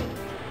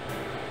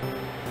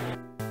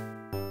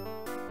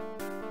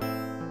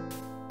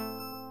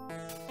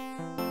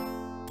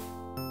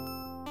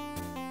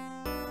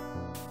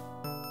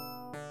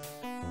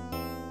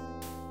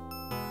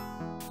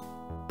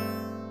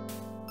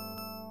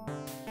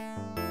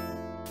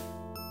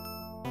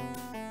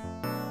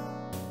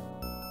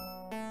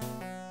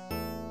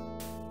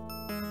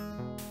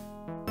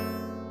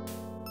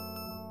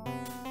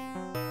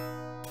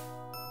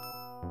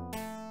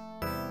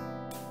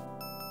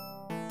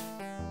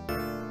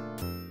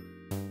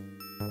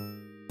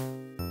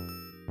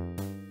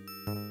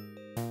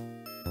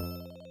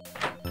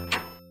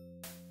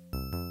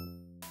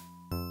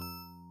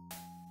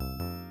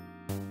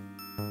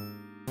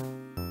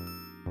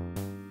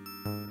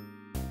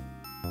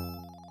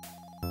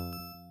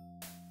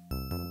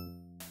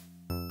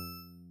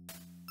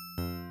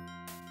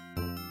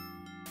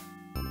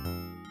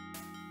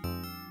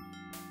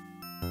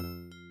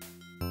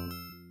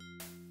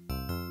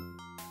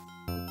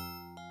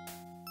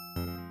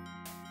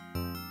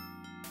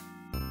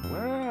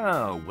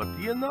 Well, what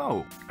do you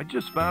know? I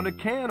just found a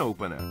can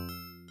opener.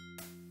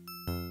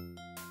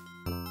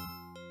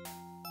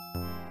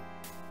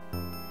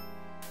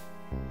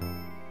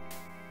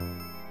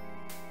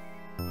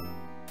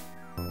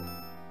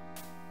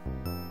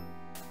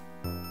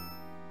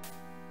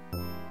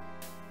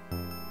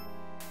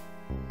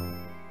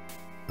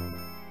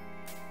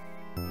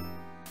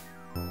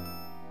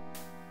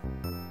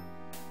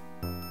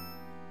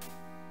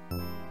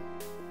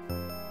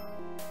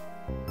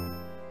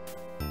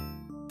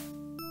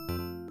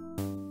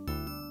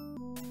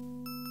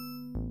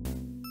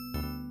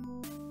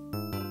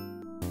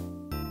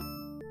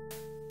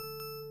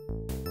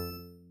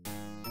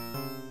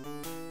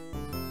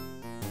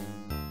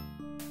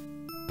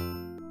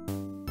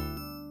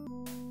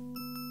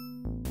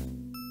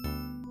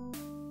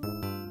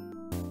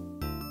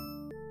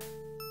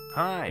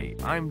 Hi,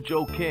 I'm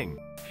Joe King,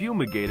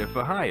 fumigator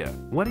for hire.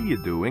 What are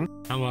you doing?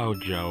 Hello,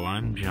 Joe.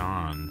 I'm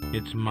John.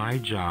 It's my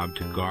job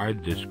to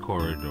guard this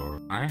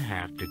corridor. I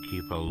have to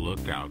keep a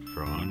lookout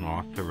for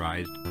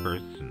unauthorized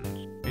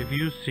persons. If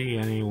you see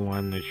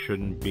anyone that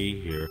shouldn't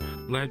be here,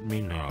 let me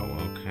know,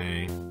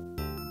 okay?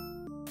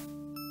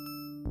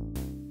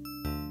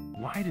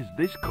 Why does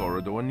this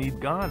corridor need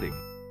guarding?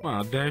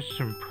 Well, there's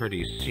some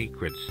pretty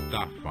secret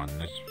stuff on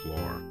this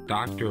floor.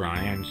 Dr.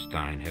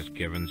 Einstein has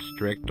given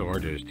strict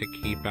orders to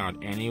keep out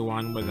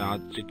anyone without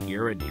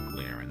security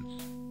clearance.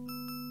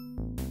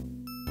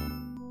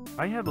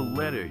 I have a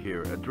letter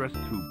here addressed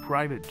to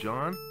Private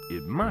John.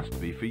 It must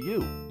be for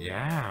you.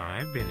 Yeah,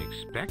 I've been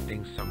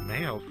expecting some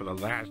mail for the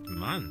last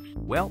month.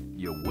 Well,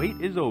 your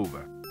wait is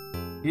over.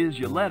 Here's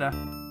your letter.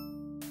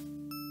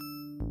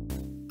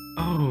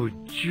 Oh,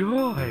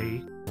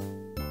 joy!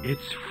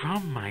 It's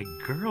from my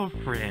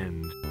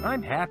girlfriend.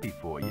 I'm happy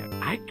for you.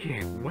 I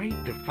can't wait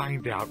to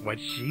find out what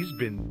she's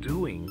been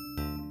doing.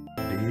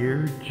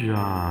 Dear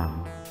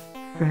John,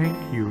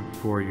 thank you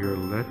for your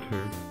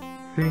letter.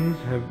 Things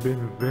have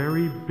been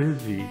very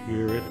busy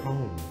here at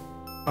home.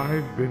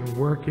 I've been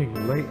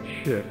working late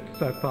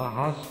shifts at the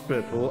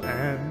hospital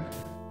and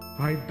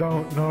I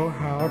don't know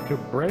how to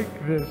break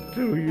this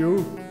to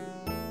you,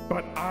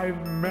 but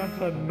I've met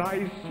a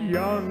nice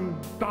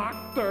young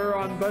doctor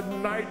on the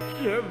night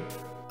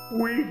shift.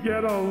 We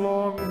get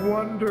along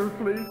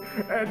wonderfully,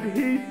 and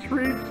he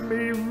treats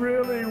me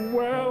really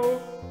well.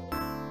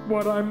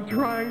 What I'm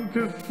trying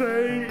to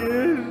say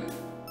is,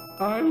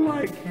 I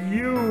like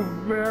you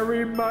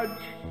very much,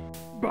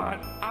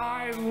 but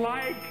I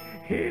like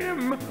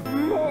him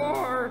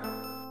more.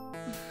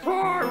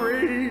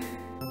 Sorry.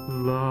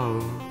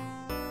 Love,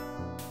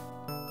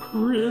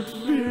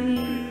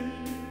 Chrissy.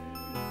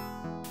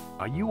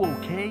 Are you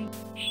okay?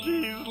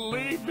 She's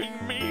leaving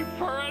me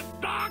for a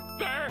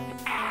doctor!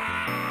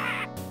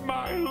 Ah!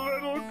 My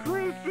little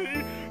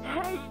Chrissy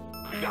has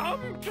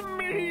dumped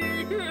me!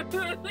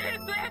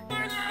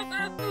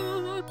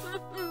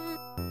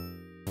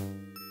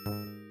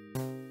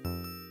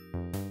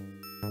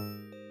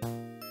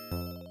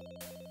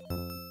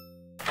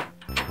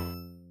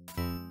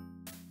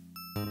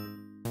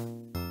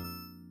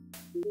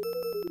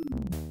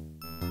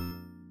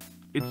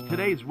 It's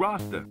today's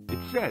roster. It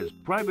says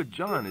Private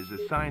John is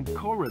assigned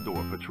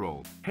corridor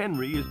patrol.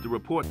 Henry is to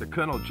report to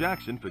Colonel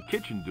Jackson for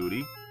kitchen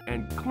duty,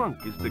 and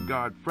Clunk is to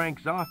guard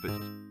Frank's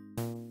office.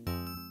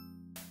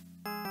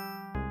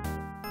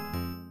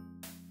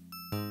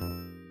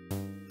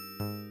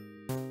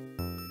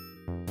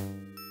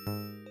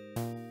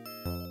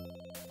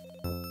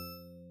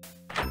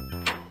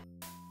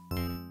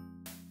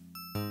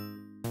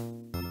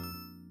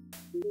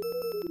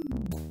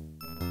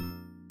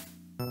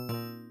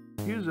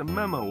 Here's a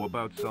memo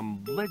about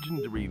some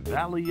legendary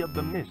Valley of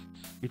the Mists.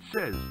 It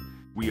says,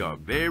 we are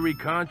very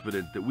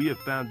confident that we have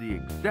found the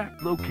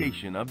exact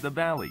location of the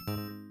valley.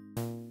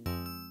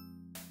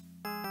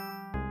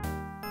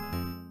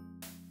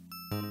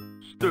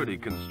 Sturdy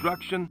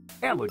construction,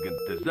 elegant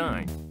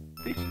design.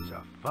 This is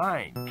a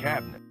fine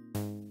cabinet.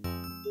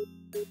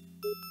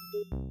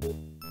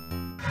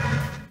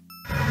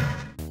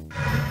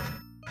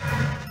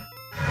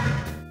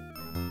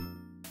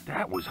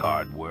 That was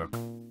hard work.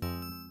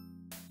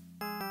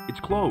 It's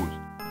closed.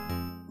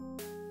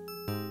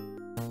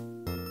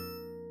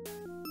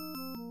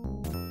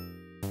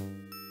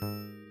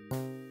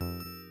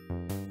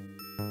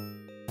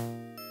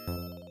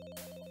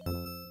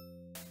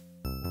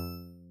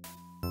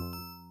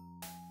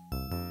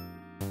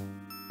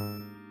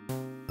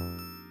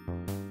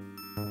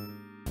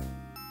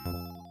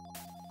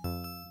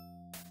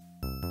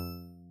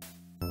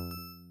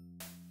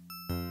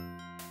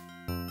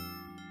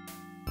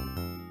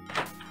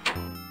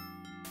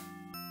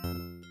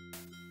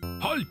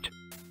 Halt!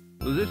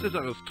 This is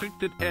a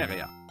restricted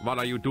area. What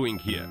are you doing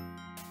here?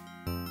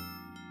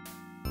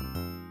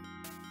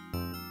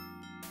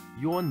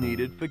 You're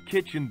needed for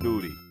kitchen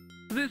duty.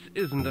 This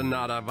isn't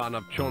another one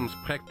of John's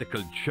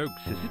practical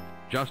jokes, is it?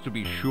 Just to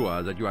be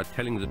sure that you are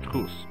telling the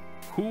truth.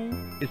 Who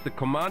is the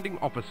commanding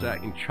officer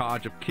in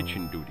charge of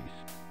kitchen duties?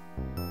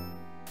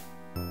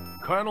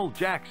 Colonel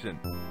Jackson.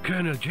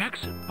 Colonel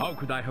Jackson? How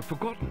could I have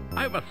forgotten?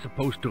 I was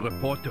supposed to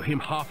report to him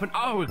half an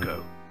hour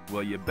ago.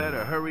 Well, you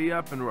better hurry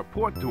up and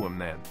report to him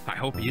then. I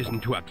hope he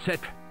isn't too upset.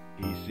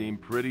 He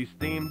seemed pretty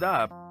steamed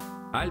up.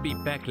 I'll be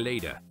back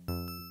later.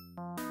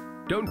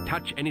 Don't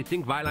touch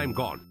anything while I'm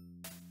gone.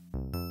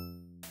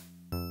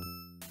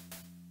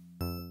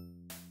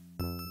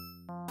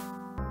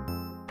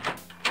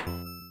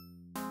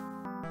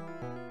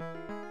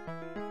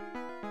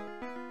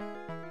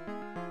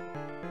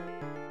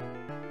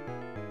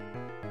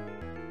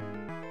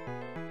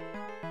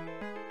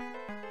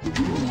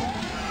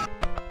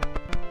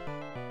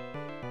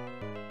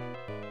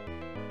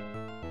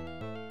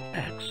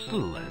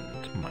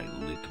 Excellent, my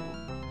little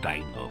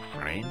dino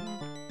friend.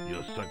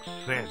 You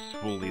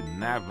successfully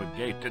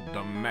navigated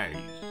the maze.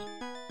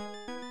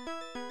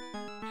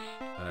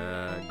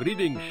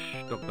 Greetings,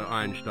 Dr.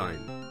 Einstein.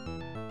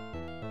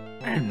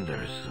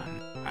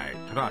 Anderson, I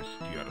trust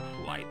your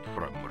flight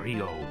from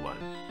Rio was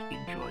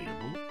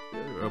enjoyable?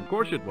 Of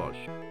course it was.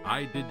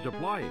 I did the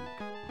flying.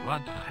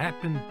 What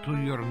happened to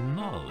your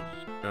nose?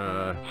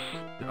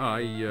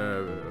 I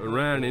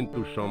ran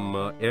into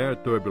some air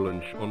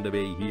turbulence on the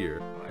way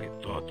here. I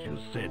thought you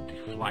said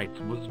the flight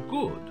was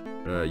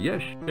good.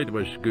 Yes, it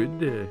was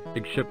good,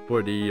 except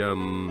for the,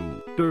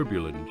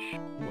 turbulence.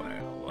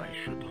 Well, I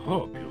should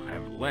hope you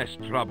have less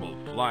trouble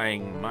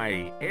flying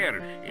my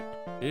airship.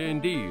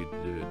 Indeed,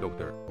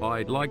 Doctor.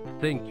 I'd like to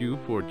thank you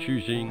for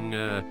choosing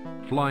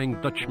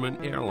Flying Dutchman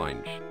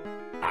Airlines.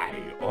 I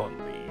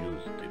only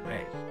use the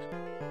best.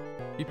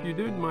 If you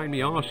don't mind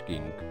me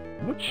asking,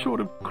 what sort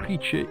of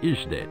creature is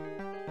that?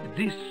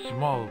 This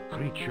small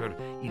creature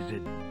is a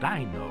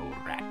dino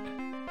rat,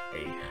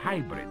 a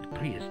hybrid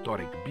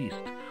prehistoric beast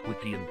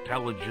with the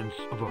intelligence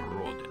of a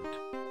rodent.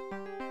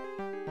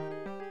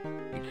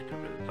 It's the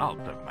result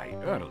of my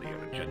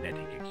earlier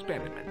genetic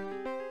experiments.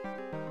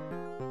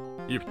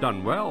 You've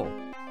done well.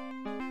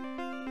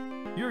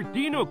 Your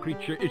dino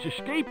creature is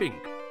escaping.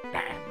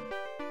 Damn.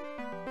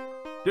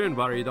 Don't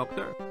worry,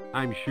 Doctor.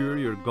 I'm sure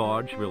your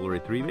guards will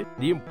retrieve it.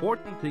 The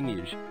important thing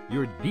is,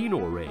 your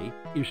dino ray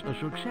is a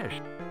success.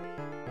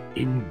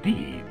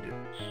 Indeed.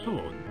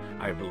 Soon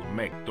I will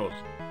make those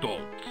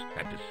dolts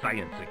at the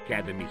Science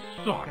Academy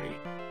sorry.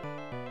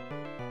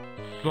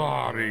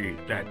 Sorry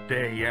that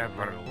they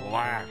ever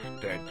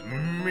laughed at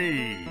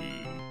me.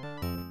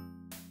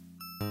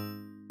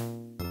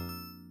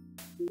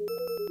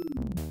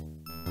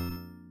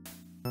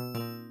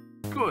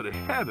 Good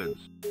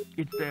heavens!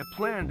 It's their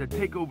plan to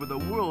take over the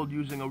world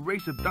using a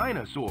race of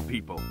dinosaur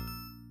people.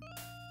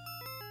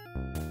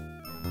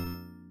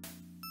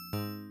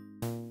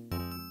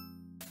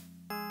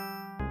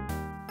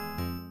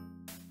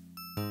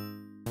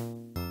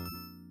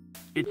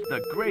 It's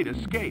the Great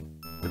Escape.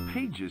 The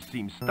pages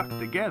seem stuck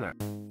together.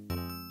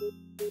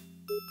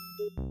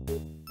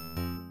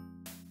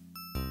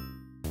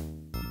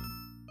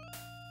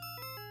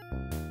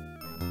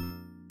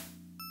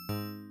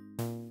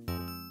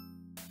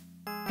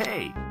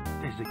 Hey,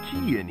 there's a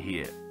key in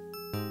here.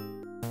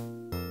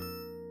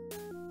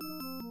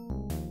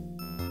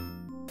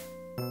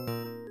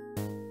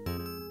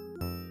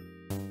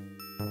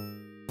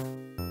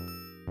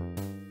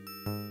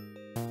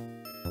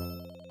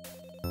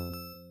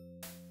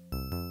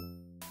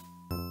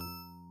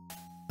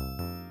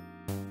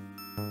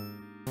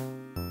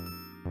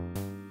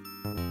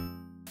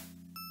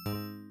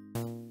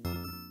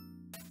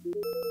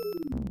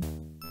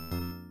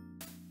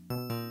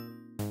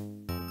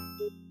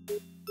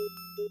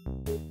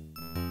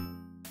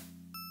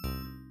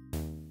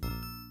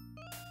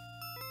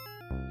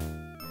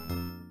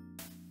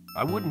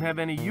 I wouldn't have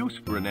any use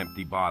for an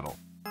empty bottle.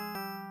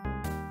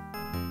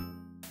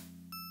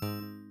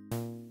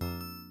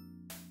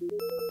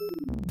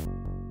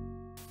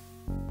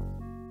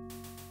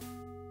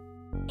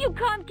 You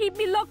can't keep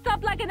me locked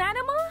up like an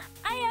animal?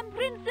 I am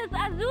Princess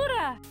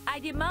Azura. I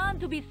demand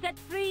to be set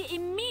free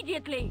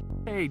immediately.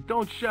 Hey,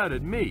 don't shout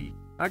at me.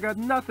 I got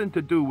nothing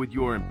to do with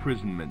your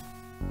imprisonment.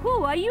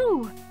 Who are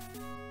you?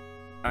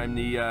 I'm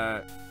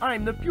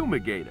the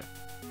fumigator.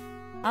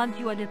 Aren't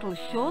you a little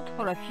short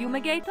for a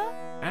fumigator?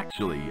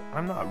 Actually,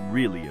 I'm not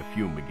really a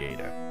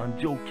fumigator. I'm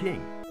Joe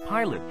King,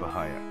 pilot for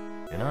hire,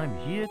 and I'm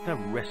here to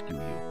rescue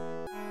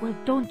you. Well,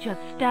 don't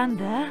just stand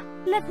there.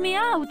 Let me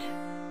out.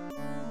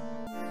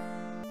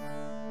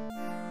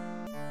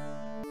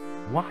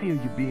 Why are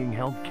you being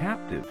held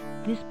captive?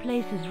 This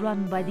place is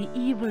run by the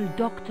evil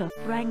Dr.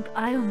 Frank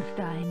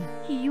Einstein.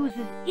 He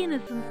uses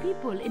innocent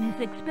people in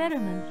his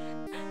experiments.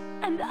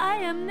 And I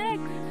am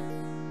next.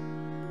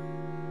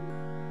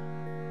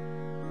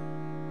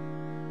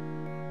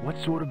 What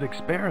sort of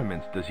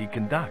experiments does he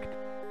conduct?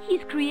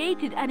 He's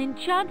created an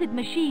enchanted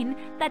machine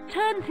that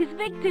turns his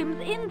victims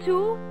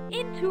into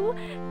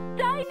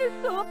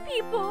dinosaur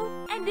people.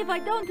 And if I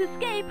don't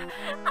escape,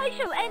 I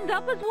shall end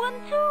up as one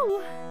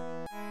too.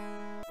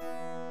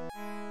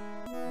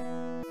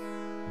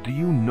 Do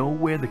you know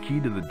where the key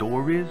to the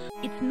door is?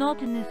 It's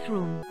not in this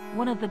room.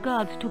 One of the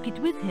guards took it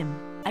with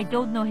him. I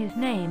don't know his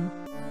name,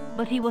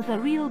 but he was a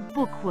real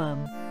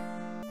bookworm.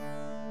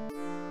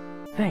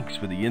 Thanks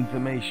for the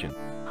information.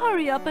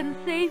 Hurry up and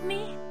save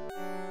me.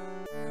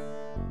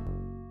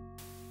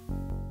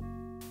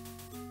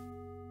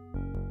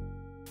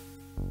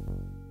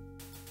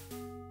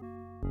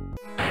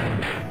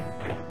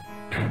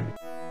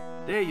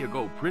 There you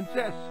go,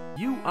 Princess.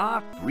 You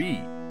are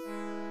free.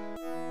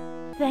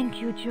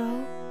 Thank you,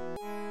 Joe.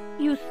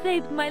 You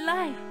saved my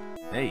life.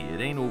 Hey, it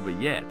ain't over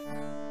yet.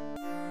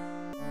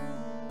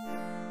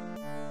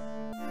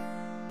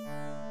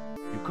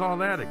 You call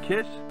that a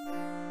kiss?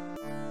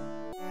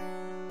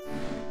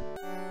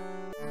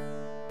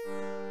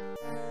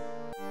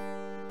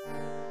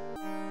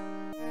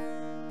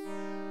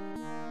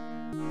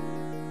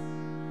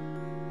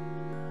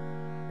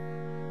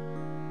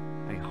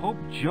 I hope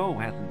Joe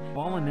hasn't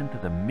fallen into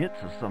the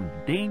midst of some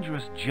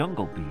dangerous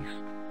jungle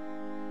beast.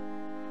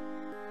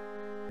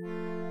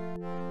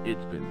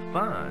 It's been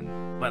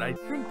fun, but I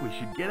think we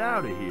should get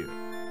out of here.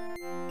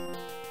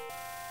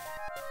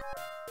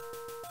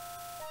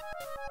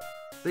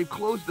 They've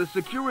closed the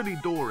security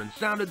door and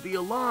sounded the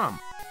alarm.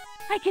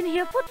 I can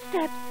hear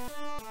footsteps.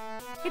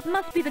 It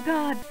must be the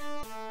guards.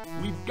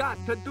 We've got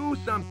to do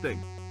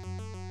something.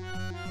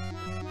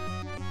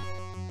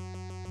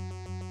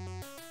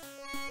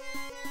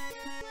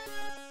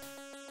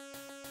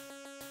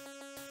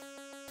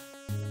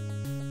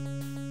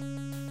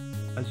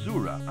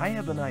 Azura, I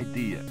have an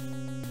idea.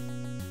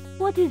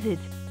 What is it?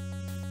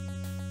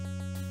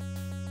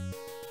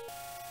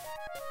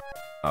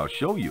 I'll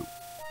show you.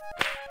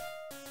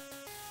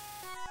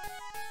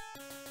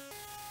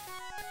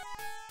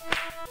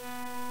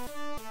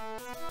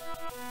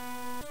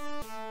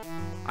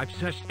 I've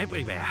searched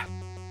everywhere.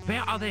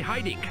 Where are they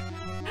hiding?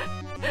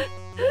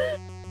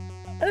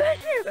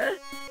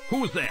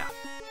 Who's there?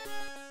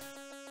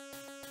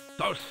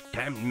 Those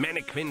damn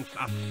mannequins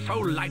are so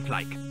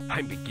lifelike.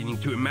 I'm beginning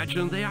to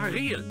imagine they are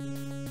real.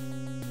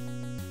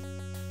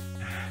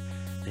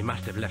 They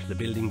must have left the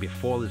building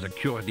before the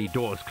security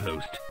doors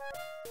closed.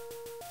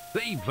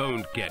 They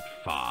won't get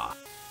far.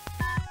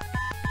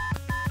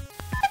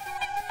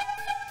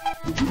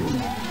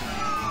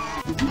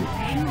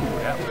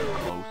 That was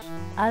close.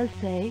 I'll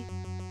say.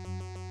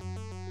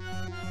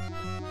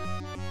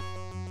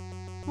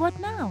 What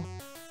now?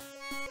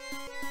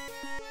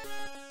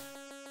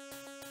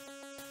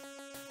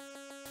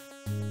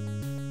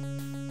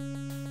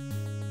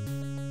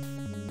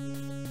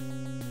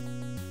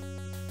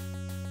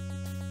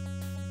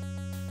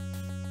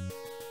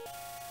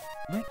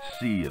 Let's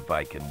see if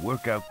I can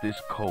work out this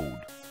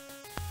code.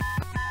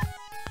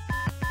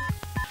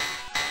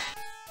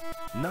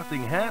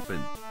 Nothing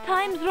happened.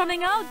 Time's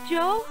running out,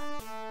 Joe.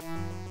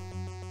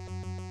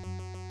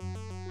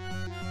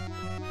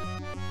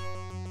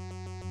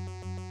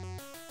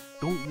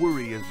 Don't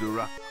worry,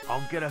 Azura.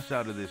 I'll get us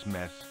out of this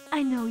mess.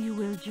 I know you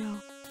will, Joe.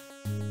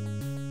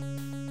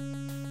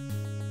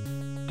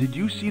 Did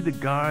you see the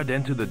guard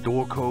enter the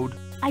door code?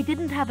 I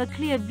didn't have a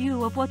clear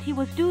view of what he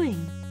was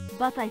doing,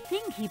 but I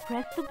think he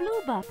pressed the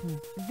blue button.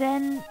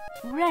 Then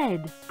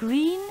red,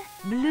 green,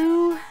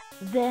 blue,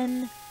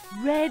 then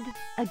red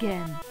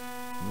again.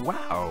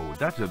 Wow,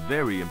 that's a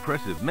very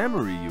impressive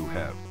memory you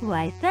have.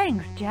 Why,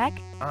 thanks, Jack.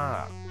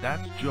 Ah,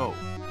 that's Joe.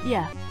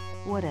 Yeah,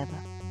 whatever.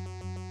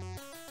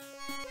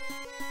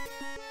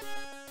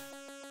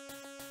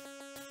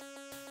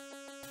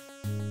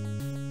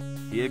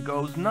 Here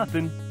goes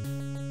nothing.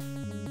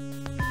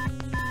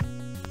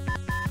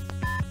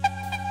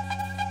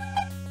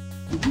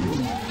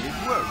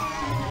 It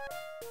worked.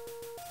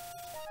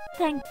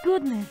 Thank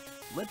goodness.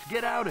 Let's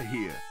get out of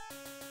here.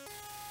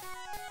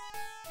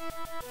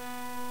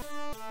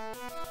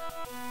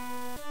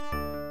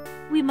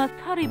 We must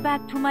hurry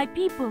back to my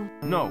people.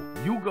 No,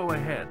 you go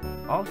ahead.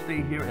 I'll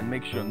stay here and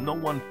make sure no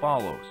one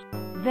follows.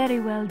 Very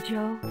well,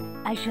 Joe.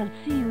 I shall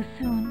see you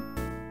soon.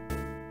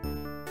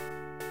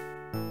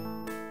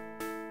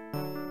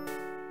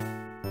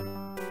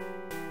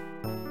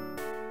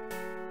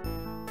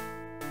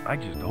 I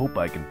just hope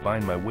I can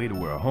find my way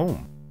to our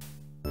home.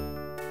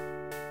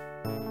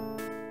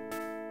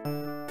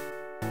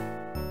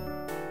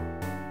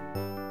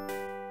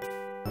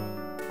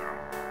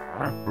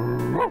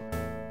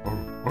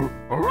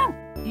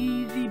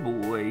 Easy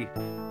boy.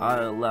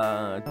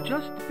 I'll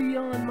just be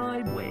on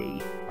my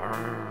way.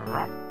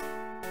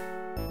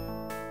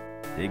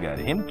 They got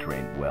him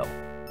trained well.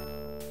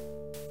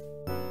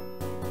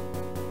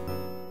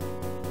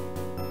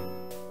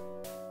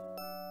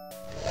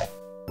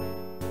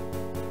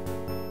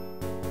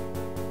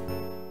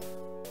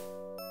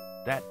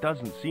 That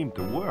doesn't seem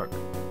to work.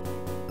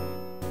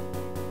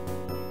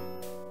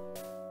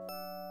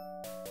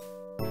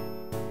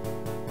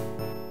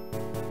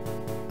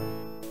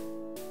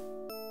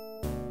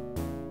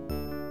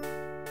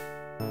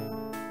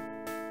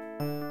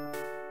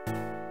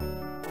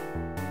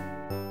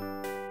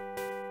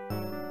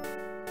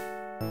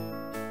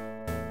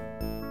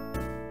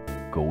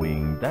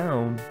 Going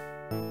down.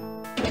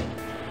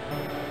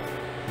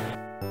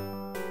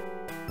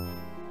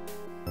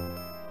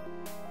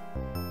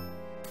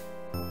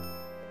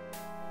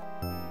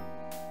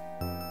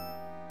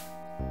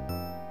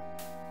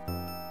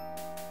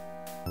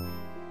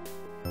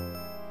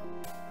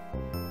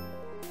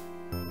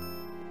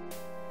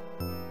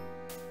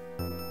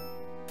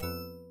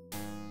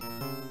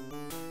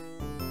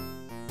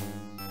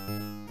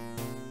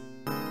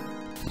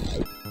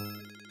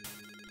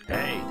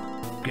 Hey,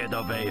 get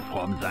away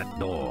from that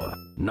door.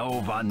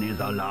 No one is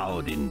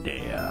allowed in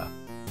there.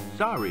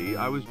 Sorry,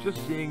 I was just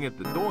seeing if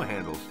the door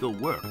handle still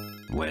worked.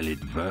 Well, it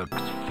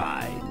works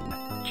fine.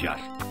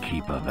 Just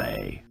keep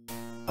away.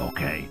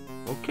 Okay?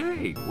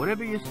 Okay,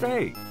 whatever you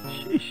say.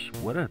 Sheesh,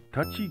 what a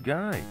touchy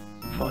guy.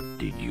 What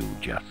did you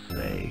just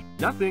say?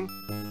 Nothing.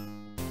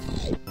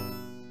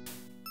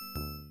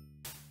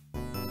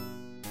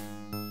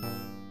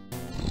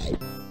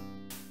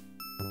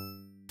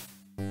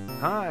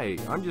 Hi,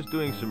 I'm just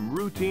doing some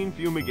routine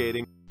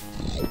fumigating.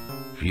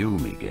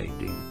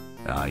 Fumigating?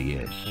 Ah,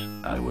 yes.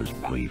 I was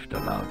briefed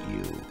about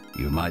you.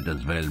 You might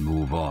as well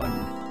move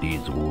on.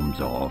 These rooms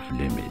are off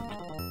limit.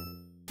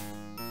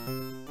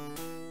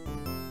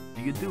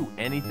 Do you you do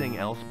anything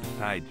else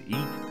besides eat?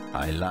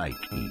 I like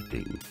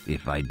eating.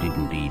 If I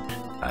didn't eat,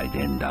 I'd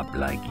end up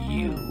like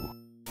you.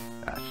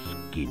 A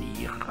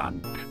skinny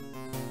runt.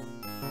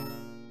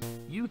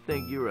 You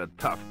think you're a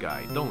tough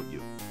guy, don't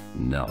you?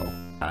 No,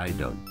 I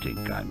don't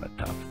think I'm a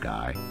tough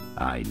guy.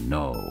 I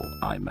know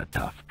I'm a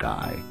tough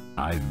guy.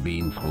 I've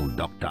been through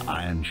Dr.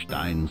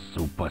 Einstein's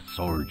super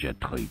soldier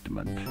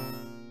treatment.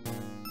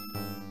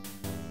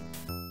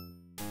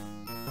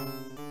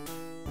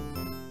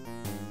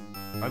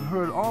 I've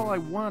heard all I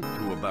want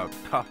to about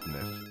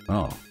toughness.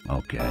 Oh,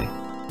 okay.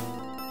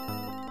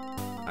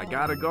 I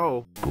gotta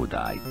go. Good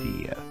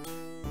idea.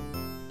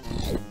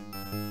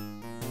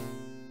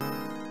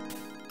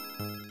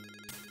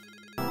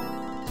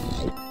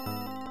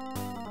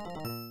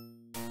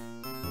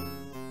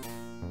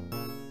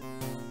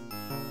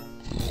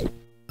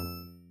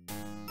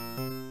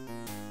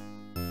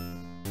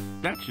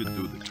 That should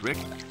do the trick.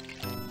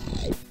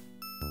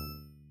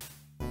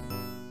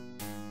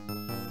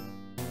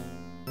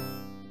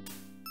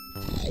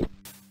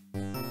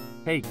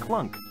 Hey,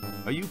 Clunk,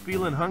 are you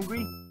feeling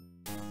hungry?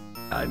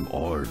 I'm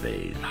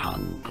always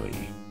hungry.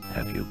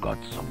 Have you got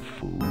some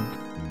food?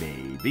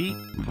 Maybe.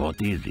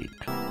 What is it?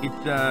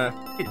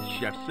 It's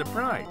Chef's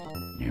surprise.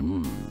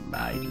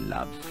 I'd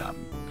love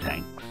some.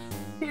 Thanks.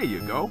 Here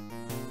you go.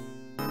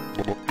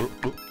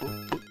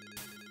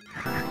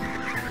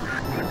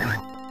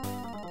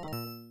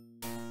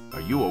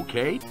 Are you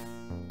okay?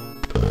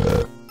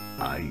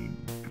 I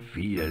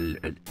feel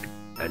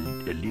a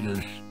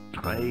little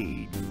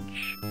strange.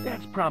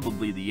 That's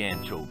probably the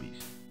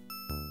anchovies.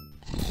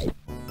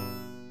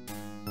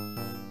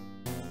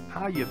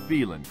 How you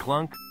feeling,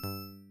 Clunk?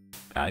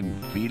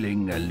 I'm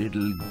feeling a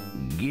little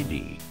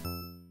giddy.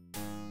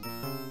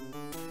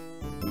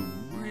 You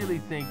really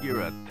think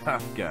you're a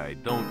tough guy,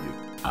 don't you?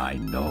 I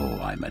know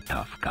I'm a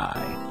tough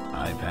guy.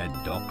 I've had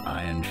Doc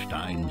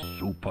Einstein's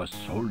super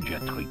soldier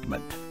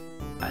treatment,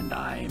 and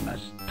I'm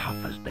as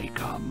tough as they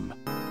come.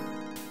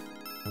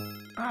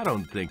 I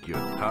don't think you're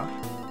tough.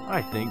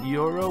 I think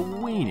you're a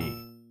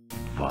weenie.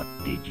 What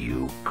did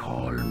you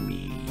call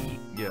me?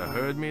 You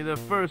heard me the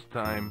first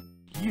time.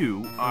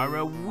 You are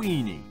a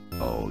weenie.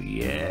 Oh,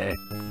 yeah?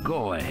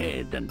 Go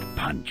ahead and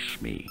punch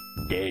me.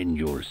 Then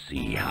you'll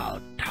see how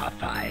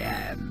tough I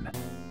am.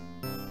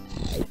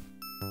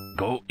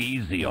 Go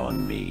easy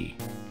on me.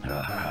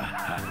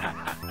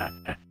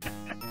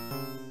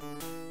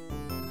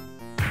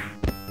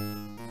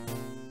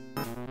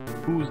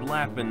 Who's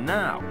laughing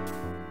now?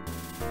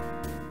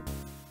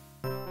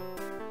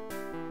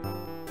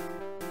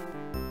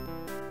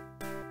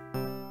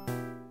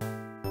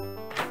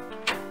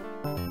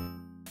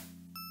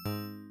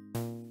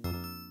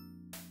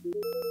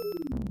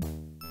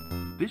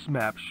 This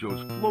map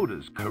shows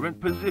Flota's current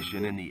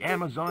position in the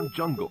Amazon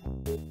jungle.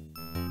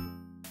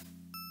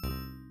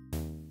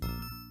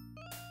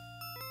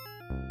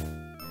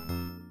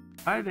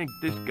 I think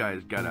this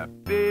guy's got a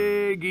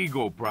big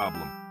ego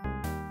problem.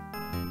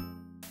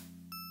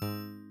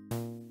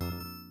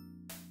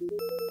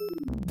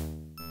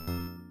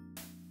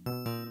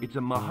 It's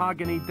a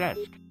mahogany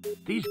desk.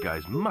 These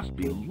guys must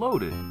be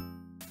loaded.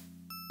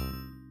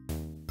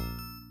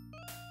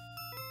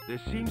 There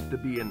seems to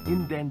be an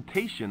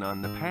indentation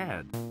on the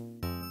pad.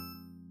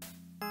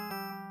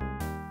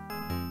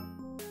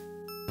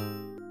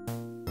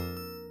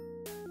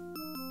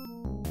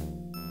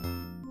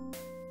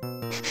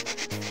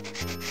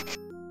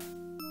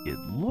 It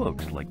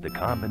looks like the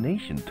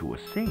combination to a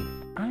safe.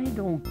 I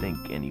don't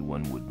think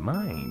anyone would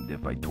mind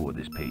if I tore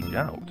this page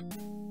out.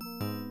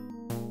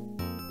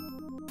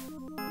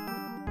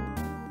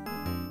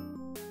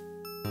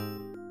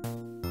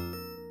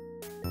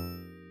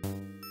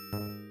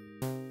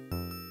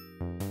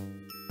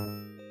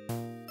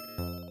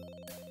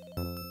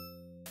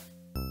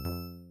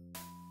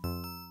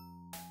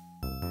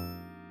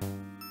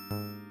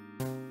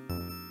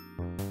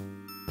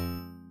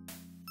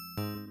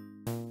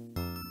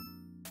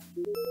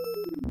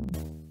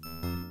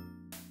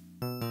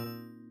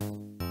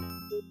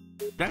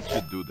 That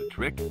should do the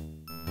trick.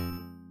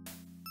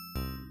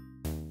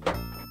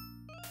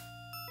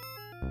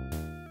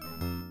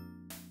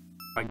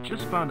 I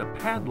just found a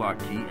padlock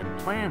key and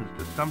plans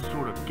to some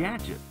sort of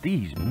gadget.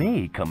 These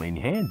may come in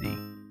handy.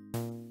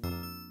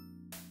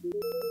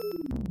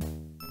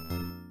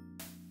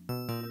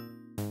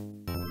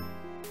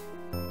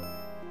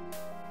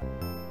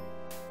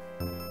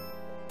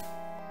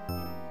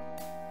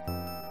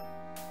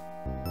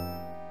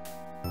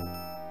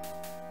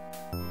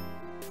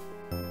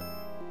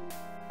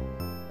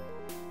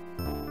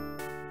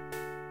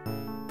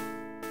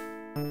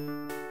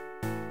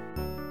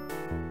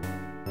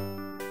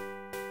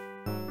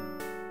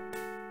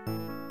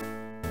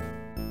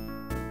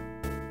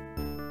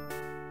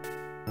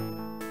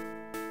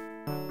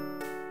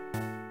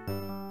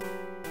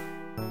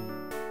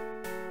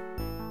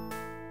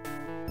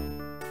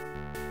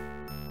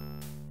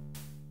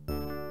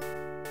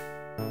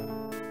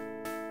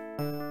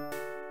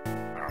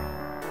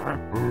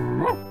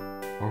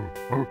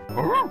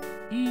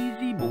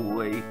 Easy,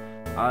 boy.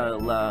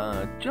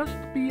 I'll just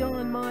be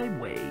on my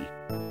way.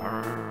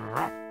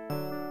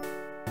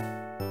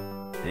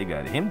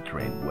 got him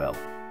trained well.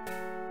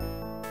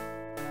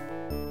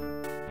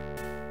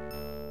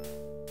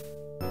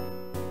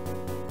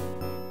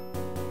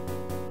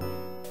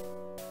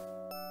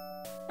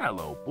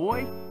 Hello,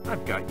 boy.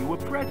 I've got you a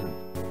present.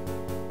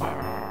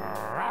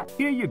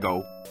 Here you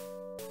go.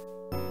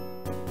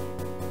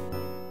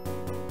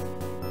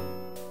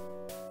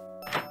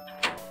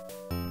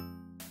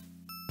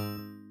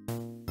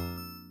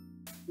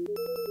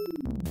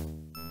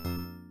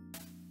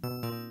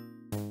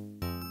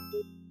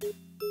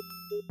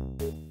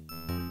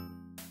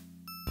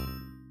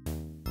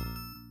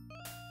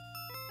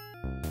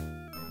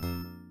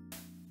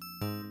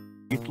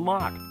 It's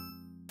locked.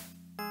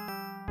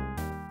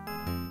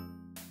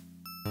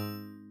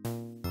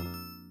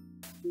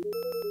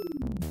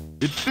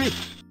 It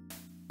fits.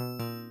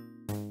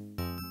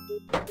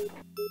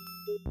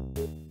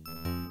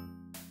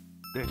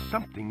 There's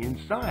something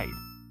inside.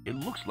 It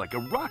looks like a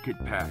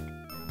rocket pack.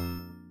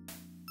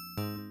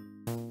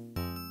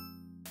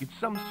 It's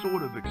some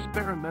sort of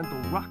experimental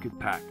rocket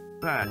pack,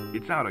 but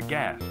it's out of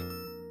gas.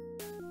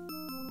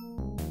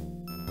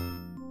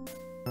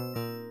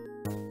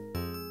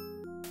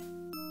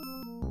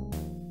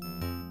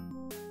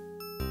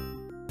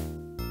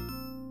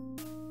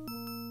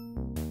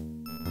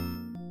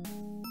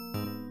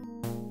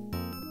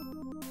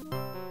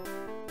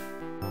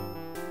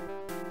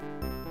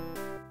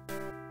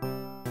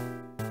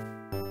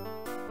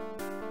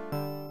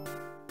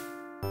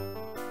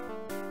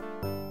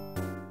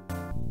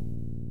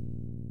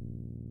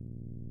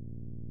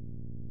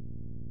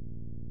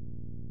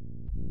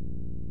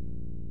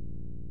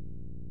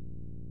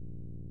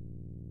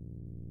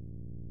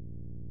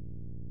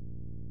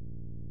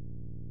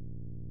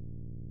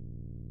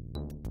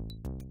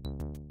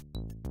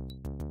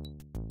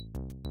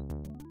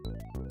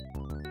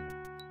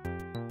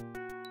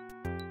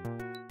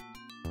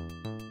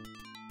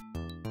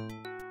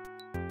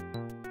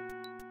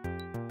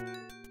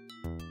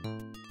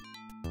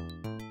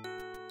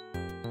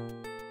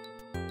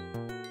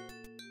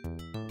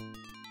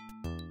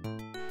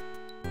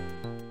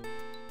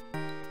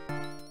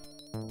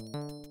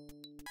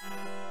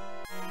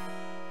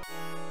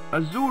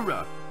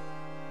 Azura!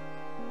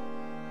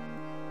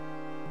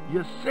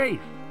 You're safe!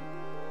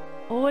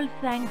 All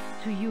thanks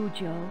to you,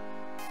 Joe.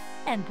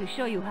 And to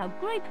show you how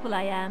grateful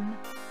I am,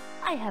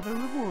 I have a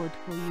reward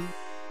for you.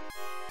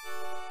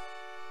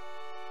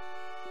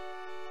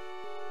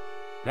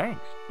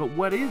 Thanks, but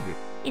what is it?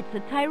 It's a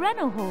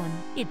Tyranno horn.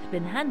 It's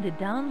been handed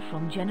down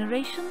from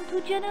generation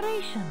to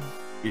generation.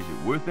 Is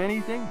it worth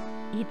anything?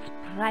 It's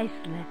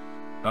priceless.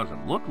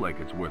 Doesn't look like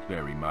it's worth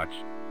very much.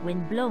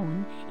 When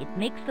blown, it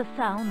makes the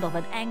sound of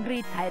an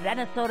angry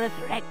Tyrannosaurus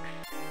Rex.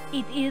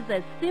 It is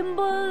a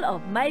symbol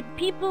of my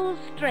people's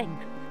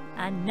strength,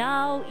 and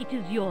now it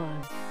is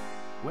yours.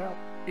 Well,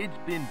 it's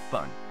been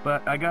fun,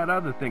 but I got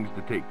other things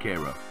to take care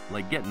of,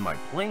 like getting my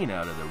plane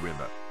out of the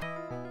river.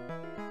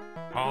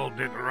 Hold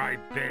it right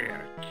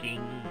there,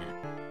 King.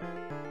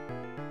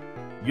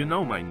 You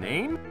know my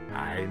name?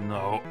 I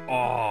know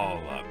all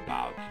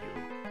about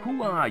you.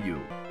 Who are you?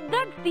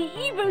 That's the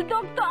evil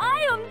Dr.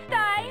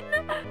 Einstein!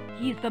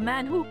 He's the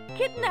man who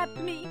kidnapped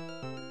me.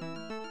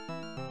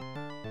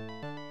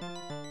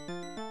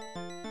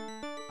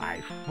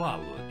 I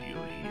followed you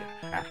here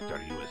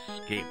after you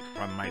escaped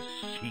from my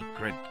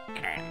secret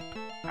camp.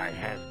 I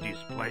had this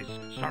place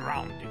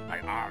surrounded by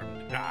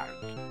armed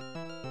guards.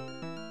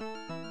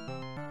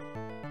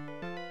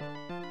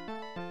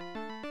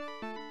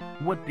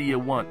 What do you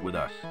want with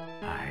us?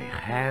 I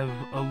have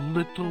a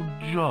little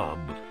job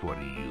for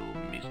you,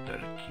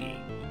 Mr.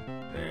 King.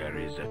 There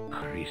is a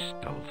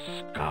crystal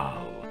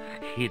skull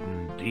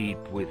hidden deep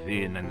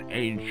within an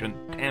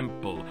ancient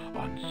temple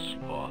on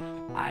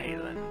Sloth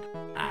Island.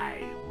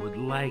 I would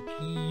like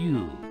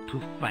you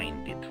to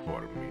find it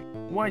for me.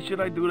 Why should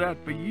I do that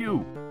for you?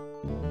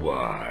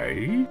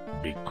 Why?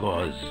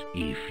 Because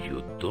if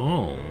you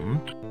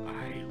don't,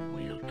 I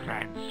will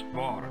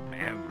transform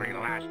every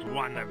last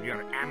one of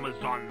your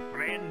Amazon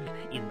friends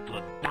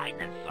into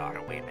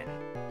dinosaur women.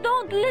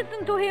 Don't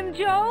listen to him,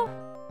 Joe!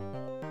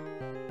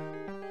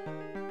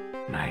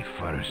 My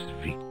first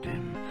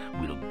victim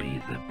will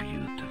be the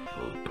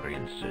beautiful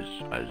Princess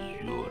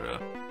Azura.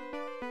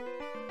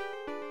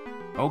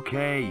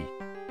 Okay,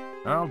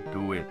 I'll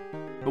do it.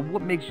 But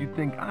what makes you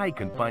think I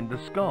can find the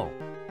skull?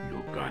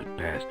 You got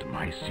past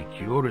my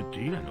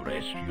security and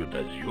rescued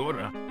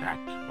Azura. That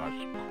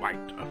was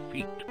quite a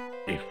feat.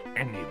 If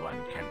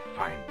anyone can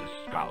find the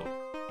skull,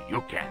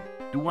 you can.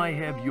 Do I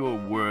have your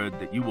word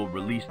that you will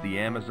release the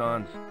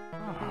Amazons?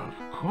 Of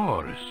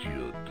course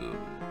you do.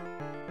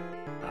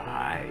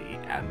 I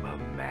am a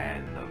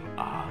man of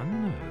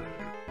honor.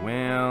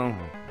 Well,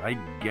 I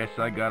guess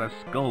I got a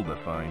skull to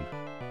find.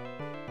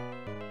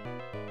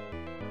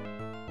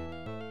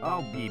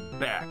 I'll be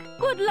back.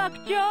 Good luck,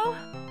 Joe!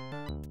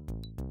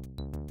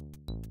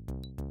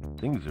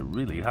 Things are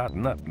really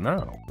hotting up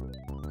now.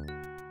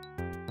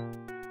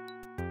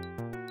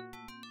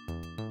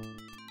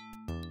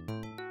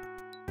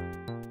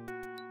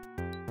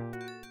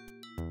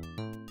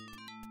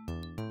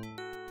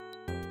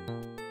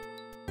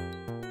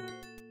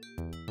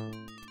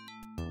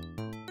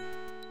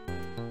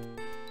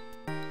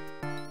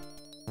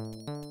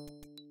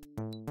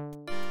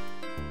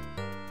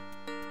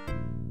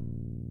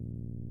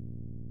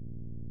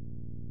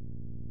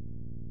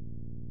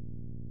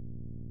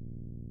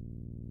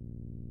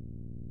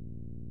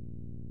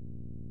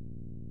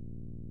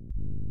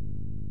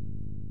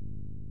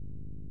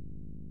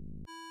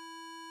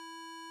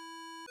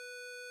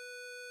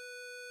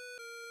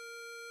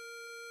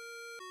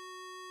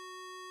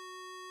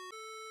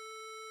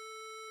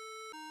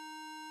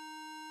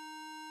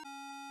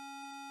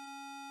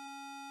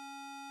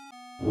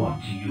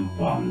 What do you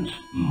want,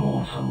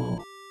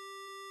 mortal?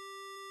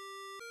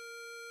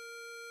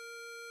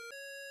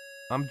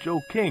 I'm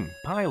Joe King,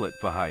 pilot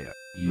for hire.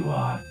 You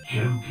are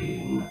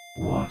joking.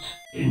 What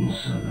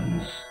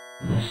insolence.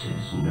 This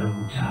is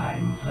no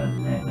time for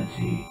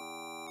levity.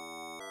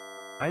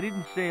 I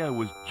didn't say I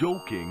was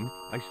joking.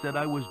 I said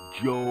I was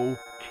Joe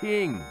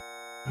King.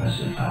 As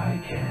if I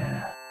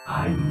care.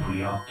 I'm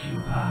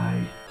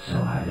preoccupied, so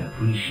I'd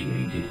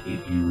appreciate it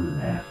if you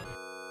left.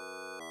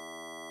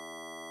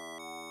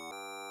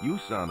 You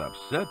sound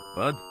upset,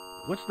 bud.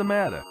 What's the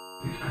matter?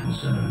 It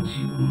concerns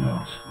you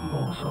not,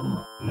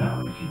 mortal.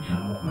 Now, if you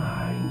don't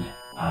mind,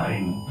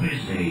 I'm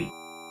busy.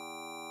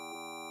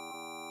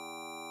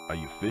 Are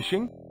you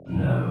fishing?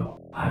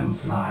 No, I'm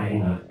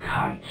flying a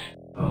kite.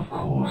 Of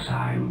course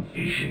I'm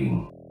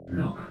fishing.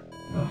 Look,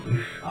 the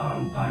fish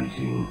aren't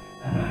biting,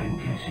 and I'm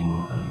getting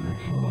a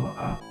little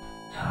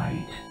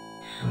uptight.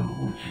 So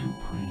would you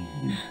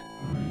please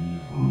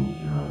leave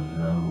me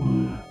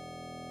alone?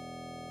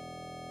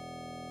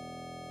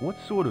 What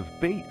sort of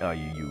bait are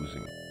you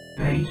using?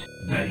 Bait,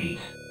 bait,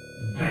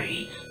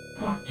 bait.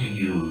 What do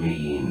you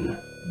mean,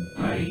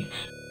 bait?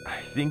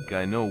 I think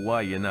I know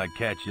why you're not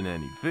catching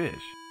any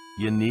fish.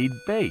 You need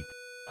bait.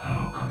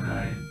 How could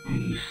I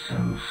be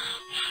so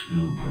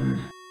stupid?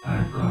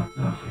 I've got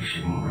the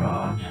fishing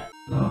rod,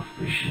 the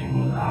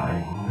fishing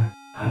line,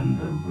 and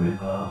the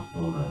river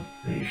full of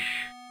fish,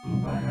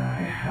 but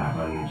I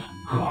haven't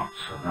got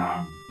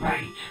the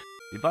bait.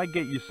 If I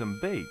get you some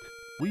bait,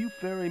 will you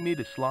ferry me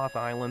to Sloth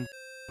Island?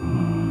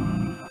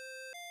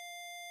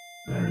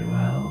 Very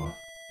well.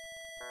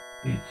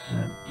 It's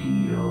a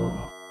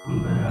deal,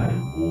 but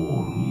I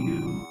warn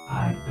you,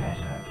 I'd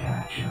better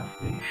catch a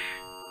fish,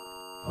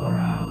 or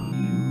I'll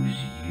use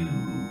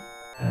you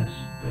as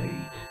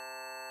bait.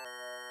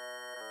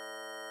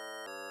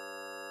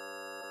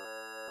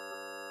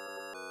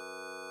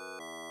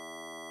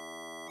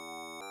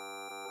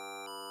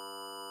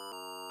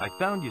 I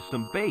found you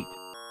some bait.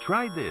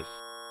 Try this.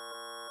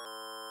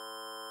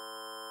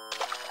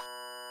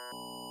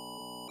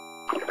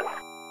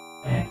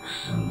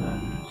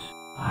 Excellent.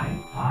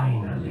 I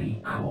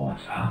finally caught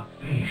a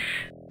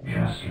fish.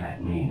 Just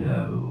let me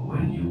know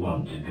when you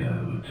want to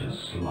go to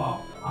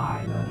Sloth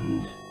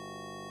Island.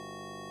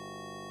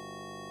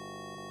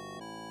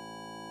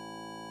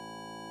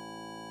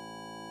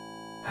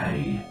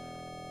 Hey,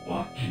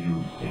 what do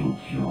you think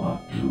you're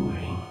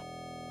doing?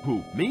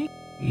 Who, me?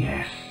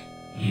 Yes,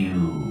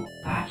 you.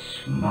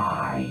 That's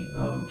my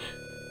boat.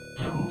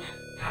 Don't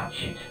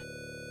touch it.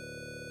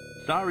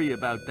 Sorry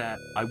about that.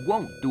 I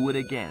won't do it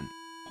again.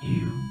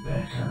 You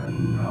better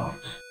not.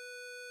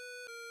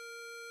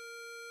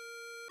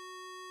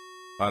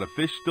 Are the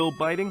fish still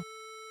biting?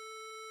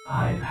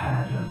 I've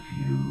had a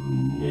few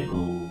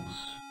nibbles.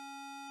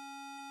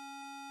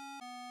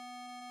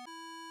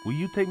 Will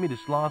you take me to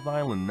Sloth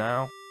Island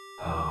now?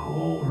 Oh,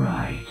 all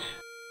right.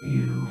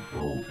 You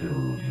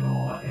fulfilled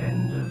your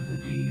end of the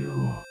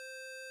deal.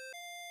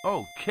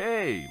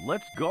 Okay,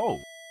 let's go.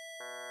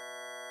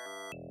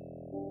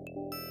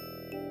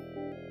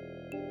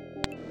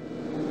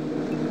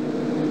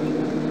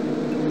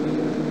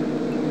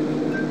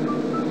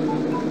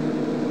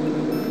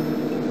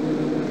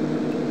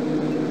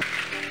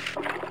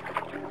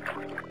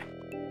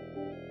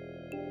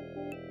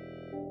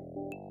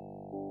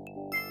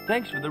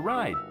 Thanks for the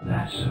ride.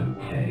 That's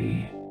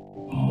okay.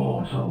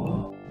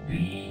 Mortal,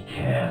 be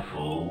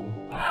careful.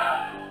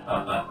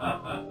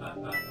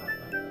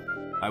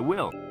 I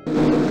will.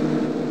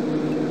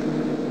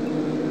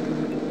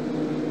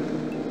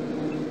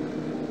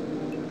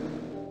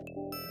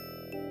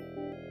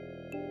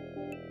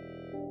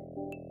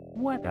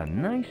 What a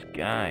nice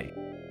guy.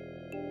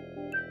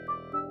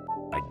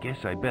 I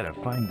guess I better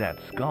find that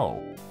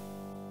skull.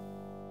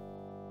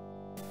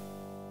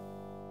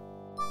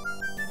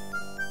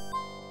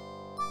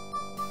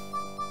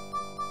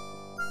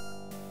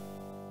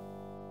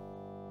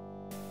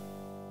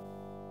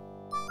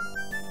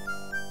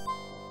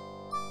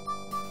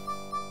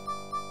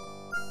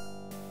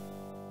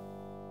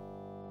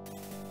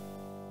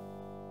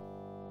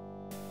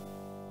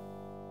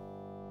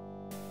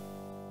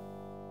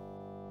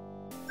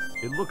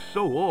 It looks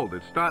so old,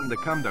 it's starting to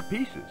come to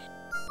pieces.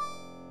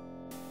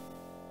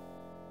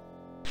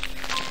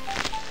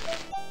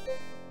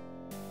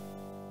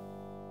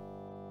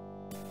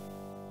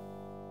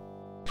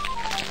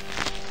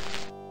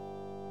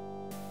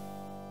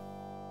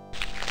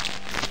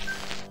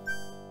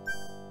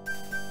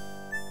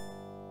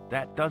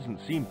 That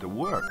doesn't seem to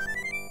work.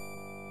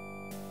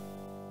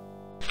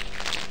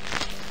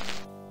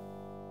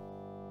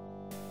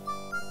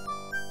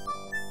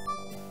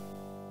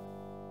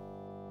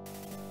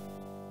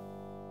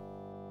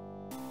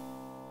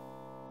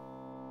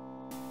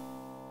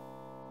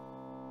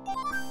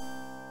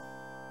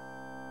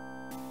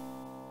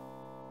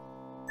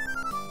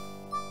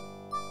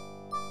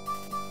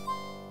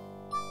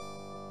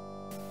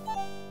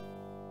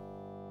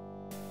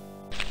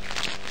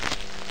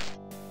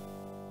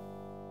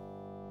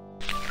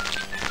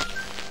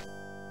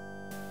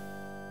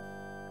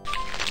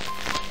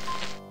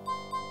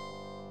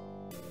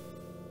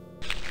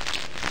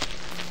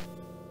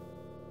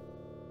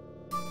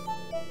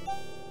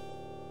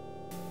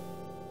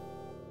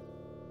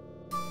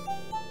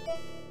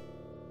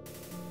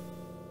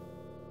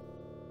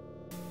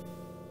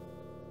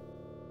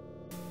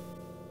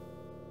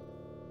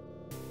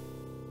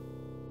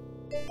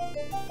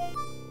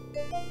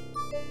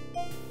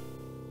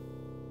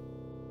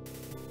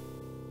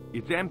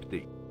 It's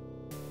empty.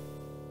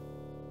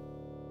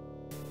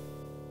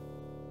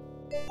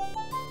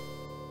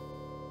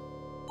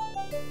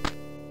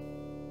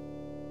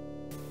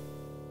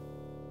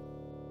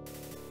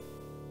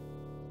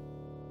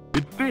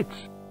 It fits.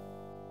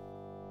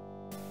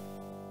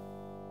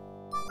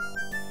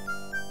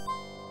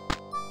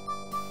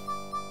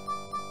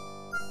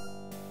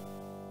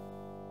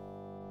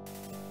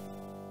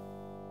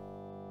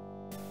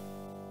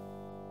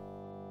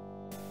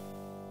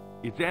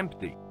 It's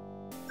empty.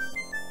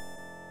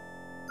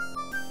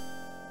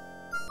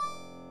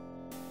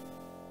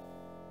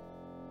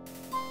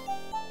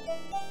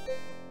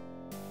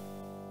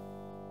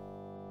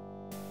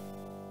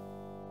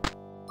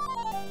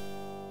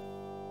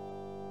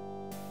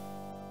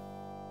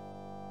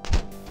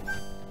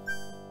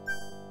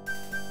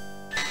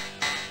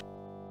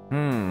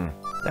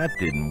 That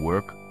didn't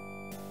work.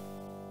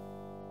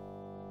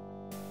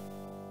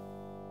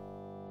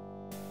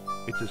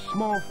 It's a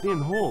small thin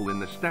hole in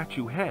the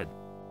statue head.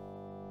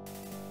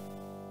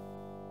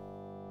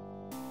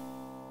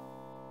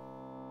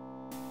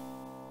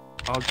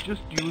 I'll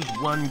just use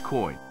one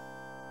coin.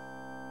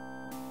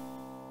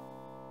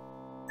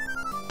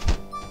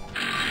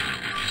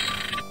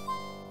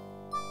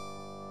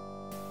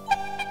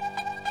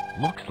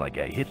 Looks like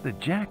I hit the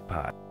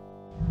jackpot.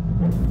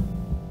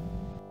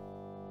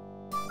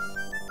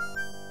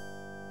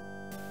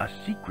 A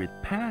secret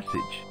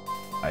passage.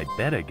 I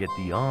better get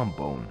the arm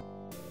bone.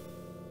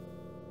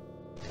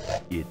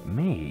 It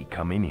may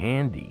come in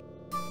handy.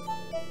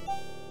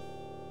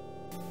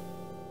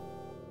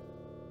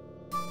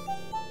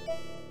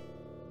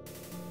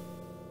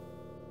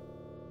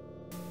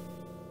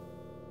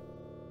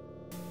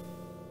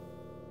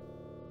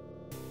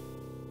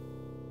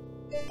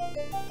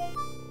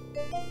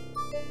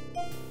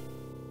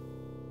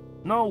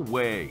 No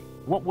way!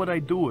 What would I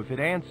do if it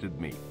answered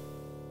me?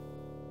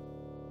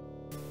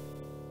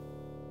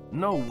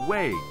 No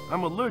way!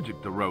 I'm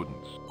allergic to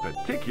rodents,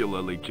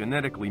 particularly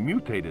genetically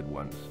mutated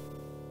ones.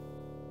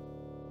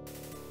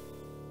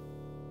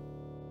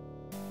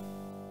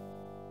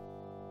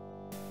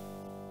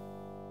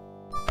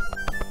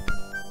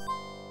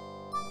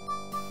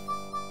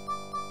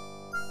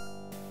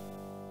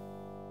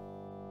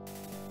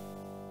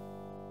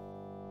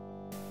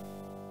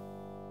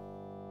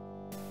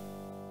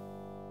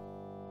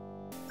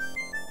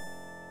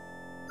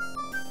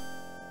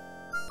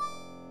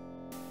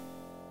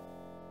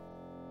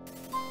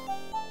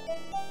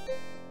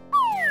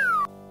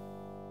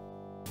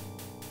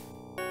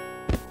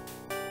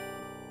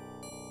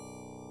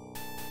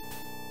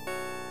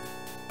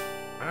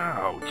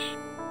 Ouch!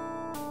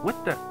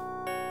 What the?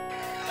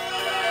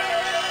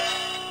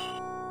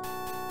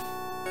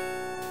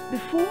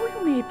 Before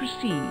you may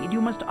proceed,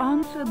 you must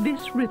answer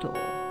this riddle.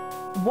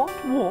 What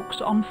walks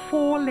on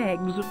 4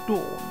 legs at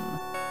dawn,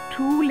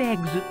 2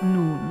 legs at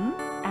noon,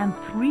 and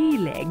 3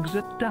 legs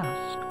at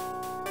dusk?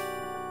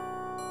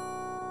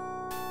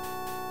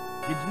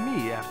 It's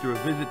me after a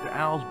visit to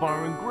Al's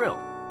Bar and Grill.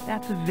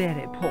 That's a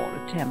very poor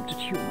attempt at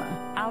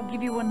humor. I'll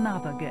give you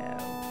another go.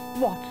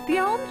 What's the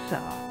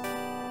answer?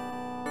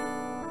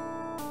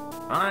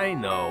 I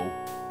know.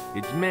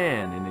 It's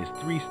man in his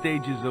 3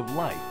 stages of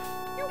life.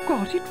 You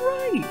got it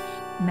right.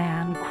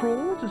 Man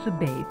crawls as a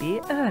baby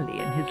early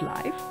in his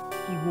life.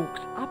 He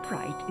walks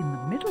upright in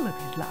the middle of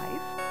his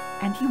life.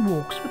 And he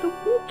walks with a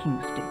walking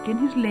stick in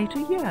his later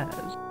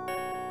years.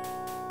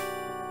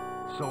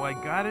 So I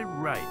got it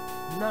right.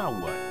 Now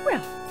what?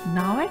 Well,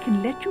 now I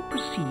can let you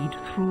proceed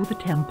through the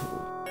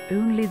temple.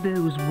 Only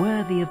those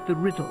worthy of the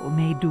riddle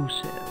may do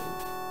so.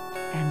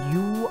 And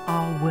you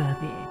are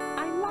worthy.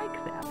 I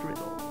like that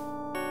riddle.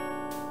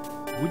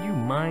 Would you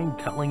mind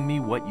telling me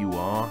what you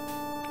are?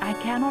 I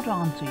cannot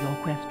answer your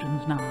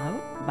questions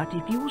now, but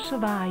if you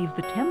survive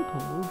the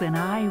temple, then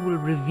I will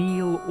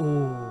reveal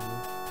all.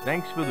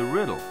 Thanks for the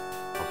riddle.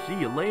 I'll see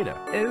you later.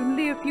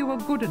 Only if you are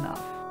good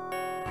enough.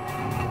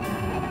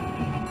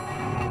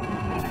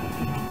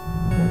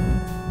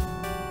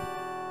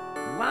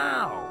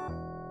 Wow!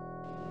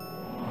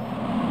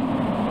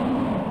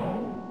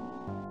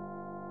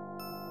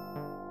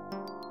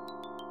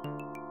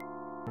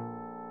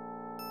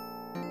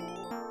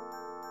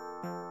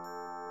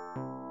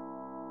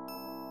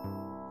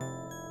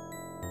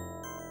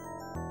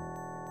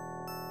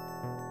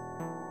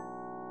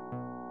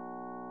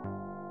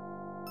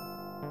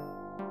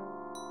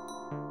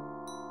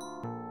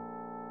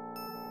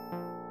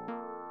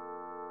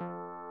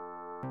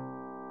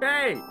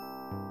 Hey!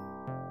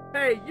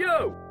 Hey,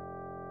 you!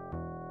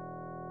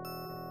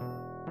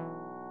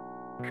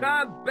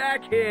 Come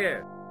back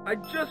here! I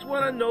just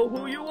want to know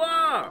who you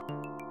are!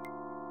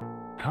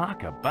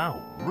 Talk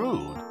about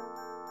rude.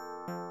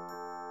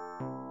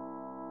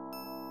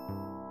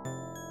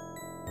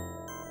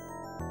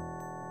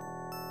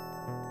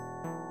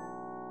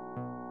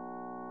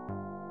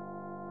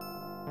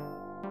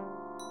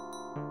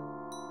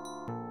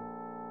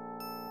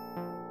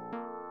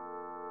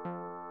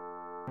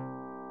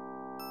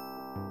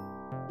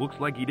 Looks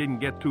like he didn't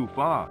get too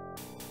far.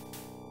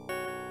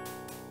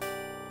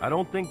 I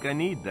don't think I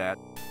need that.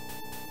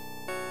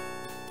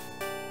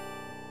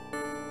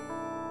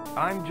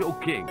 I'm Joe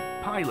King,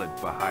 pilot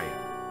for hire.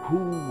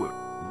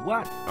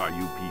 What are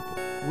you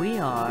people? We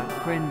are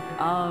Prince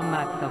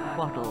Ale&Mat the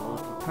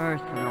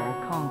personal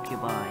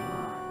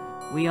concubine.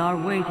 We are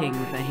waiting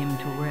for him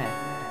to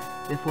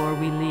rest before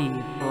we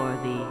leave for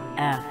the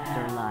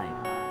afterlife.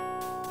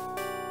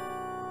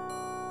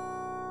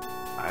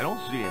 I don't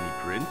see any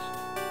prince.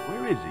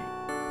 Where is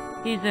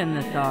he? He's in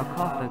the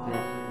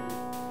sarcophagus,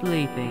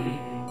 sleeping.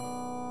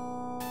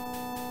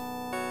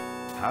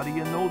 How do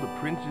you know the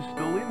prince is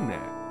still in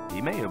there?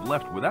 He may have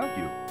left without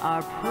you.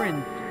 Our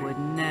prince would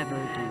never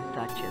do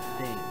such a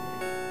thing.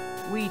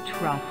 We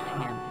trust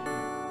him.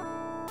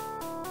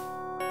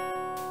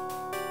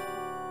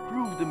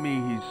 Prove to me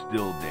he's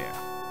still there.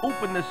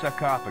 Open the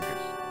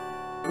sarcophagus.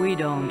 We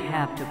don't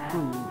have to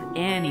prove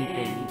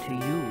anything to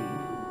you.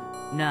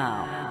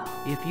 Now,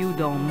 if you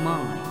don't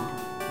mind,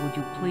 would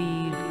you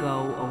please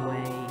go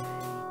away?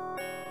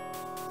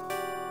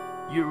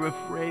 You're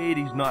afraid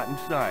he's not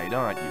inside,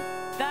 aren't you?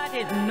 That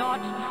is not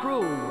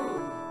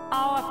true.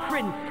 Our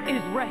prince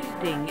is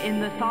resting in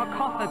the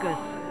sarcophagus.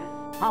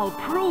 I'll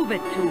prove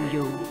it to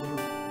you.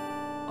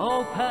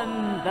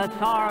 Open the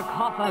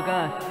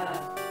sarcophagus.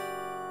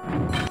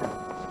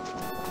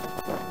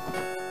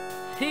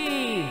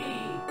 See,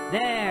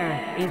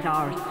 there is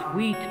our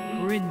sweet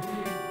prince,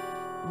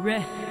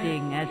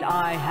 resting as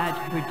I had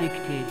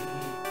predicted.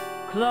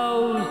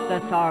 Close the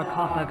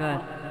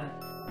sarcophagus.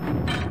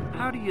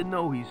 How do you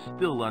know he's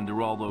still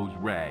under all those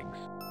rags?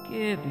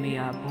 Give me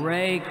a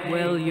break,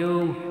 will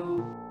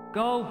you?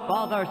 Go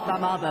bother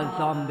some other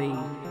zombies.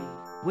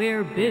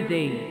 We're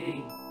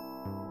busy.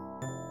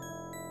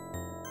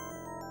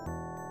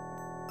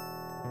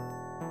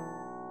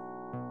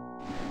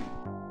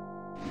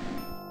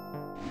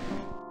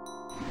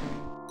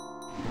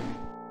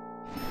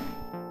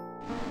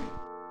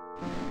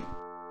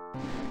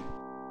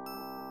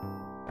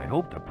 I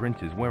hope the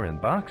prince is wearing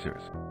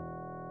boxers.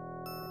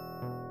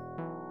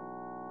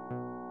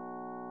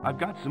 I've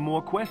got some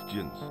more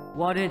questions.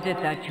 What is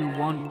it that you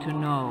want to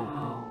know?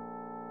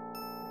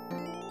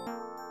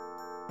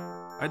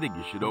 I think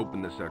you should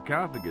open the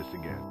sarcophagus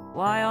again.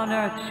 Why on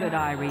earth should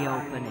I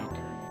reopen it?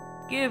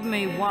 Give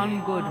me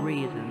one good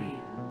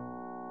reason.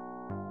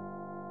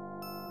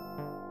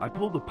 I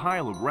pulled a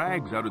pile of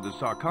rags out of the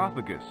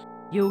sarcophagus.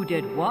 You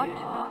did what?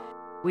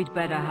 We'd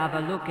better have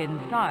a look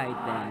inside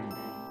then.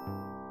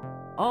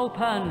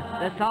 Open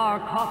the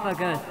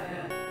sarcophagus.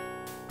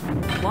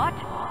 What?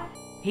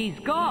 He's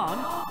gone?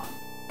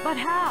 But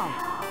how?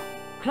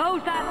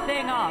 Close that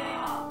thing up.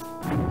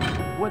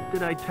 What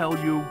did I tell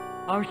you?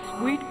 Our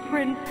sweet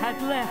prince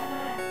has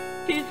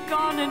left. He's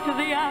gone into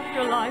the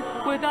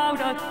afterlife without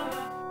us.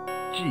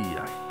 Gee,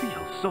 I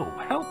feel so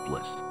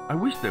helpless. I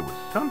wish there was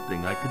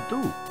something I could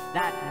do.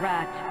 That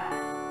rat.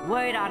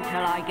 Wait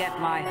until I get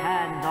my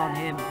hands on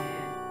him.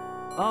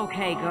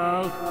 Okay,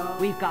 girls,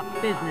 we've got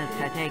business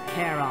to take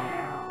care of.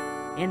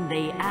 In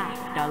the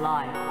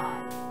afterlife.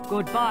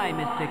 Goodbye,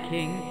 Mr.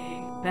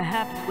 King.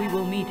 Perhaps we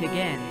will meet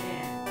again.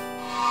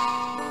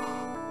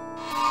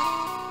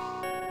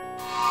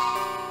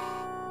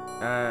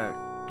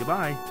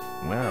 Goodbye.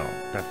 Well,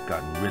 that's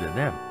gotten rid of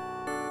them.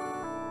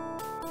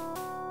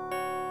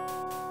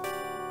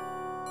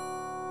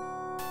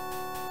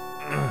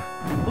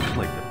 Looks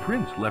like the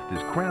prince left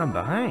his crown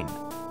behind.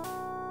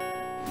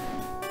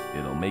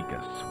 It'll make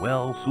a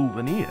swell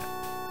souvenir.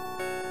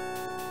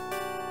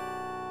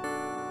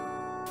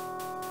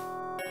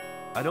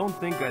 I don't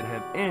think I'd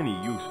have any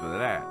use for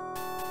that.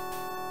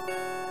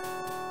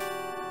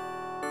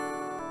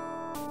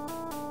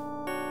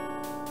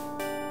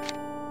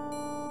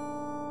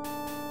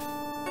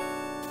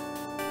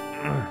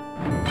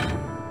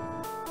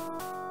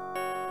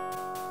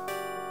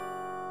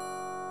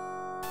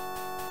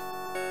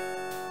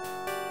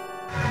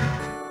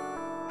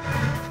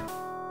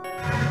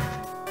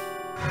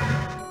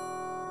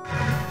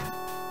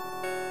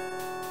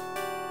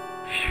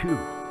 Phew,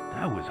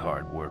 that was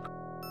hard work.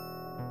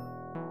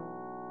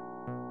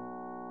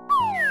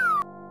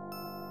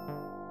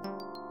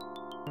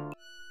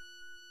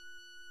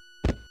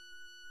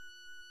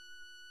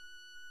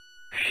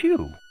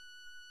 Phew.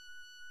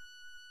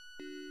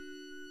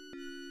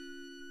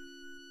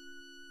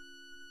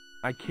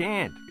 I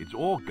can't. It's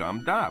all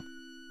gummed up.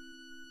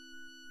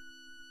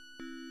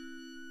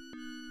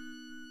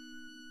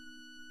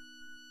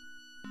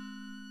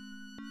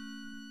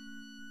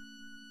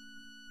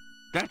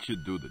 That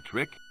should do the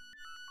trick.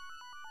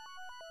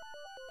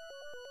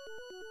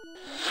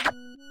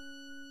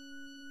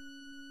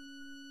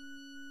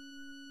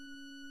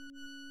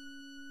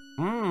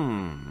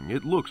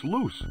 It looks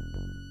loose.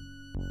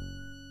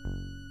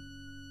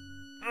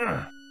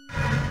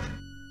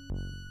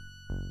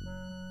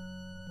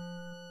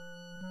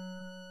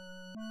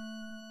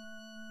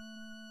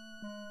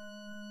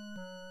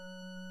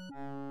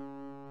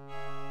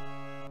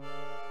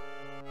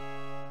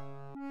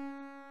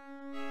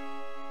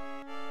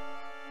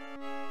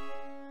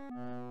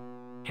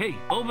 Hey,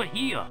 over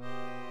here!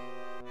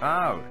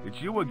 Oh,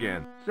 it's you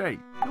again. Say,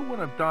 you're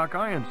one of Doc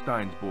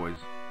Einstein's boys.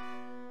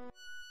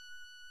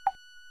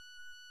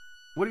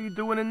 What are you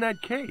doing in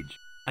that cage?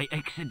 I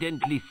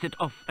accidentally set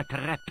off a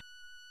trap.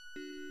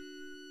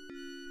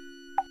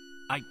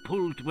 I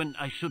pulled when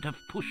I should have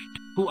pushed.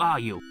 Who are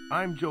you?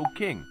 I'm Joe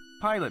King,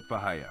 pilot for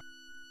hire.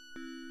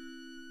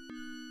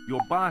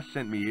 Your boss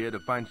sent me here to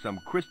find some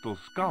crystal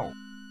skull.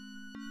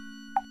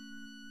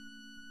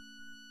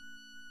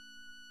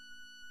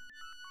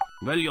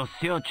 Well, your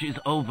search is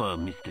over,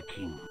 Mr.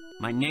 King.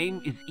 My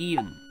name is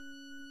Ian,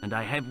 and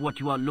I have what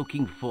you are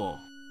looking for,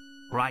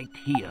 right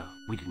here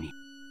with me.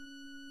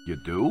 You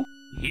do?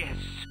 Yes.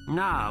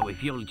 Now,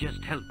 if you'll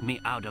just help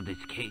me out of this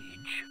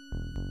cage,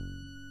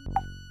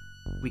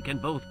 we can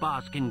both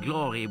bask in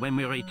glory when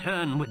we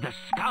return with the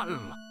skull.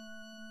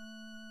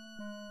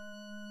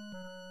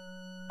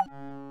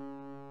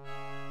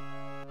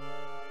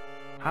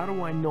 How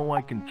do I know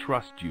I can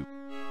trust you?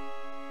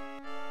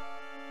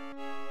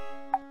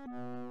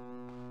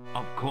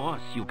 Of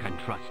course you can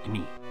trust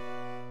me.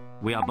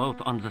 We are both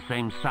on the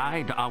same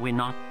side, are we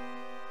not?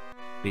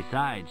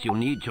 Besides, you'll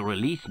need to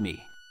release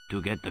me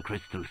to get the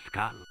crystal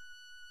skull.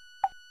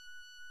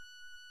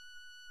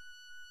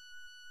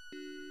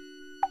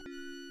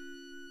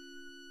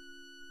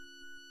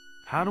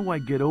 How do I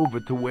get over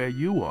to where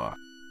you are?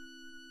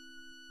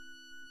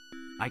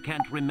 I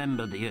can't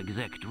remember the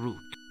exact route.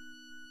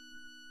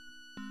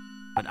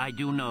 But I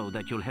do know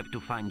that you'll have to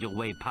find your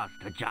way past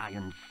a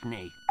giant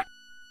snake.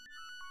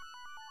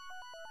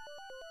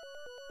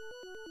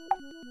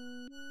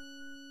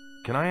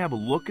 Can I have a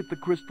look at the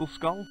crystal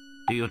skull?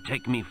 Do you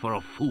take me for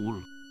a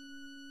fool?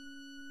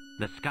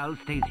 The skull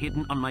stays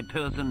hidden on my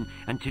person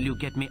until you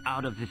get me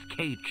out of this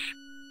cage.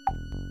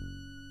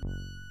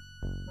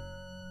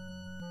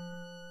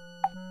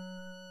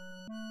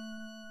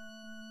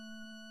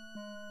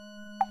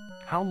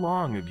 How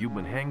long have you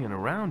been hanging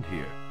around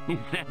here? Is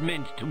that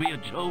meant to be a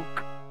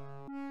joke?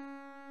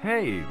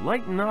 Hey,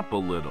 lighten up a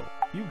little.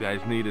 You guys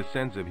need a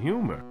sense of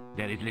humor.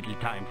 There is little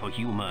time for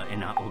humor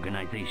in our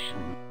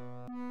organization.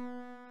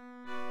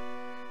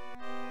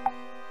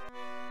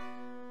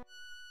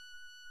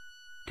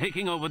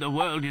 Taking over the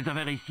world is a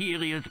very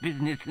serious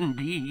business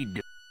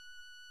indeed.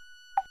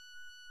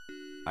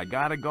 I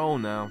gotta go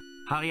now.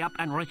 Hurry up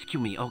and rescue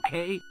me,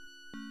 okay?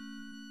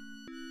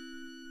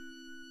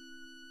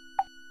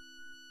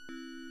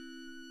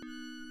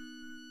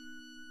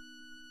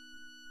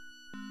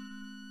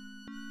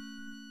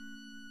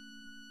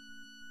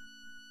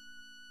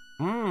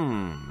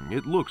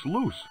 It looks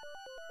loose.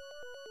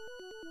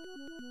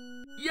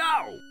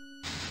 Yo!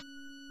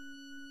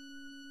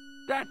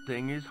 That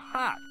thing is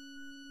hot.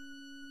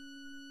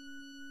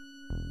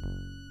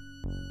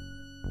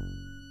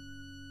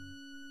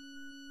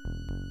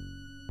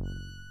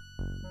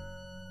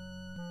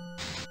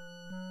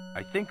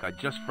 I think I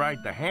just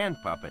fried the hand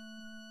puppet.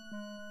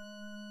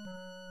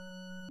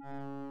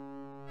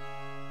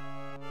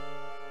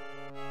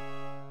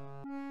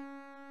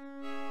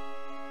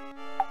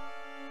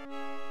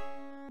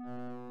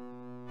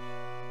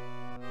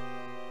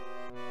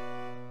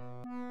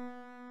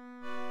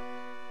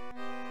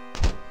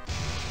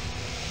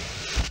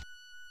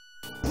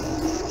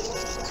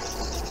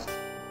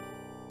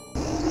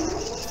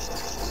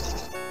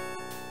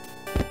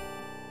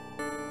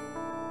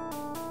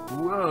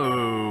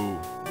 Whoa,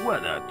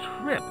 what a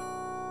trip!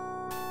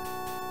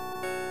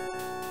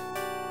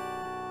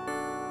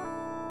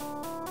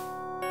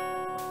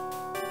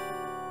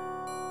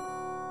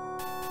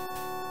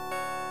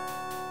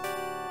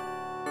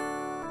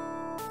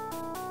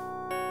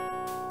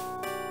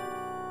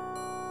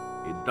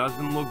 It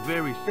doesn't look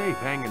very safe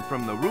hanging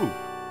from the roof.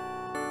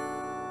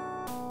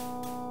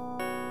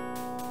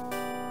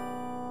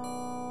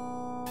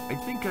 I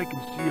think I can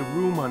see a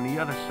room on the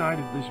other side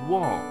of this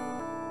wall.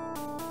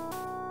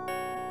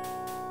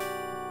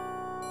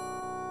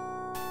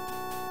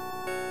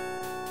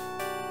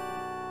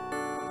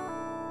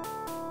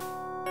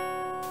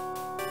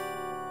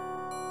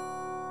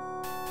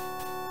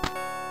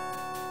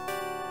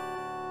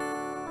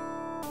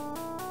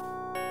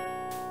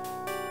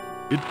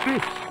 It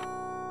fits.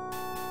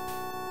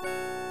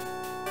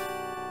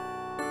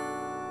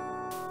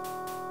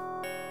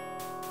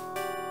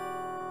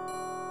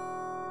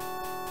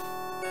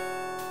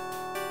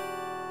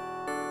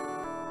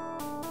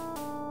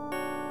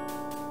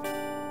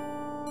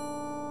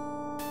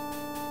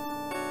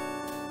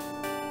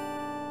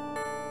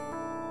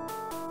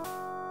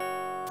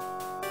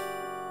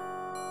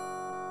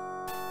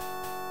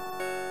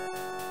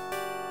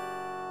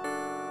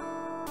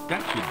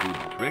 That should do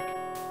the trick.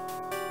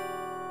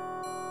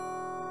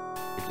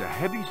 It's a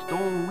heavy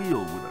stone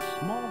wheel with a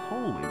small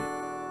hole in it.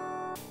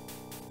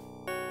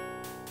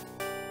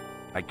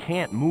 I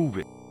can't move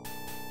it.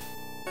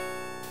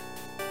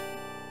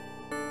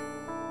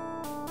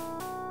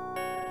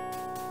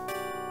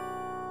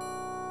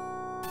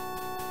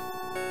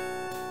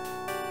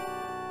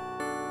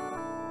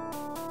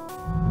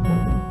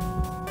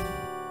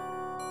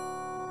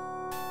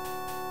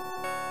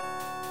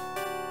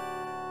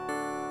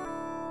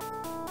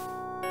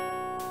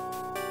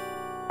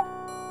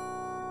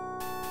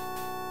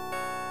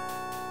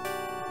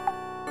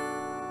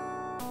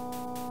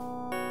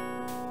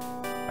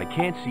 I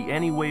can't see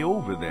any way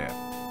over there.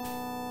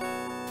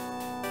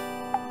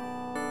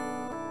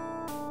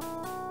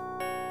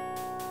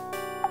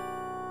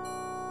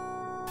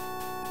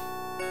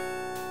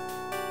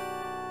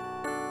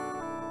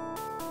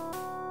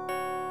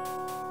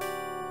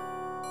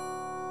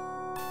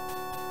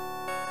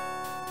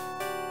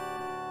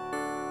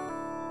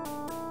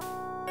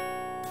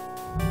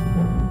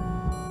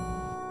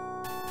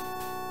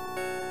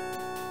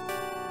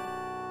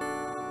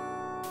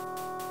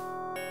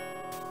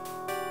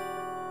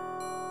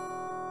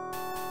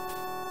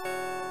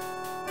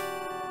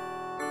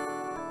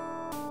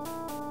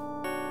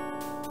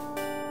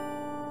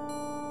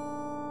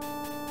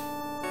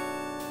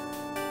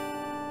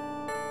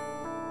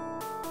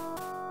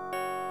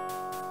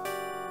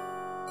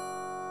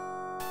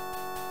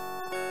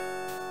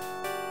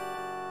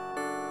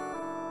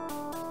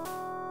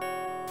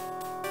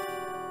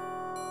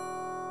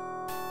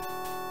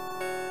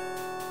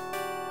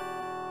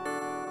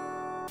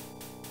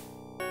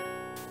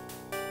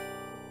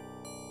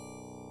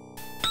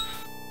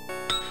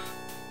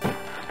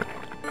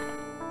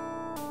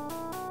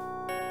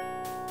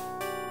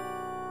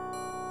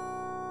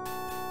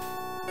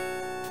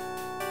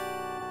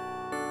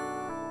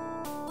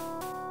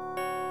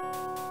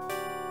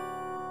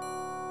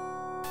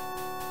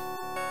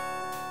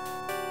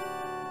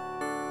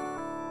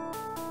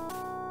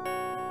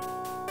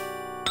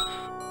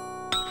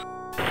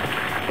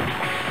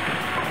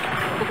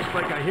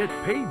 Like I hit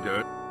pay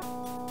dirt.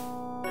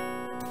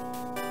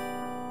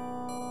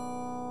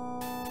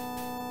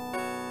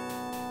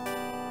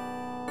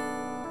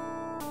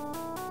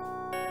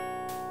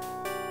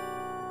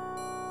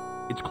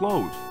 It's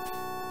closed.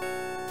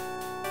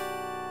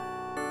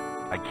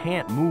 I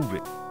can't move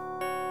it.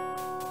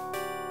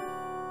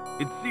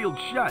 It's sealed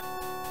shut.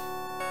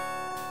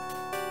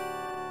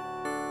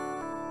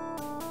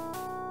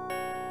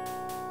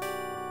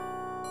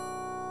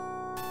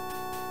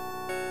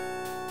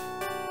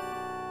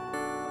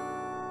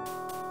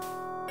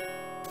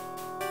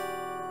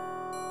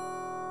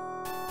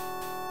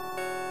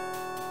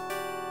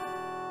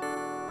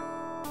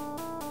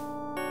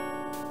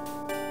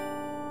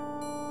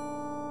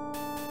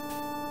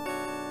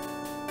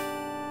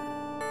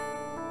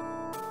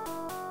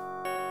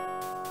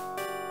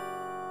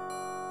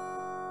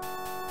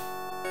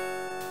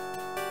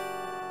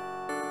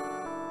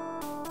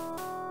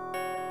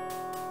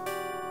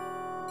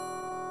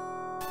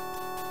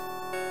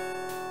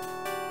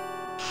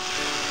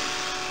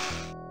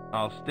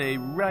 I'll stay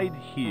right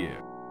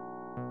here.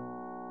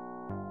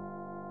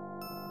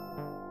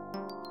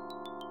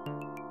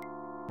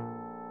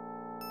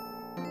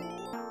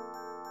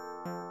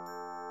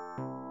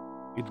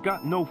 It's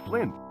got no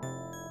flint.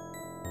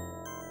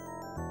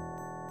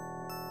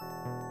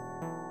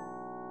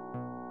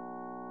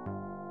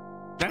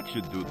 That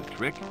should do the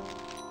trick.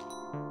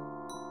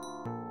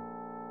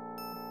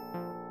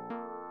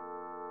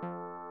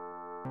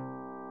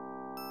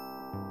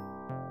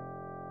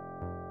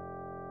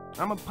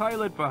 I'm a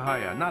pilot for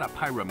hire, not a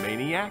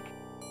pyromaniac.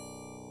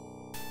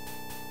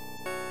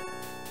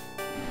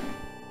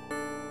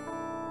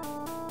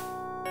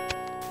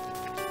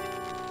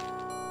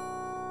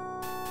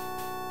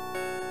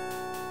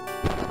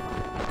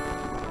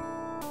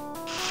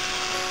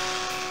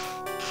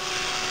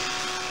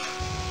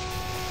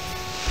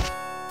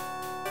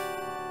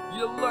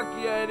 You're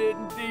lucky I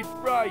didn't deep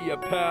fry you,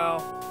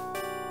 pal.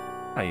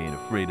 I ain't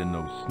afraid of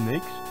no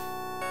snakes.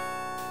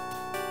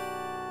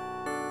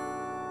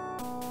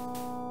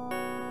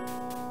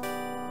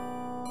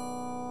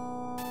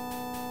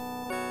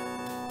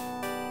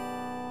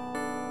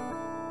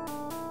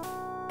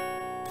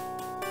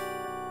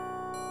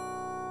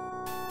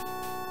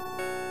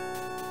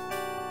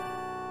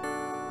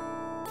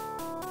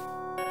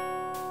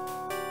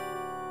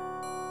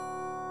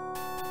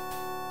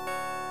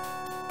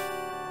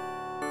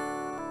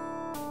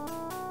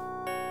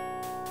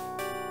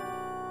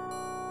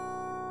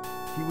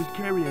 He was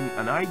carrying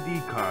an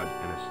ID card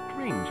and a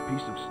strange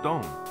piece of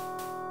stone.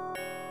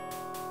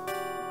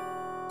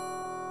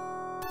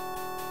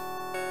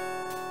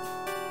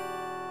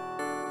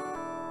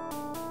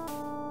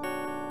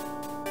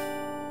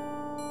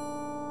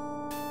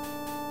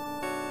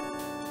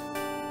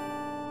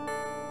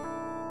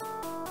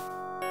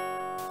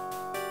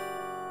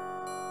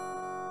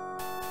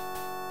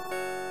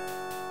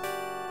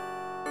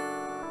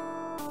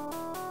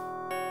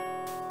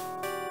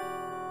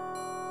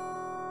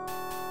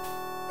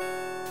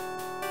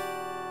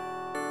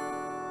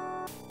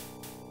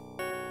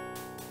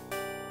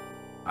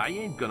 I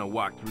ain't gonna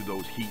walk through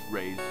those heat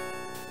rays.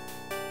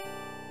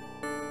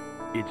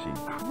 It's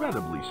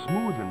incredibly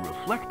smooth and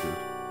reflective.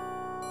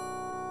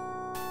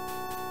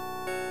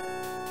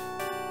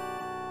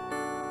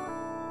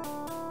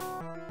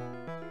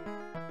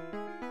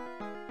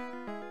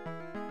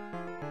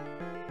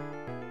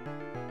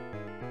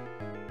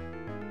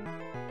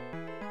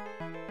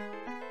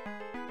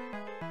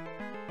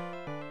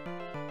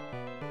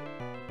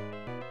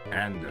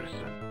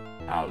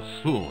 Anderson, how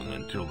soon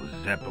until the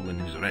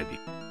Zeppelin is ready?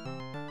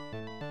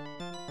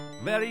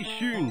 very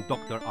soon,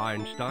 Dr.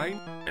 Einstein.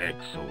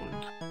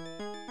 Excellent.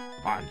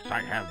 Once I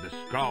have the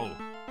skull,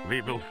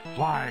 we will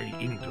fly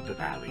into the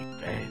valley.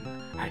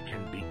 Then I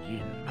can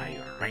begin my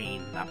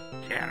reign of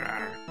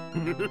terror.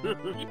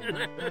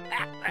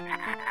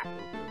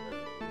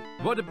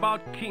 What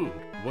about King?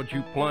 What do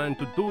you plan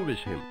to do with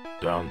him?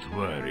 Don't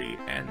worry,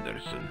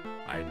 Anderson.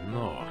 I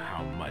know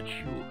how much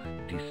you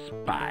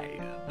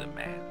despise the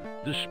man.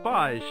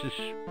 Despise is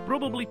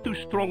probably too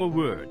strong a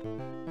word.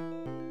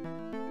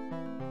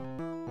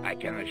 I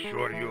can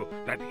assure you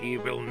that he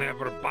will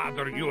never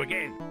bother you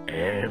again.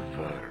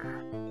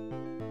 Ever.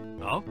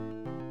 Oh?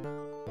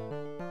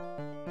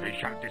 We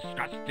shall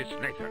discuss this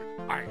later.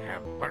 I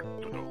have work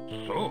to do.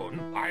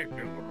 Soon I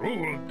will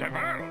rule the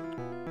world.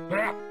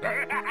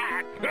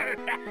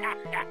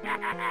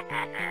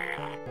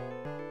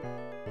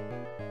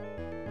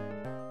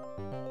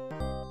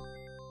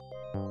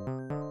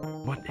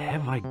 What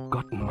have I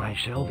gotten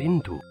myself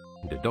into?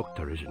 The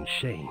doctor is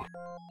insane,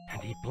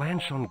 and he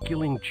plans on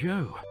killing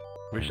Joe.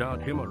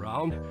 Without him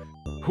around,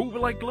 who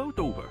will I gloat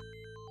over?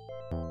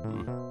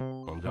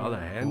 On the other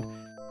hand,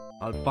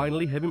 I'll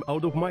finally have him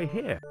out of my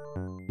hair.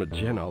 But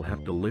then I'll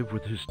have to live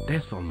with his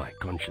death on my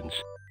conscience.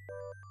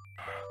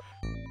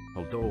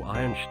 Although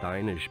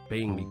Einstein is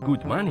paying me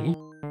good money,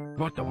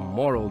 what a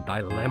moral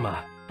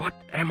dilemma. What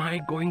am I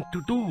going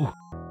to do?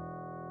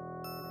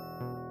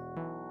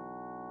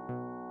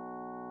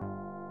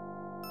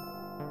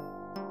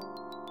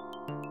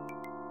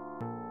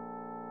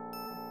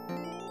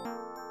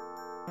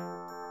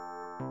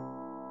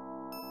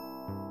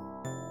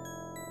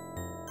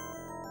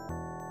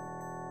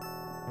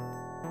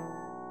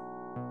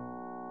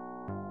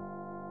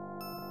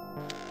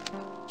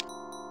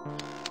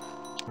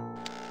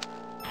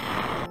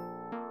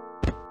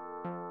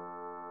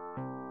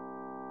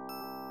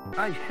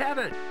 I have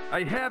it!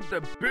 I have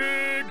the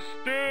big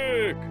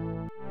stick!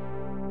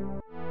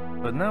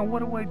 But now what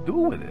do I do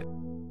with it?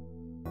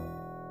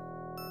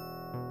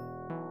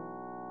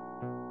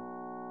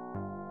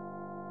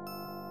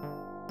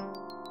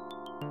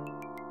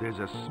 There's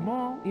a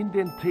small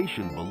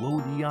indentation below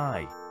the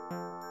eye.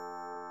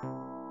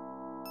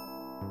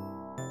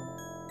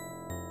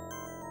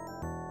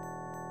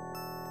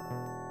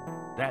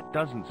 That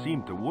doesn't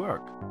seem to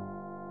work.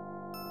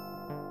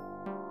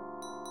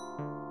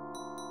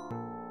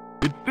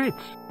 It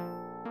fits!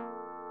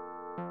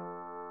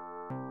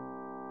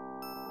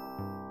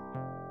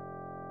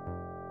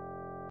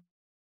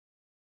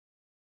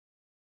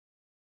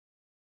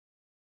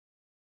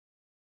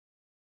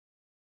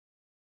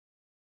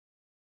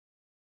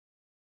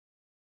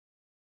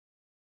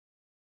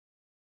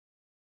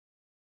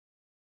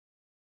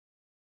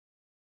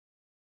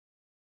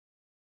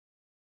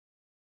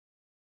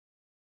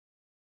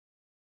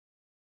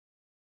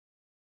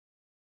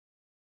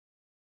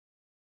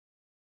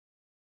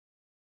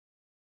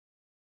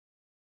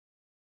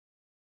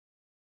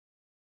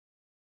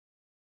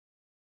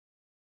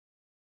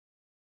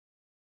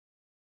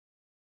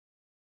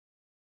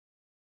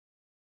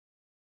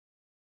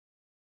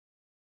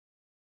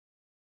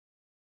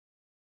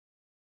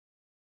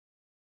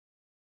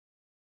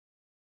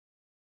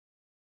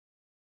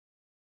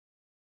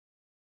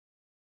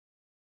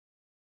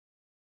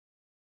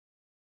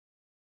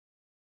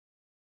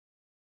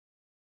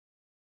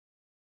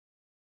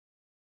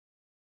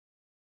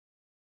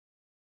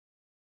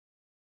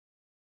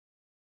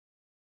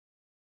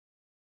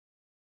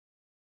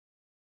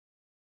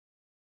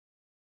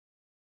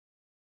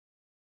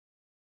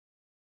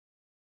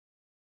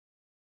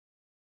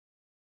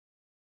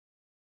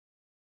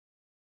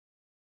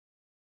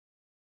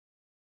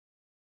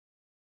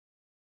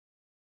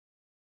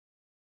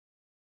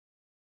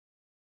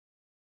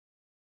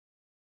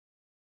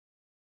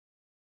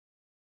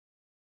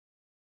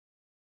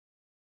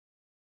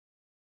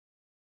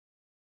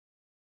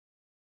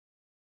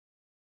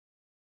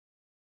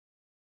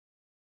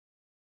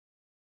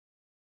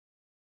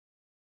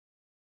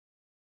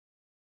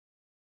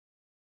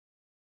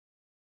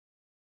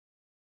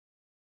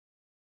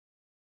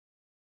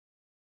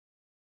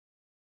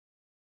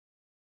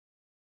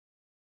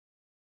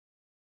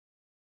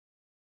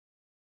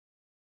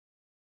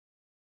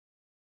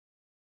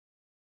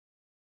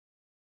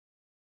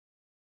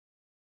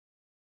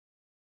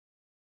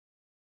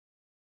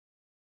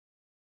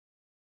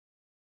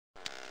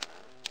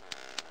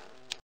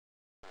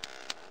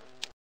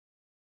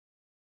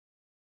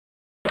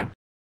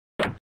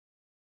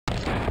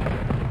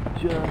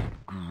 Just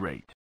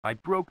great. I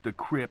broke the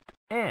crypt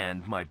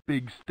and my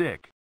big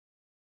stick.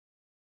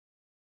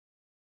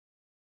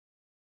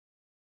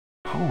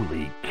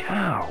 Holy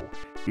cow!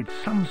 It's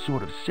some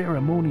sort of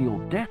ceremonial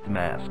death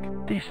mask.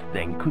 This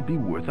thing could be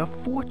worth a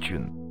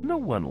fortune. No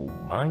one will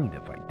mind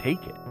if I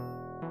take it.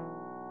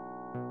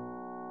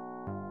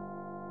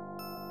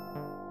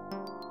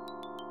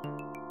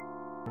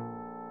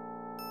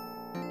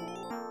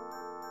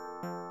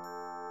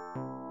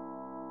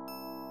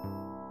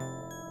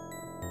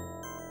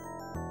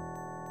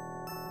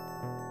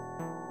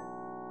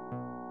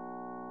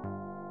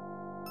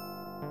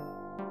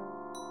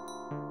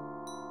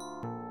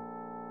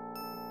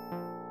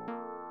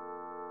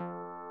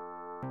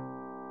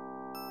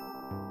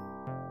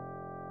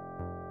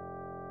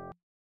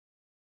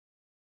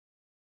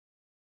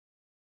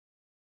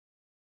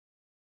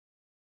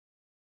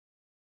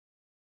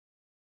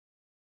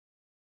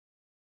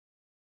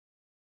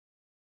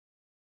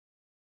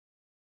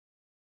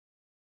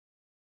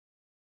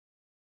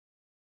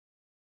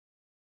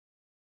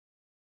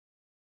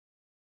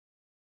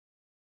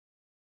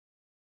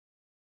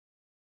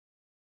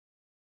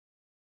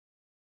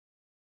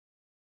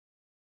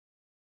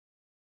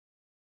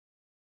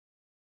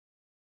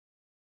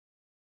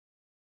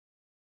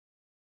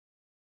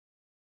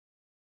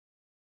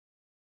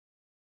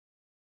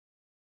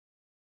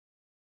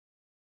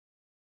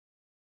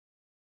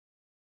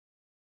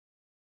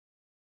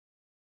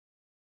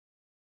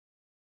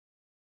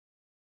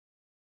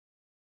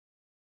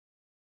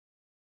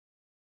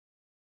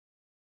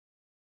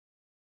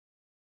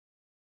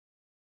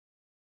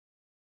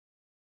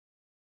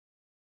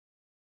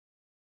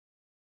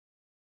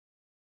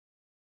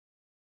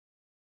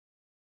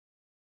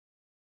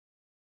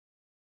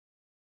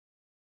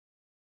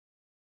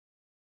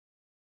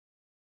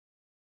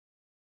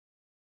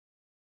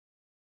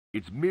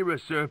 Its mirror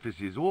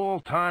surface is all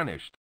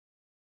tarnished.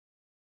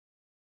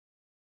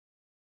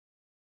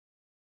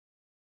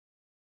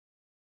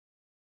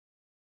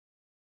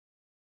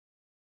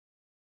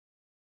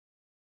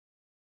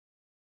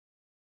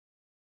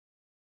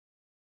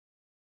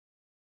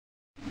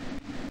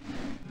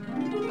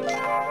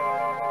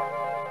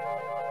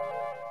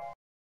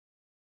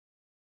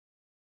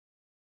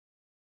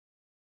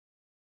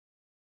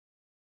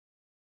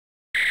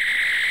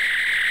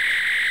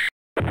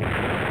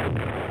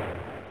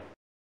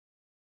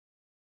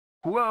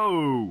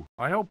 Whoa!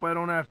 I hope I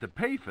don't have to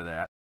pay for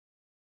that.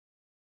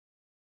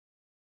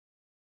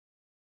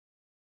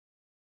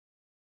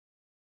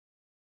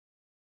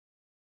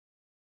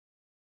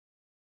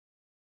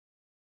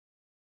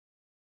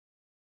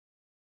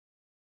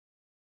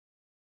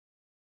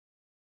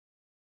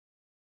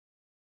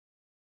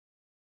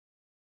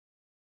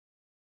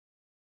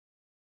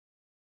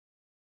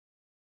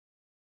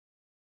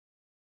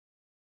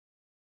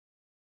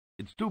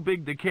 It's too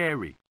big to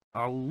carry.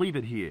 I'll leave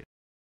it here.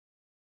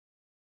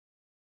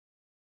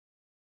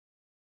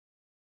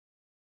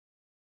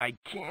 I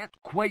can't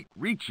quite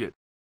reach it.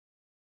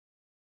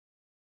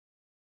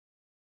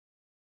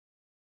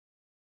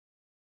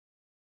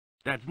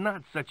 That's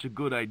not such a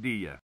good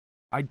idea.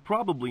 I'd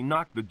probably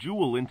knock the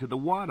jewel into the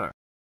water.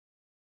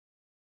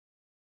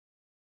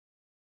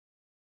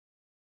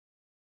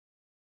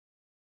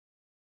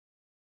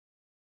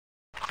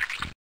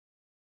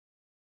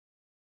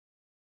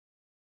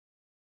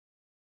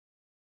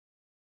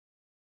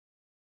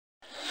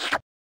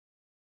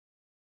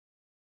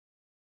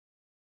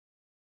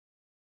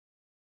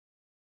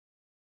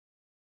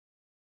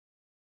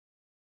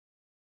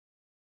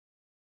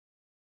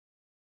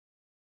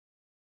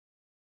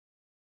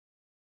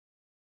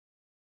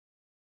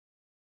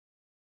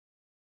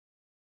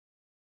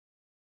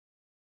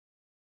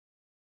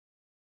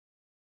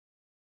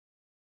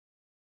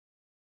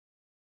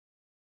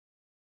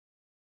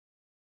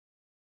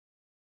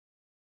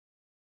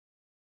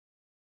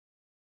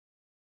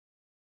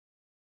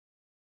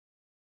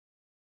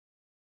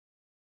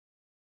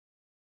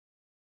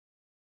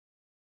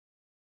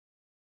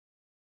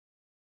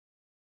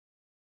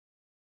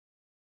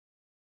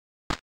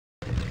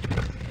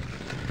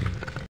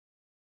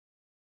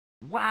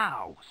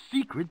 Wow!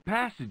 Secret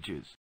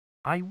passages!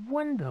 I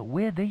wonder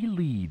where they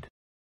lead.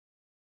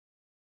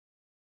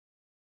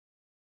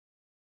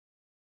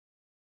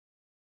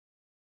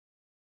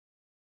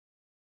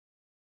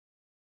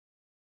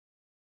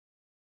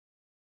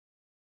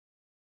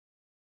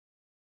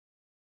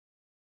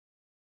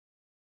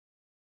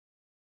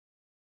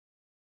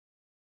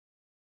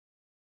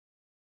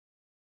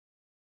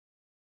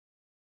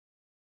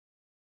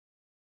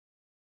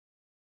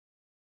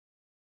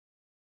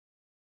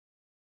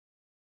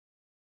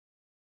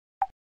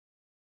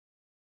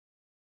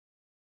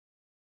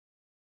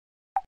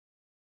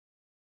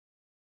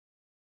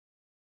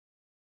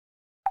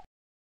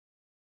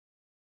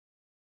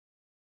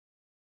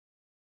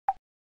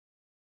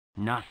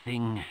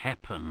 Nothing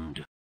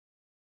happened.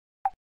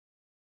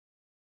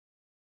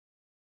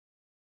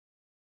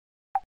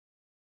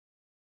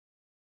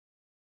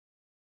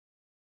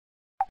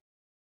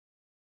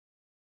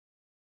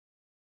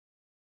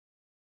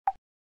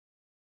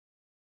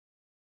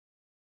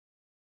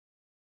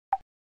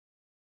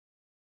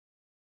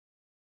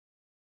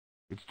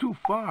 It's too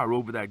far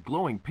over that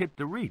glowing pit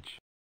to reach.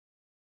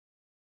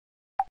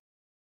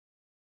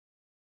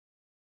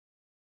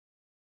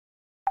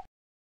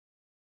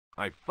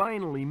 I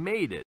finally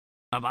made it.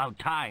 About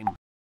time.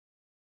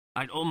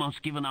 I'd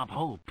almost given up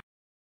hope.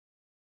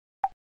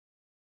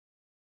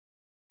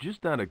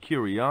 Just out of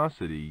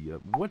curiosity,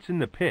 what's in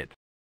the pit?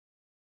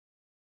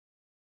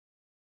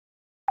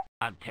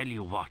 I'll tell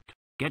you what.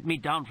 Get me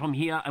down from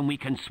here and we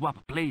can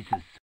swap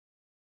places.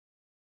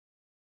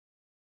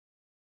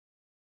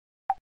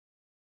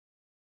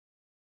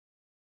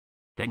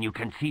 Then you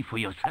can see for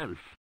yourself.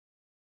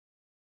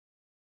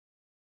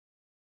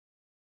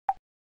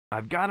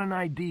 I've got an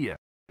idea.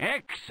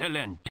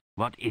 Excellent!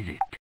 What is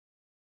it?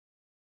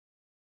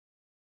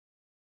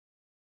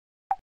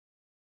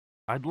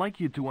 I'd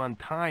like you to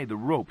untie the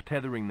rope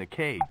tethering the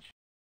cage.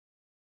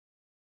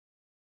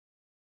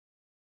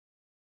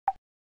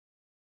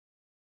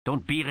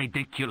 Don't be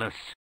ridiculous.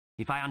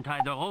 If I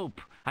untie the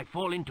rope, I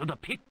fall into the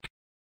pit.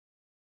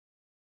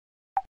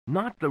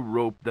 Not the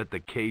rope that the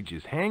cage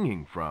is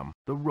hanging from,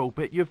 the rope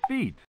at your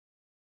feet.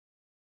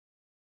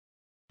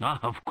 Ah,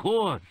 of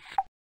course.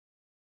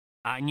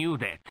 I knew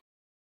that.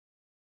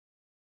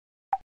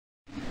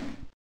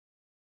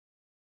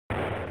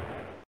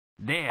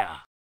 There.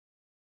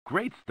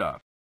 Great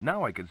stuff.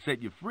 Now I can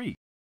set you free.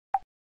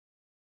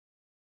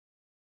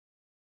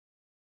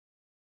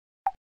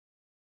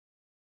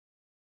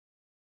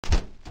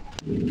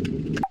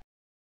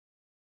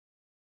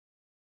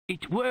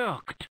 It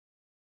worked.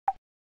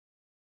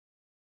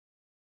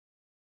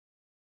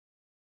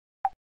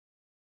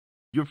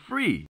 You're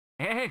free.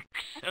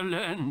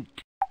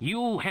 Excellent.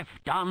 You have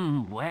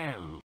done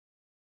well.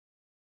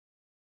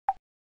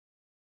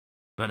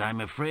 But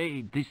I'm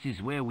afraid this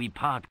is where we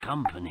part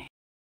company.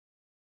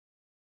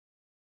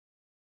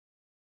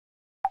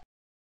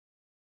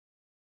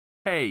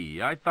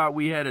 Hey, I thought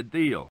we had a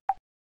deal.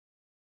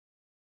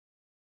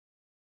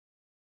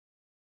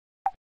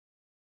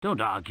 Don't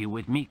argue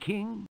with me,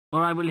 King,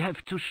 or I will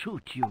have to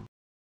shoot you.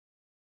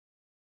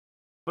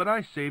 But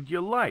I saved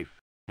your life.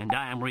 And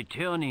I am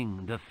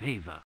returning the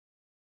favor.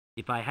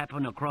 If I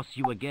happen across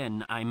you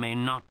again, I may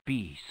not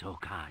be so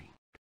kind.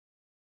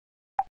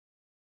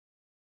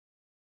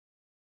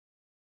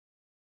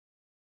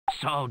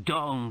 So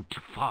don't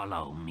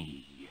follow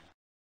me.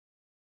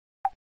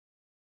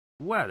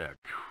 What a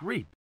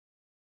creep.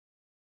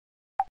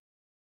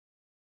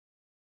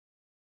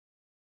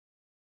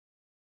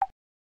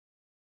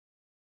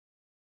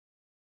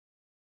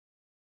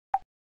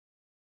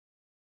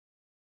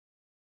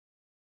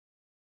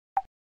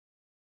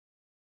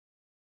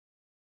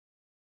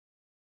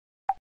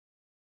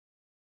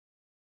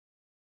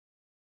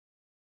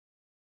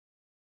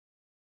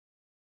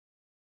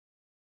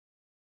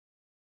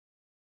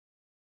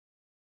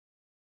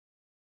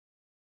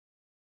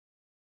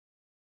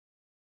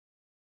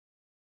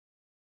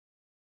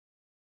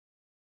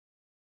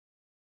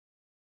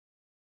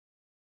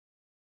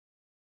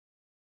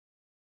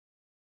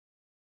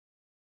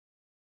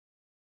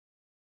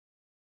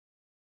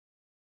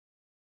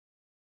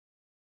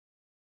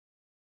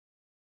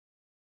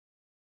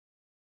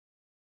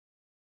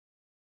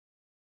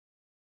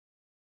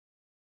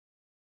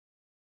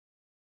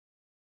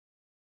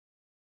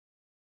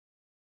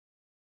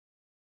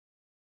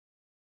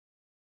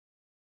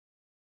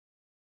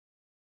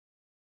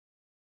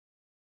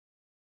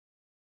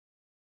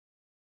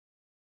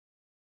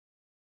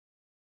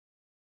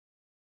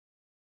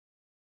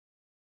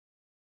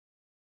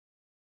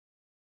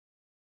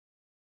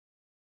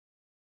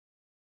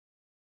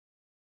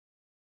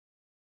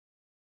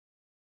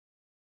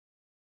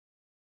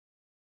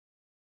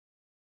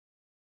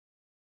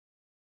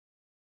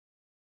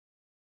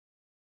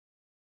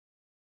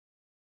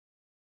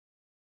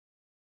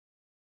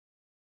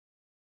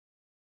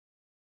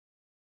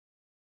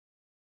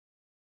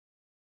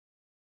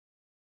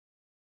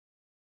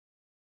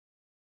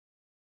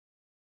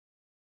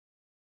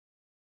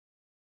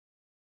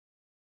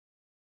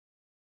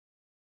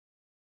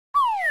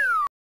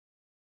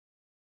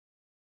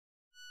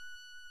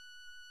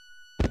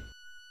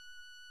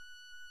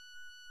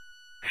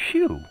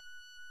 Phew.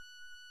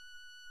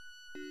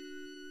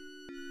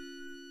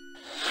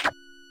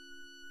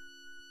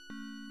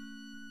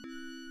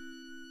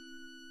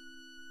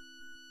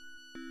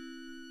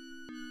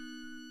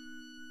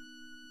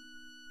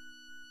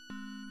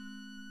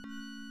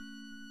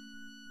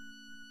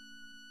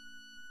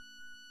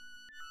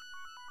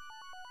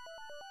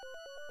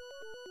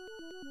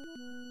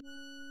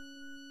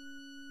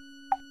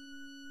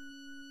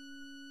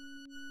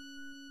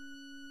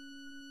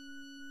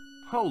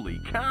 Holy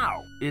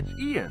cow, it's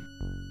Ian.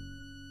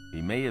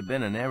 He may have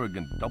been an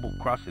arrogant,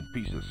 double-crossed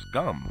piece of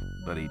scum,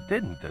 but he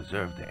didn't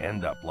deserve to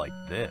end up like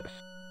this.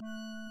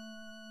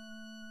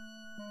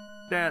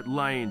 That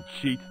lying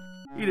cheat.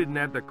 He didn't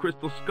have the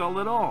crystal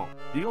skull at all.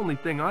 The only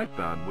thing I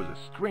found was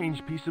a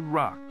strange piece of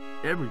rock.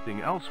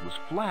 Everything else was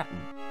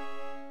flattened.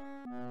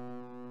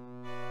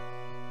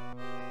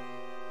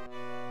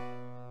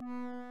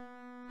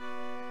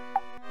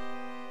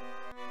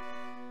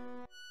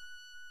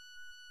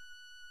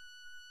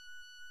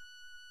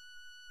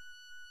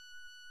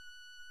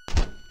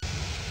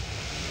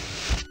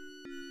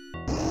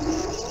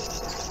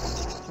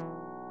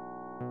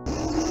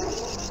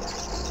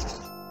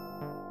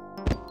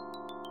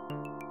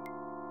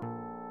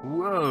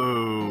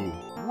 Whoa,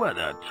 what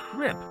a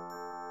trip!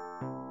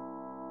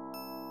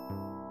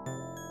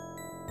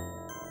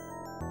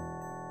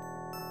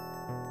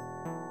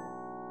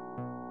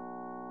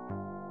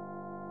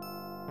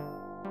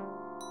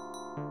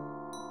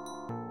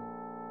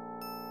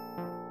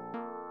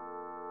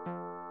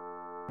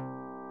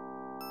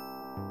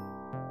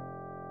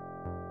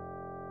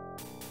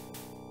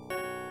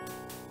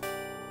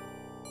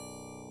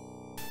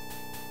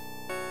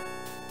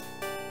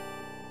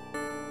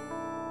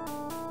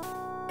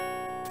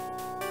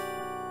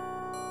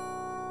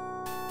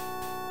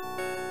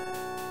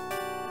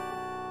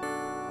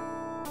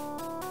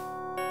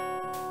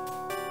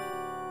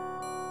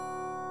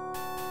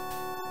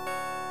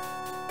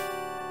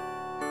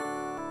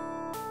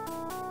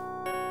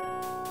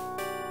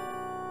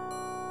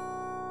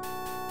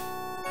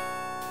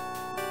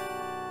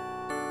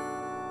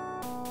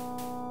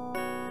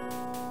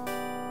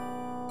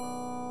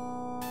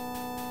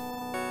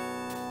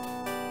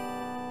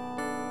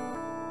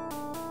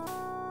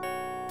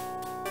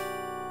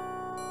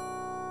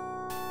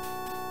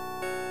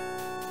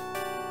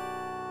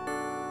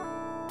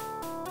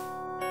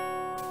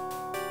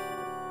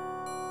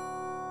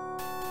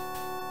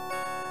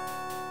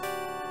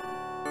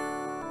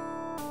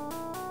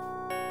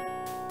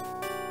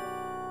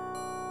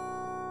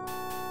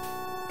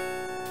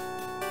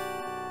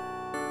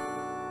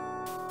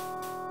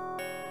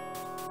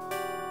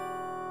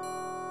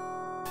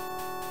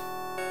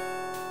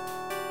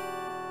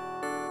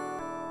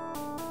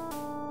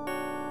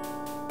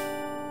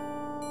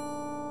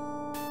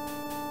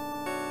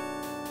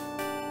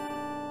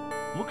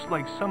 looks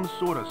like some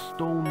sort of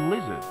stone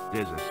lizard.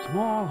 There's a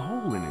small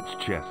hole in its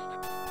chest.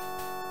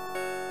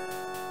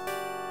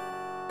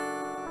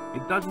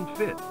 It doesn't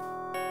fit.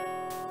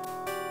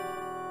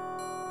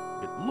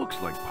 It looks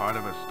like part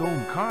of a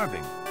stone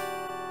carving.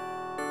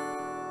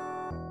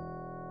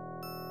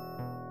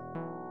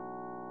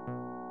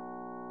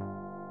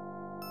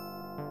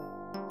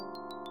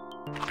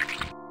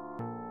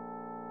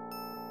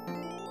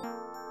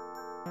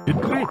 It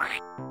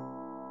fits.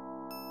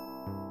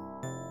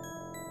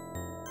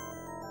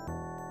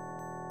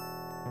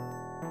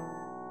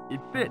 It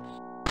fits.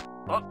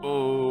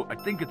 Uh-oh, I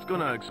think it's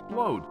gonna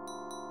explode.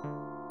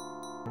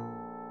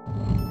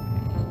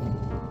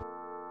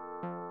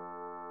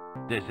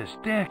 There's a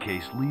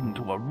staircase leading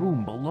to a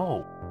room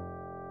below.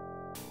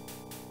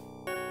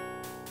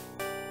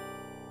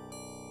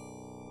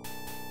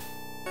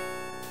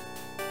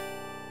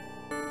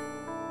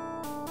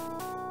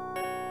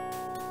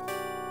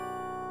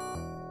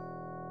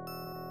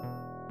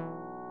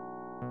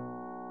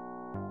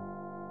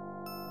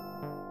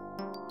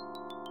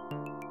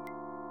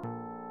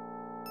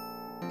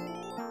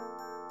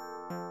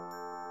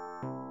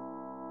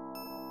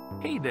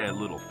 Hey there,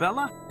 little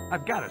fella.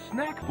 I've got a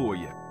snack for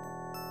you.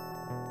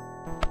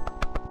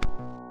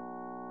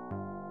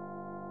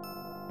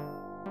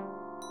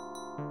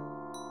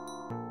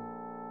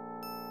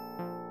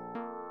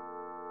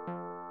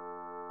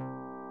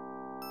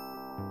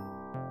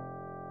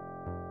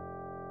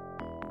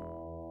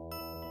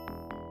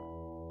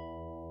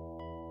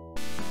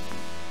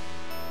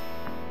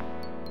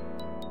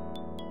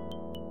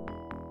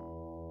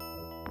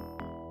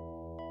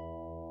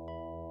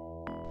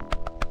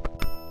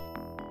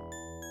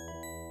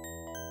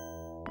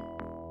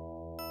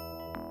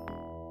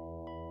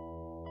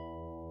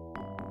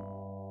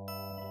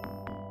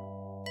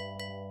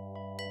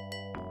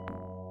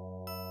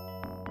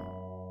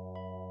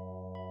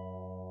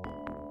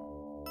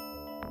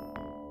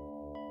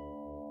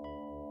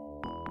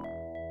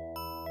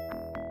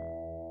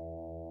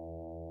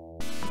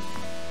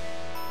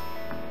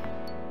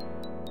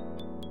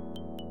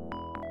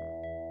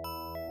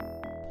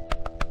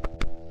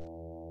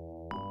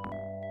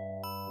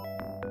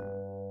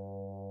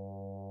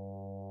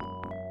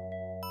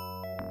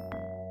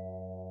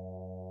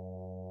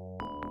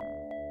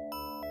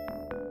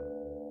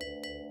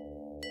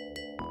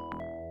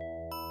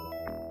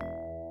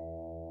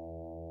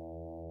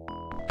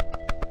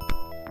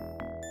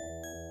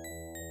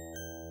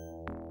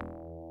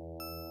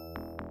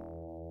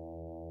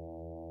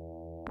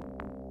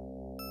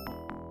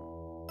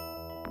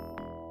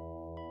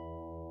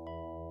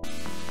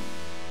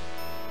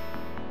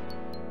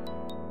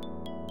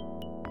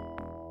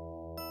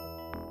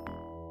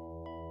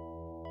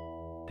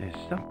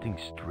 There's something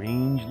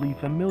strangely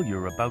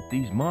familiar about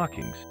these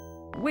markings.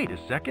 Wait a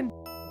second.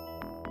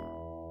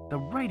 The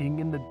writing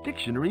in the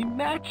dictionary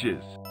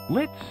matches.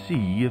 Let's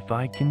see if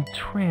I can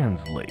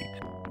translate.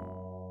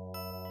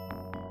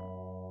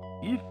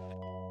 If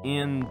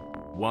in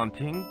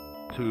wanting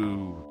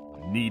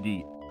to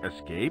needy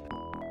escape,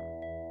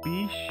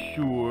 be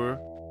sure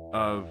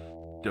of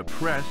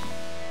depress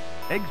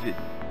exit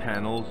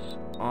panels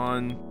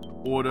on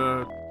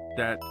order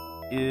that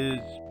is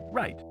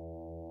right.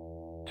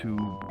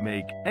 To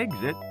make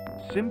exit,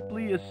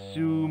 simply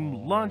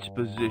assume launch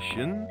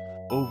position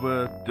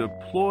over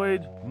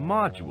deployed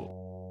module.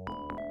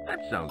 That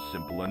sounds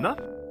simple enough.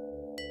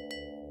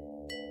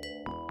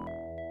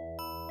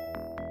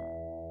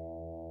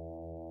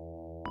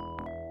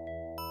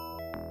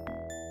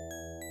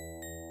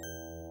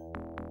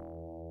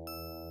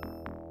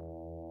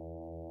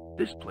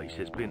 This place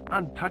has been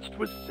untouched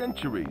for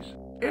centuries.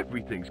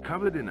 Everything's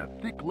covered in a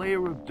thick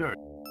layer of dirt.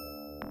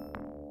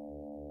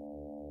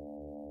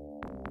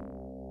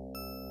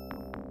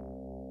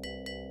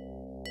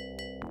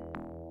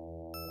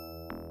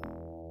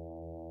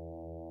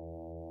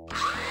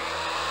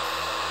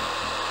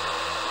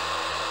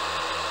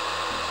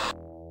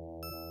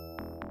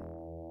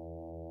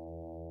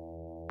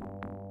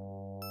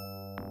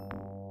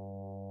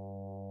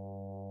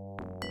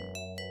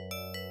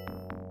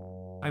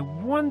 I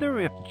wonder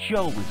if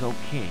Joe is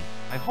okay.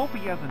 I hope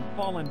he hasn't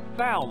fallen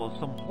foul of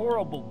some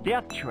horrible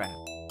death trap.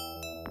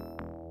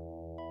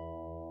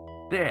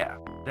 There,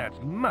 that's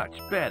much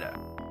better.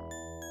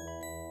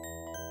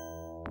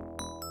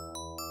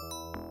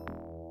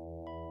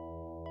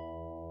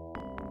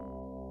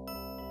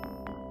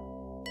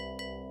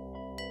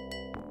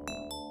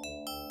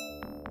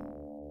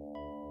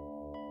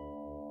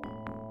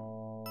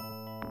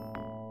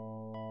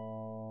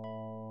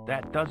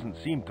 That doesn't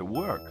seem to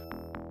work.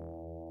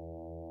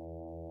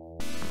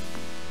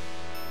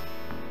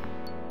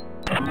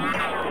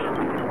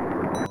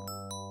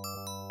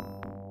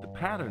 The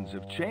patterns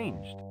have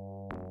changed.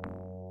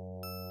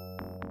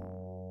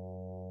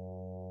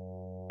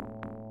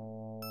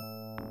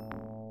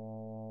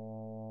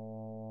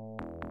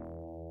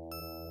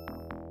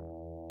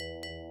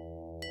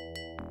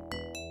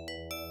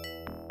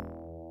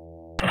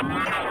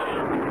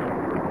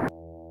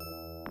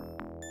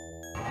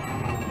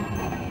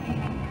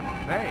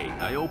 Hey,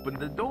 a I opened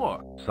the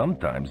door.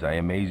 Sometimes I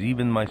amaze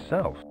even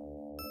myself.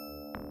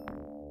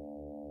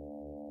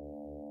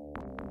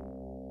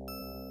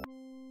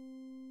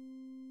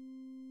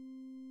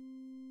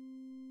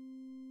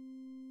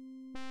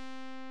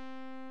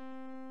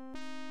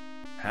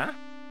 Huh?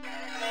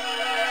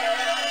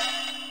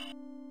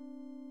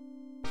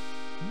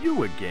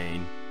 You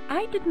again?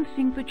 I didn't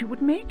think that you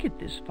would make it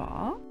this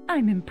far.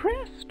 I'm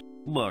impressed.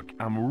 Look,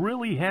 I'm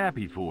really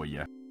happy for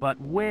you, but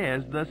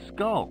where's the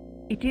skull?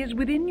 It is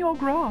within your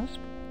grasp.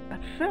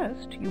 But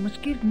first, you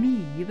must give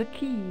me the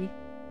key.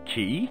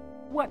 Key?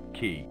 What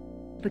key?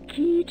 The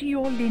key to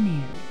your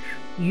lineage.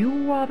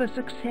 You are the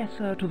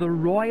successor to the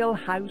royal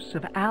house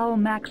of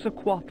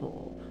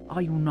Almaxaquatl,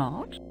 are you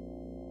not?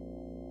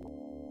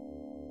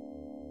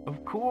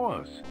 Of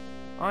course.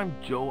 I'm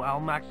Joe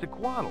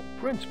Almaxaquatl,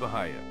 Prince for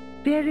hire.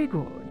 Very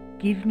good.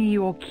 Give me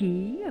your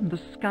key and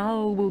the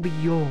skull will be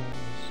yours.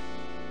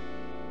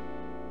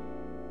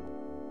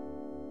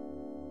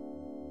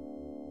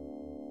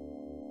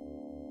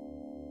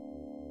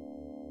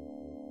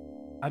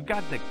 I've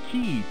got the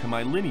key to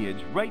my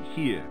lineage right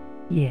here.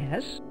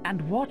 Yes,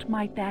 and what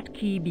might that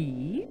key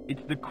be?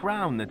 It's the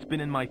crown that's been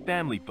in my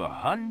family for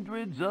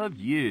hundreds of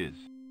years.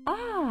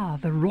 Ah,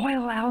 the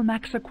royal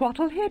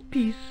Almaxaquatl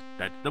headpiece.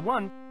 That's the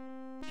one.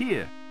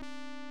 Here.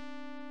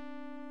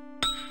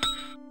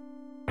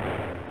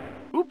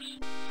 Oops,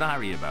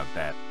 sorry about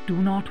that. Do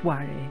not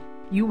worry.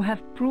 You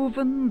have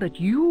proven that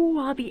you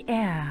are the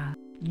heir.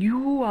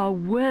 You are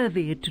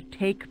worthy to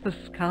take the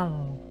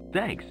skull.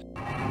 Thanks.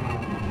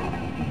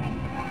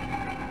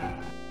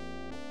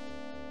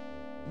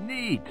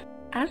 Neat.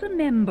 As a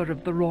member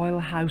of the royal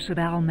house of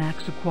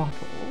Almaxaquatl,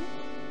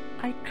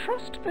 I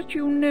trust that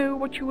you know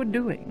what you are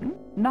doing.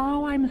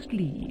 Now I must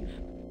leave.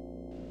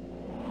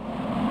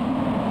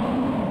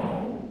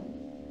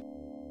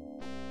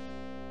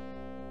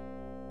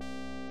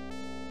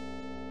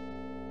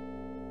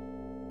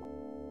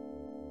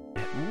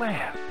 At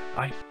last,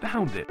 I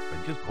found it.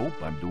 I just hope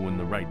I'm doing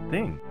the right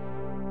thing.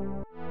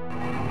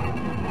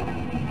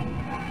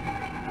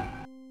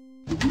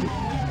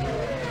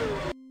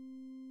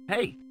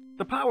 Hey,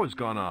 the power's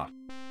gone off.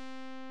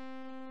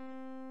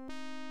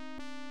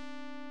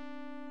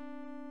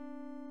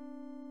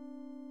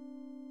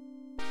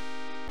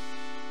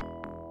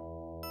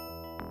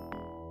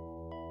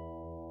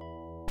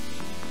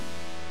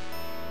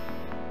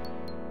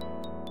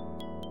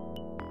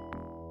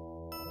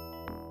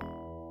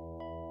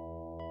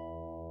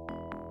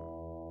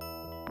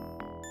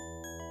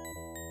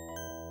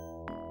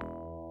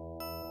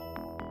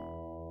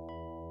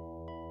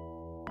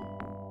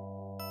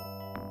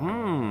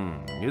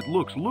 It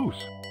looks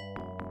loose.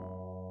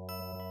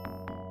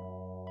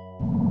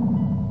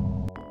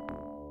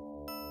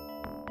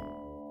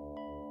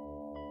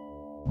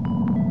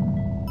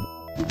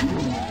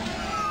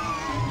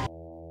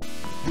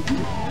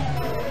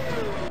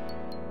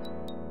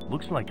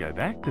 Looks like I've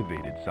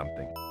activated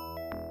something.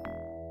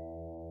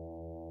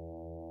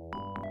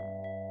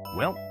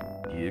 Well,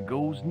 here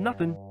goes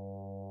nothing.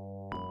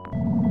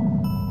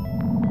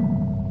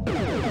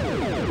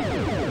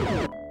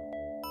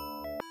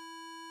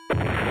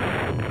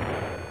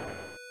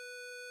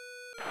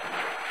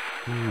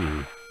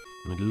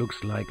 It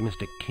looks like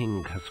Mr.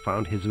 King has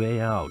found his way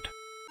out.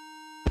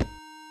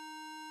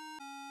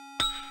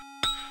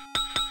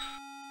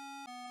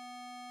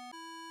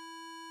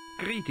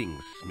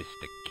 Greetings,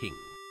 Mr. King.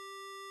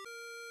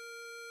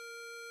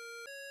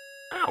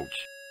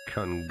 Ouch!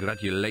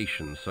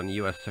 Congratulations on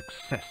your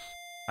success.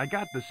 I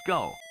got the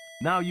skull.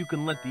 Now you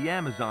can let the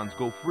Amazons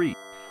go free.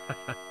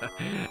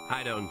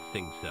 I don't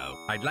think so.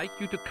 I'd like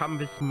you to come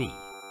with me.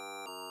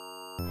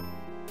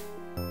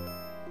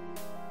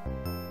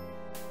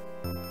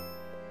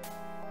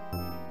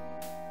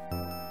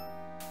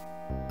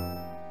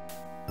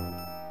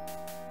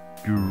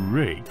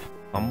 Great!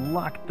 I'm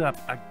locked up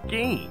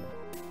again!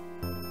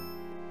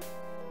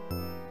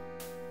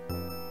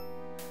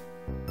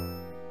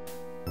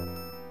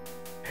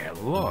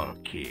 Hello,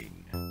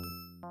 King.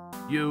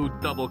 You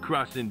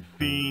double-crossing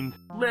fiend!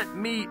 Let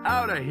me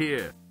out of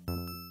here!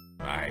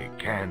 I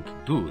can't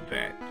do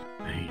that.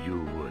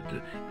 You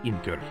would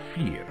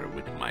interfere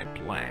with my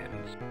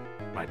plans.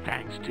 But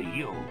thanks to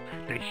you,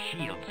 the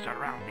shield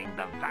surrounding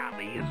the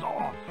valley is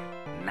off.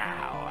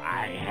 Now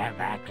I have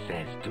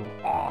access to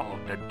all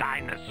the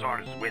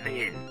dinosaurs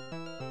within.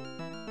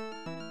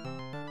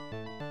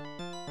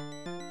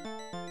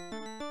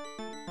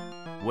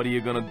 What are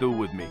you gonna do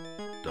with me?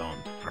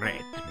 Don't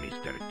fret,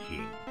 Mr.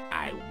 King.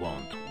 I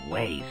won't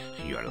waste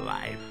your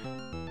life.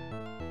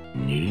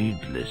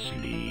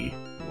 Needlessly,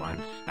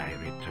 once I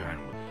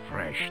return with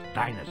fresh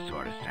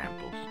dinosaur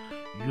samples,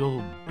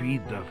 you'll be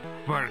the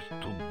first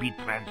to be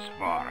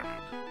transformed.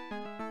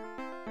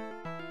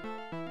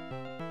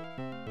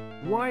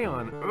 Why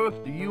on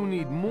earth do you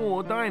need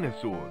more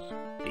dinosaurs?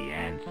 The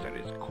answer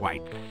is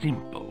quite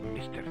simple,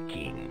 Mr.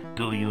 King.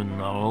 Do you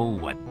know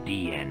what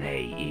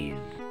DNA is?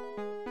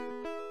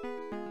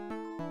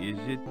 Is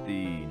it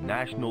the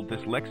National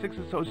Dyslexics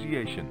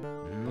Association?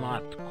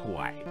 Not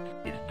quite.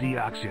 It's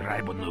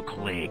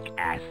deoxyribonucleic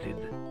acid.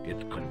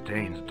 It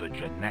contains the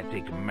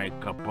genetic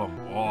makeup of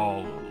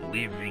all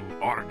living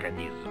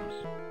organisms.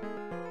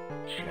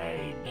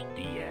 Change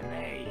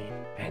DNA,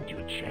 and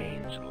you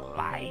change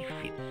life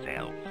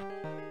itself.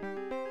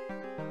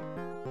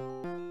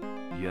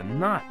 You're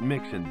not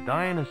mixing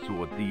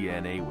dinosaur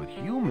DNA with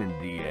human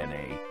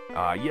DNA,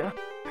 are you?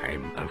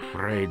 I'm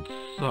afraid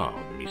so,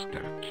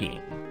 Mr.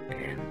 King,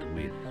 and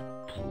with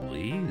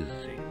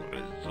pleasing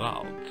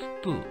results,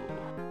 too.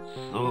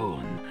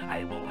 Soon,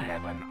 I will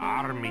have an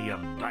army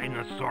of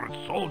dinosaur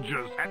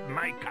soldiers at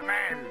my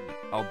command.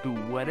 I'll do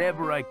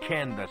whatever I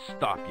can to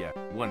stop you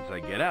once I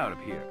get out of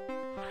here.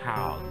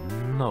 How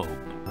noble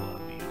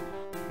of you.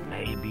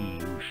 Maybe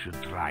you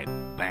should try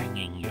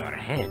banging your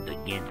head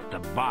against the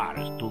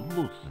bars to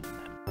loosen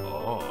them.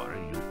 Or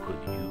you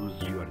could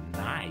use your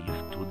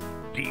knife to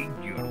dig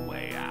your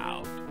way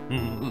out.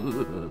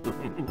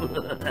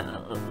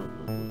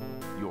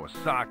 Your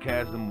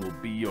sarcasm will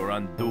be your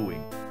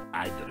undoing.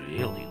 I'd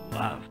really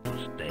love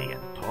to stay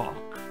and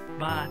talk,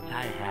 but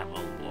I have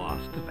a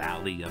lost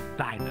valley of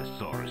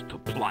dinosaurs to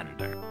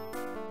plunder.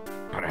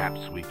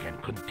 Perhaps we can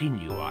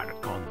continue our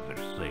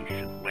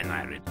conversation when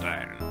I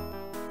return.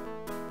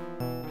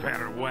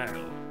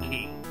 Farewell,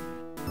 King.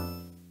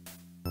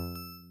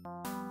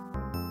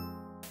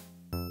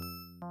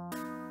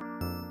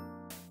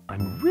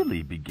 I'm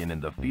really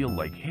beginning to feel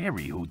like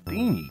Harry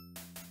Houdini.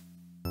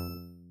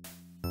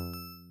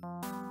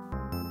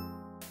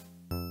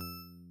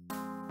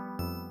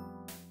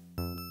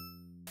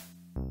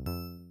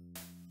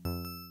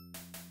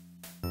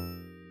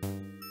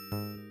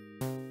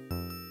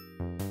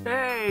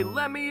 Hey,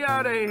 let me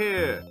out of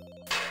here!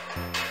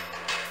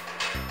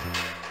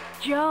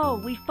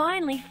 Joe, we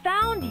finally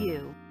found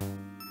you!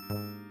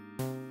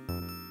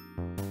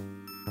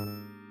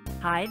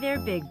 Hi there,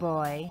 big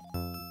boy.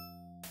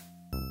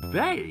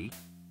 They?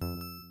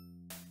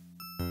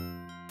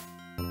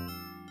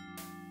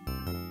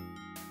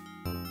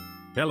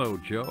 Hello,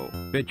 Joe.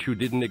 Bet you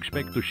didn't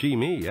expect to see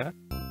me, huh?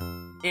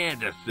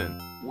 Anderson,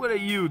 what are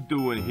you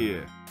doing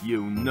here,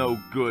 you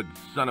no-good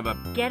son of a...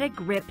 Get a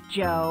grip,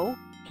 Joe.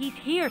 He's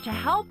here to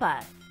help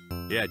us.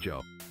 Yeah,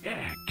 Joe.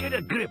 Yeah, get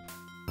a grip.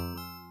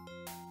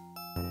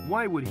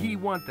 Why would he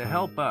want to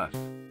help us?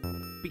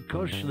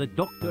 Because the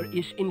doctor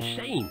is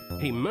insane.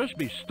 He must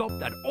be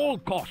stopped at all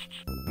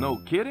costs. No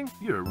kidding?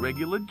 You're a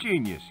regular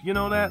genius. You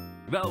know that?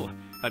 Well,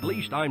 at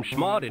least I'm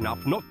smart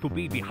enough not to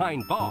be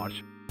behind bars.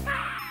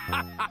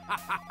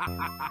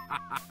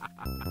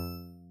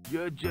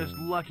 You're just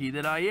lucky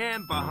that I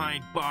am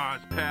behind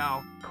bars,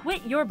 pal.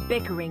 Quit your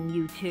bickering,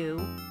 you two.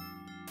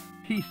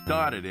 He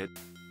started it.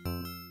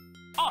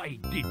 I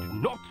did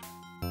not.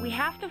 We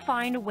have to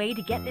find a way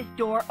to get this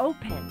door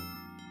open.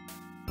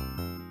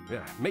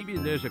 Yeah, maybe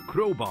there's a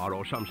crowbar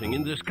or something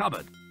in this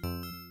cupboard.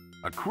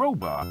 A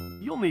crowbar?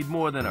 You'll need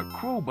more than a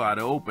crowbar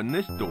to open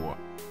this door.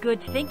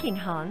 Good thinking,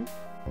 Hans.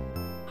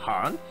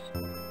 Hans?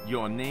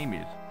 Your name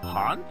is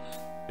Hans?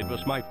 It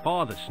was my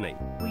father's name.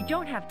 We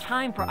don't have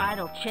time for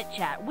idle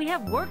chit-chat. We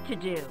have work to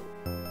do.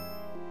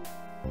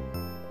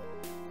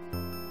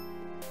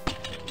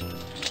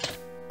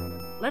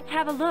 Let's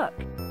have a look.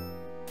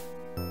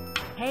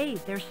 Hey,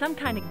 there's some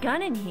kind of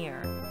gun in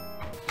here.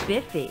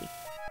 Biffy.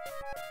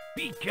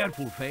 Be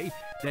careful, Faye.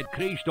 That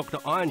crazed Dr.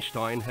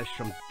 Einstein has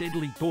some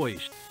deadly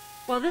toys.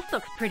 Well, this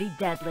looks pretty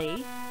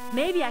deadly.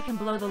 Maybe I can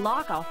blow the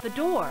lock off the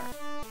door.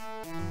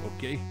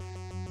 Okay,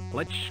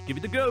 let's give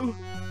it a go.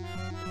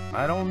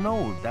 I don't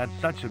know if that's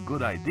such a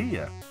good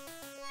idea.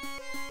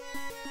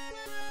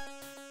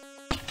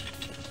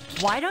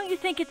 Why don't you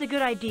think it's a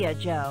good idea,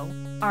 Joe?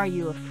 Are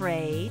you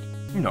afraid?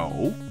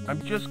 No,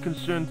 I'm just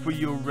concerned for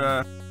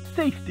your,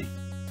 safety.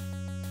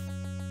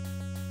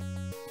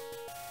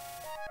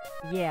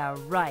 Yeah,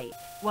 right.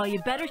 Well,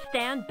 you better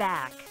stand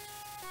back.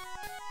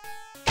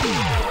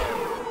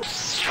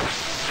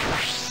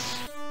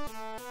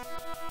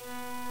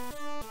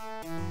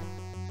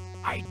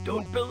 I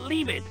don't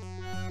believe it.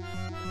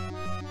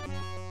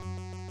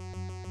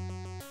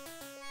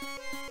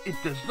 It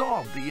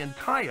dissolved the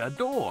entire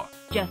door.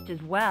 Just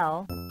as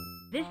well.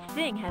 This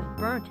thing has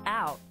burnt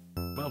out.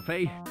 Well,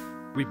 Faye,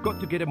 we've got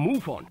to get a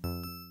move on.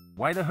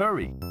 Why the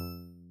hurry?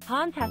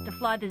 Hans has to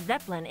fly the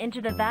Zeppelin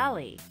into the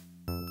valley.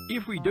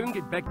 If we don't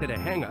get back to the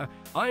hangar,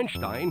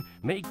 Einstein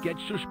may get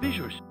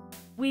suspicious.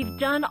 We've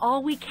done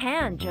all we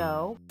can,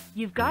 Joe.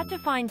 You've got to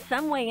find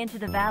some way into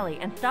the valley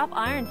and stop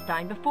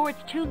Einstein before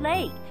it's too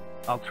late.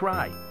 I'll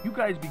try. You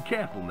guys be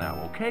careful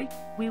now, okay?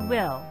 We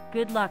will.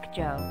 Good luck,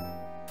 Joe.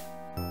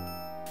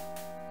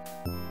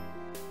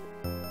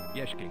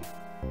 Yes, King.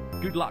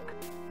 Good luck.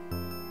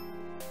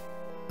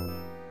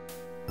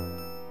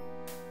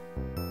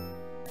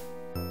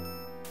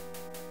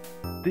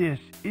 This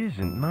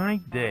isn't my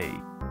day.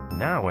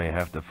 Now I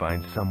have to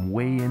find some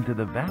way into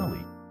the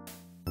valley.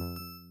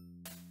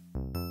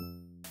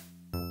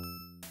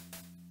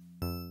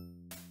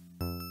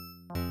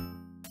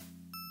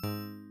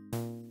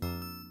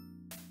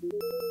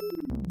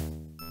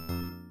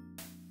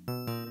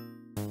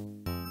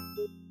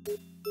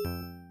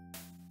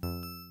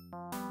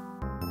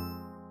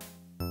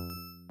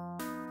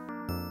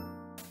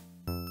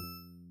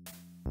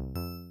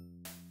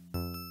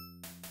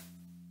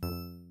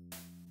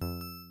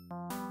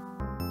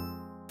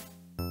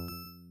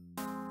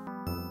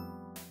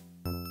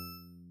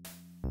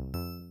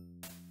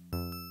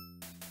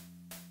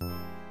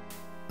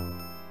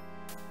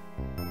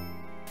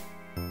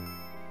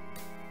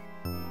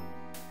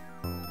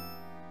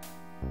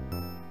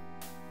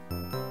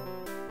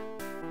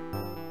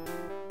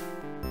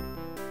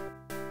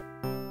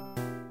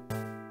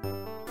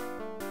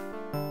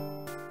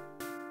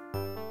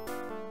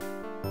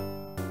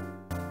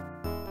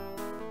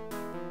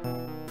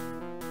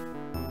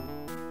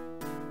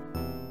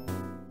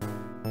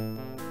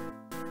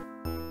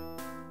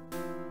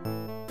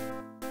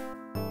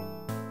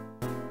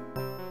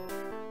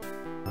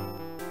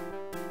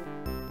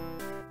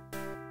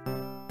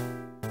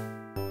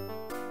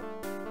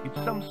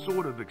 It's some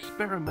sort of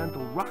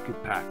experimental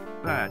rocket pack,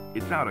 but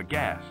it's out of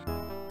gas.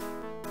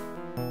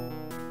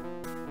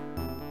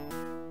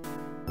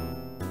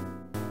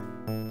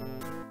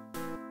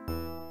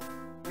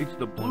 It's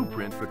the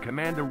blueprint for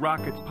Commander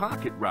Rocket's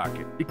pocket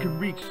rocket. It can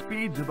reach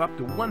speeds of up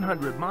to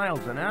 100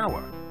 miles an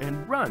hour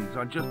and runs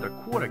on just a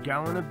quarter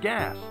gallon of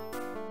gas.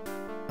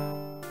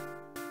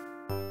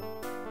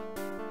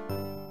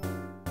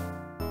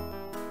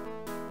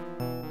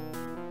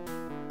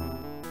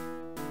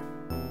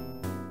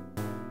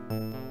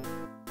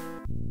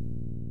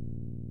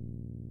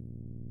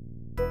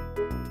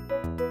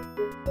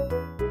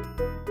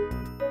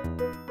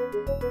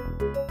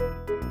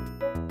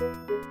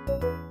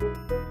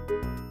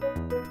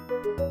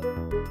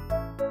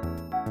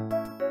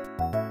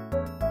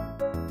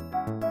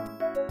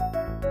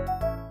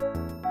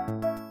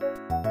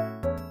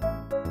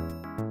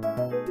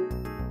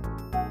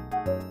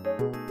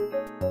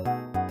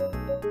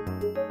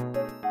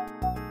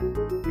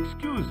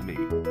 Excuse me,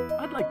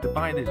 I'd like to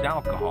buy this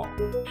alcohol.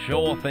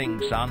 Sure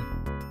thing, son.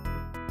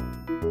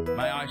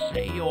 May I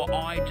see your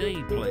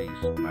ID, please?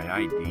 My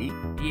ID?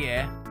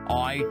 Yeah,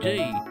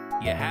 ID.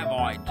 You have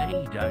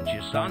ID, don't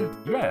you,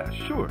 son? Yeah,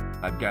 sure.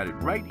 I've got it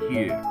right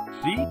here.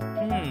 See?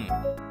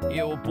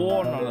 You were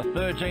born on the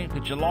 13th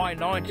of July,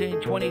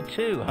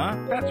 1922, huh?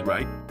 That's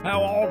right.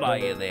 How old are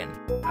you then?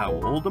 How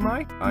old am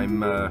I?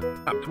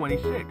 I'm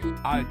 26.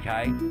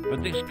 Okay,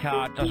 but this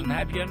card doesn't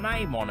have your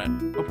name on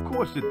it. Of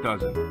course it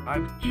doesn't.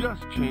 I've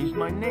just changed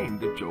my name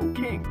to Joe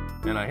King,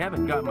 and I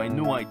haven't got my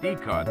new ID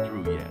card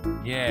through yet.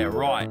 Yeah,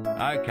 right.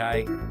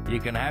 Okay, you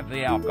can have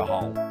the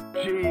alcohol.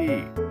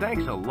 Gee,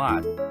 thanks a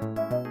lot.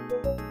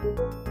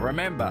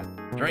 Remember,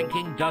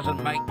 drinking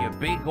doesn't make you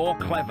big or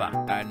clever,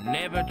 and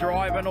never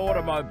drive an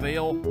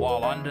automobile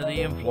while under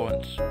the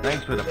influence.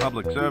 Thanks for the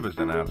public service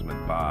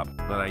announcement, Bob,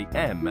 but I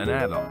am an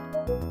adult.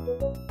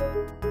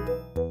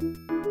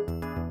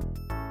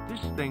 This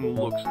thing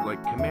looks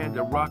like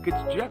Commander Rocket's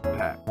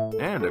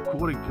jetpack, and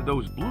according to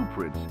those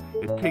blueprints,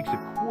 it takes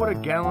a quarter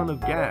gallon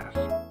of gas.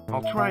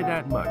 I'll try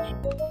that much.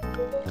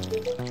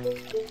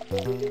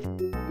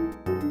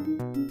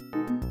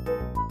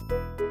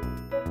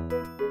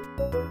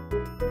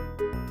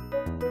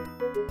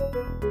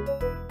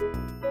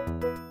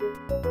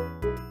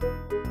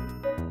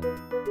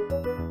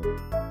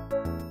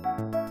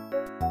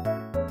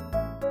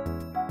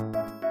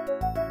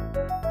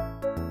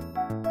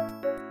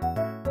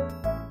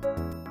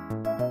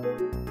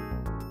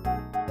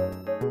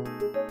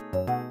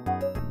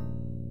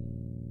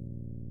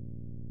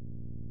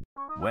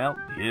 Well,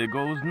 here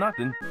goes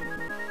nothing.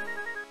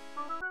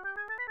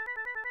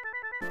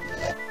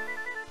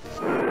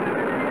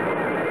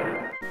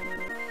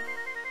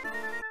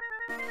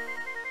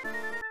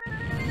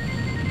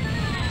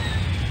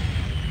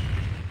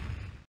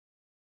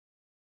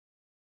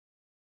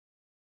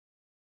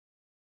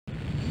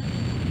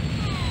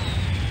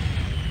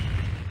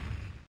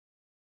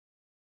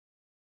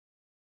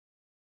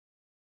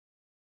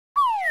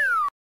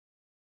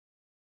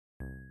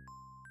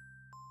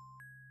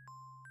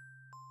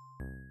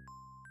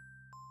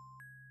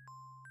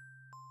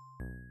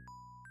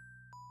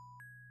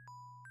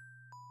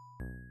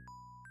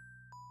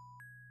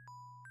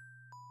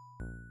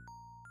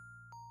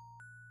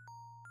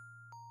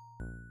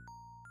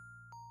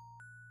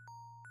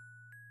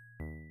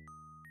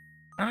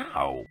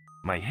 Ow!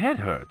 My head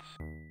hurts.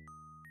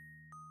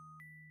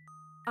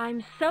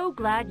 I'm so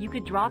glad you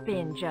could drop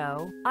in,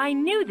 Joe. I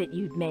knew that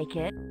you'd make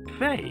it.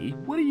 Faye,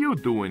 what are you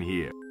doing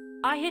here?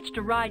 I hitched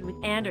a ride with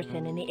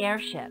Anderson in the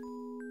airship.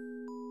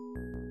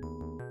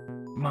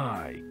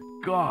 My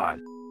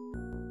God!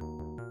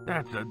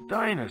 That's a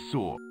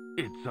dinosaur!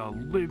 It's a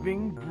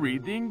living,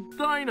 breathing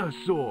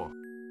dinosaur!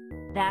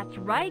 That's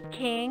right,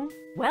 King.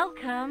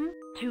 Welcome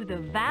to the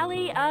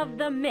Valley of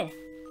the Mist.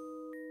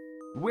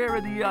 Where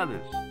are the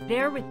others?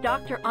 They're with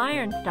Dr.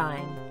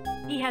 Ironstein.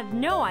 He has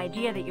no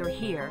idea that you're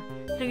here,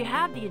 so you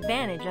have the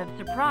advantage of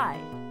surprise.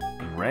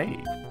 Great.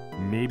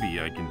 Maybe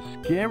I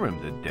can scare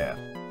him to death.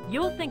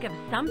 You'll think of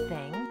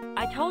something.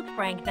 I told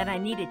Frank that I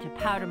needed to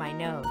powder my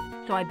nose,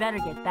 so I better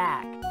get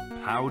back.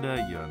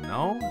 Powder your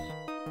nose?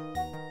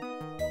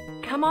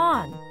 Come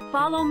on,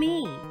 follow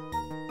me.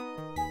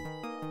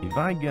 If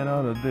I get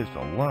out of this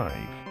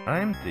alive,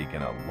 I'm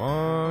taking a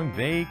long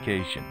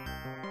vacation.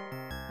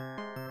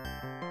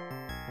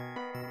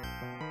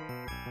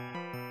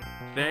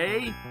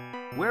 Faye?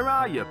 Where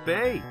are you,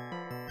 Faye?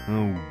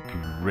 Oh,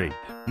 great.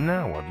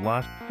 Now I've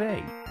lost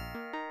Faye.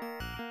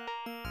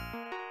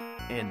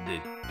 And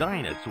this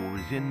dinosaur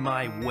is in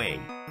my way.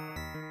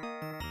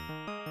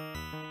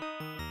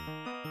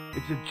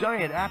 It's a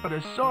giant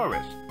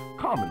Apatosaurus,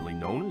 commonly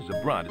known as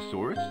a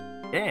Brontosaurus,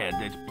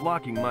 and it's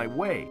blocking my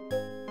way.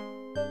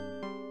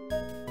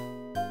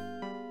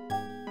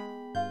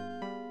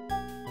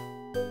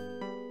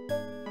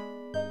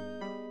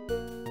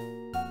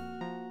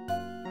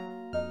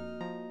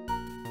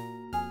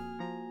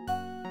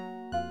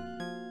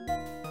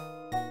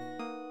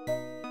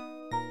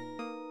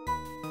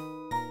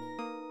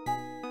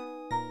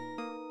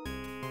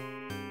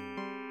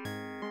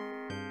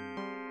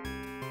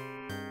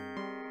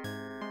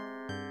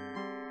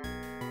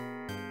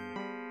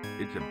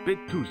 It's a bit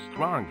too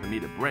strong for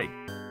me to break.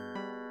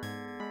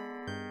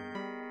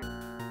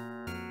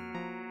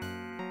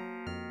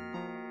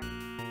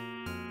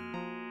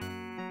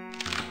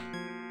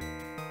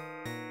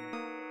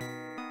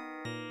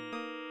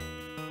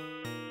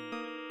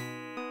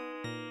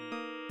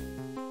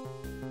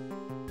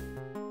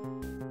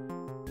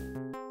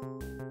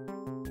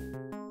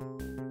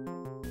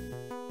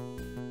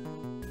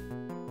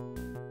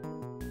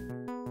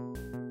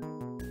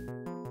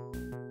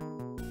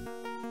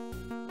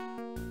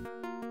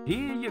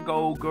 Here you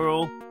go,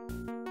 girl.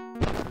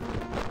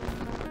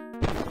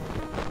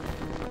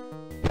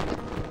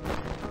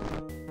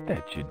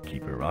 That should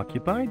keep her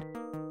occupied.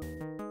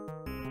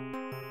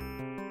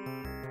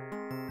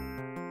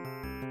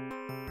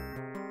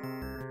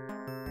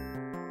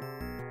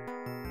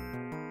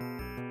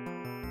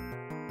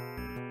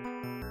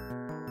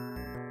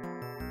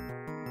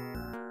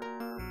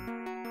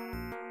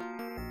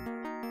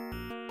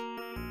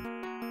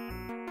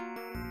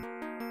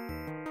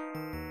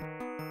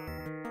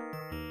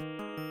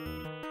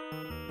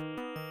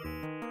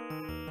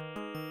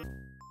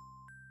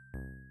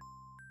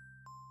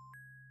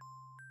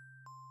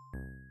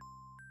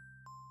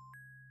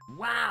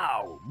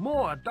 Wow,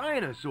 more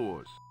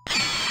dinosaurs!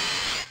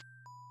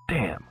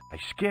 Damn, I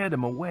scared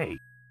them away.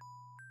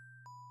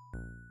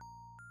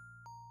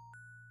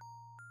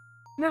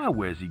 Now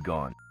where's he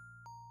gone?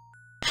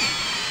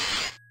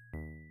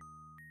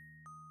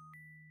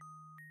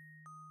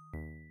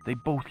 They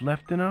both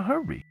left in a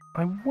hurry.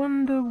 I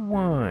wonder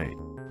why.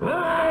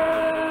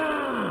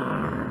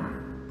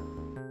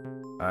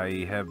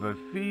 I have a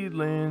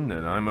feeling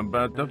that I'm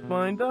about to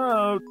find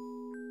out.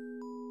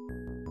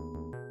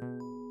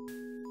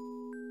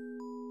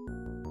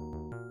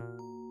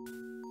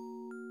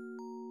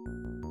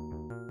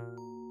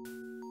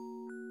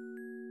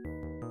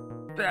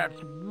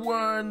 That's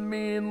one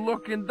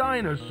mean-looking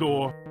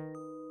dinosaur.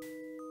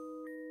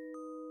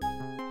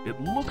 It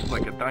looks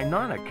like a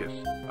Deinonychus,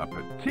 a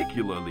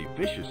particularly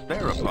vicious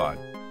theropod.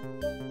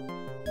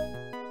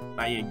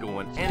 I ain't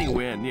going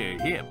anywhere near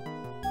him.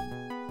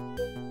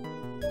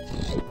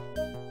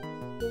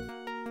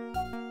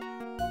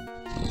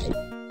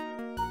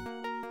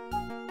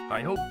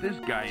 I hope this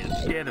guy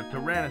is scared of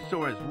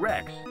Tyrannosaurus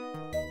Rex.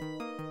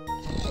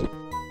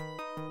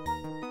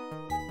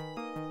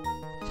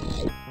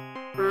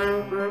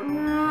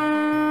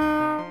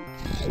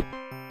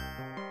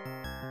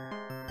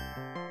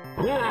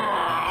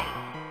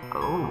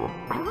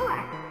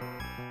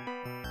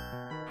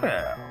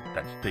 Well,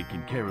 that's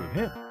taking care of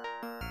him.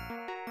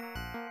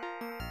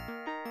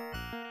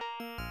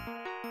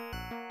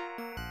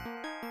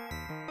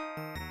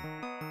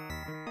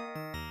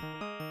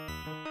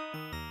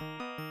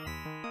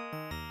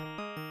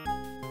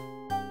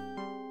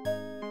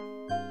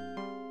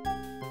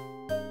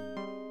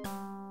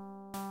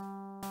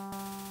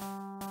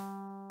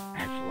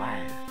 At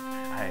last,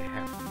 I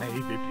have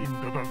made it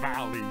into the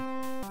valley.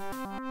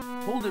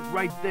 Hold it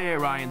right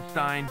there,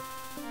 Einstein.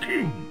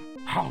 King,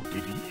 how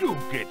did you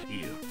get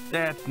here?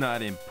 That's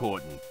not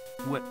important.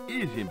 What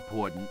is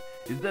important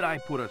is that I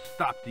put a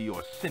stop to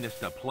your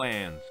sinister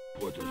plans.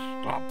 Put a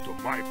stop to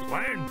my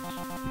plans?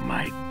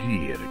 My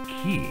dear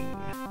king,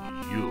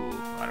 you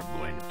are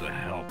going to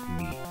help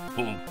me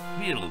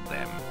fulfill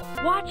them.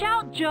 Watch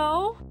out,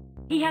 Joe!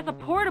 He has a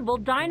portable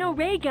dino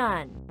ray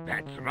gun.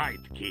 That's right,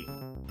 king.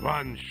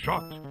 One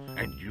shot,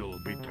 and you'll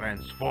be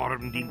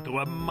transformed into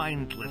a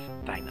mindless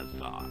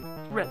dinosaur.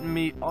 Threaten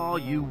me all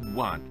you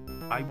want.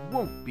 I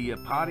won't be a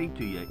party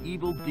to your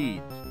evil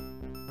deeds.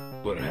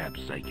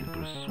 Perhaps I can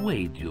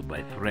persuade you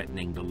by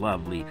threatening the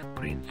lovely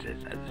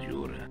Princess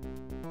Azura.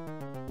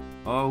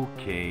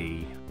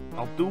 Okay,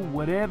 I'll do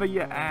whatever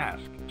you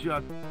ask.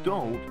 Just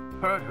don't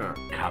hurt her.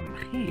 Come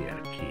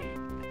here, king.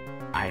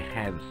 I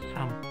have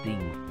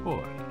something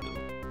for you.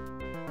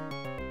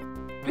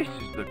 This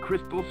is the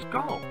crystal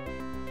skull.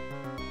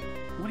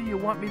 What do you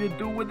want me to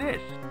do with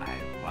this? I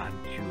want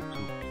you to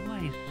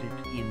place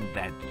it in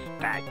that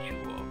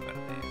statue over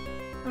there.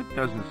 That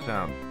doesn't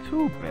sound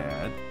too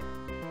bad.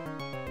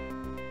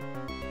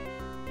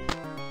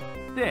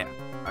 There,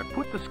 I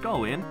put the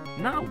skull in.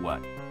 Now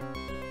what?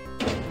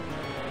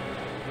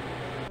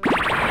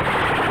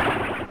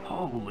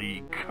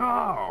 Holy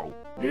cow!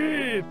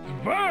 It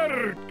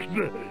worked!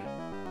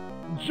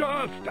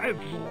 Just as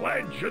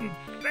legend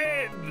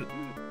said!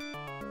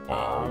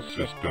 All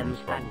systems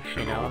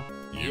functional.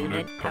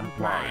 Unit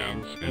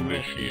compliance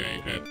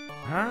initiated.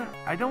 Huh?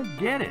 I don't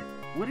get it.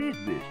 What is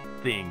this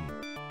thing?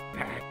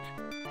 That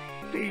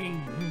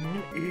thing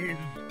is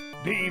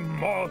the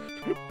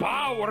most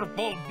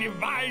powerful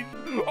device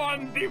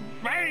on the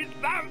face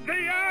of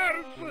the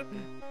earth!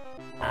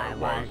 I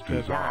was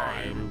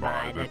designed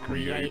by the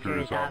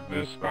creators of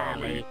this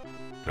valley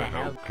to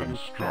help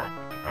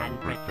construct and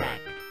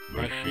protect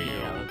the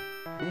shield.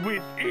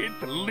 With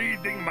it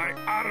leading my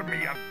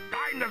army of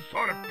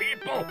dinosaur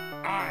people,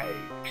 I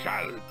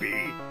shall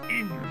be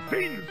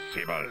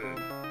invincible.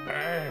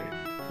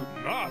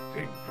 And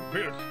nothing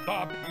will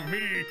stop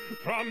me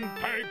from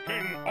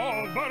taking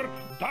over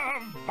the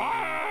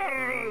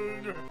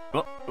world.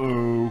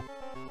 Uh-oh.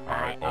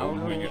 I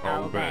only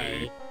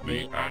obey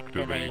the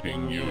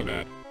activating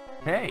unit.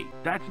 Hey,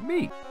 that's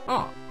me.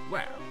 Oh,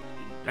 well,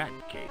 in that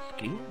case,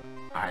 King,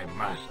 I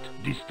must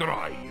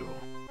destroy you.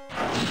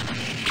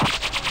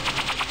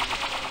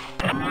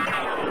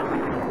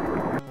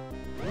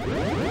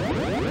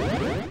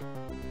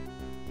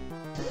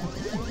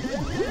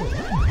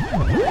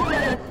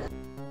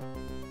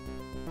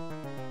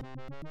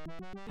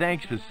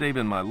 Thanks for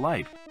saving my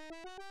life.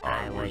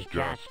 I was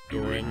just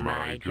doing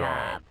my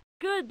job.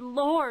 Good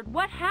Lord,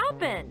 what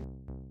happened?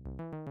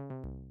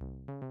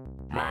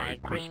 My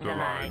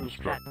crystalline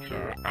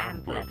structure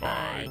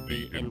amplified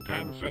the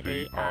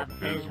intensity of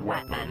his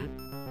weapon.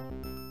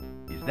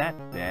 Is that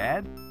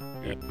bad?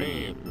 It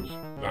means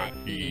that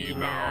he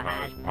now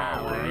has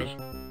powers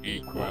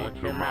equal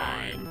to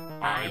mine.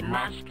 I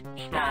must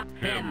stop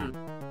him.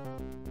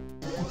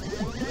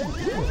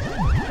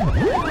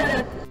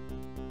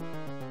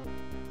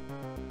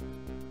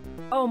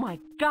 Oh my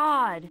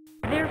God!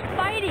 They're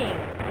fighting!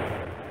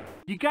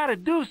 You gotta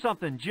do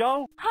something,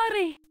 Joe!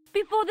 Hurry!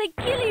 Before they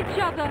kill each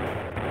other!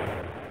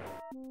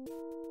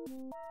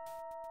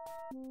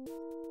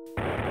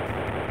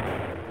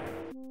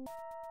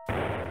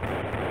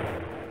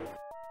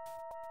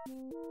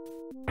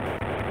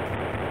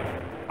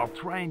 I'll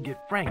try and get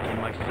Frank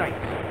in my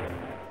sights.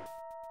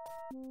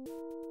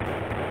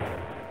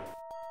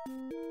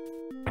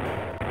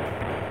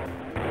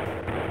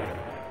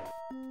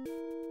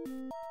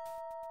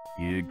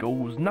 Here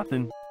goes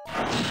nothing.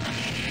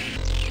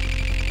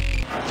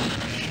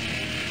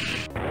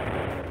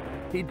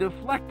 He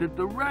deflected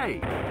the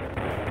ray.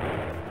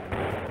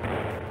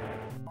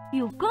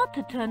 You've got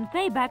to turn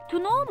Faye back to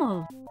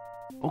normal.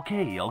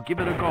 Okay, I'll give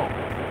it a go.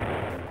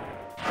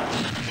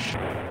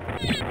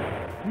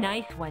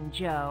 Nice one,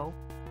 Joe.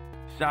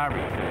 Sorry,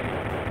 Faye.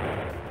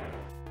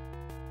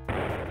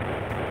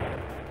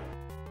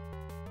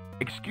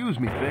 Excuse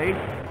me, Faye.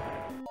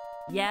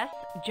 Yes,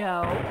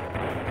 Joe?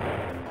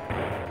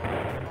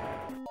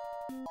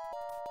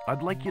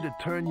 I'd like you to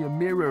turn your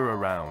mirror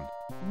around.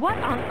 What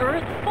on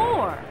earth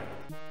for?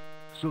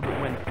 So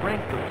that when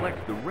Frank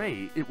deflects the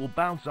ray, it will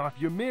bounce off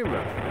your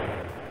mirror.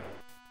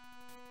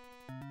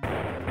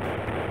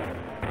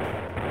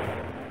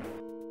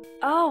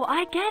 Oh,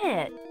 I get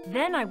it.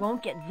 Then I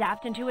won't get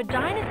zapped into a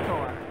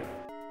dinosaur.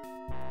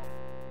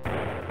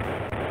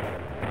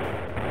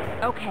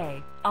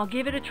 Okay, I'll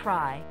give it a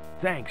try.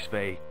 Thanks,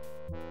 Faye.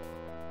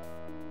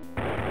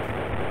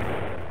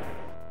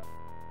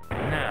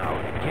 Now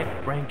to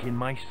get Frank in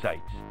my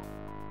sights.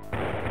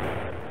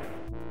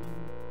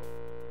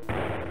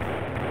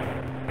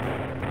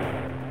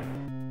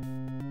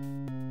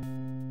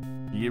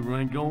 Here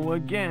I go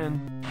again.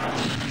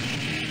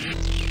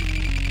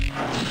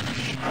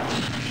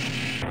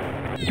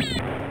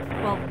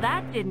 Well,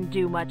 that didn't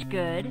do much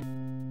good.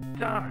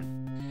 Darn.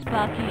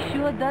 Sparky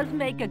sure does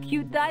make a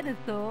cute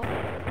dinosaur.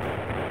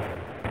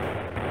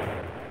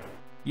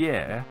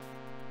 Yeah,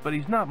 but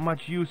he's not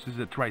much use as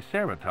a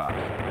triceratops.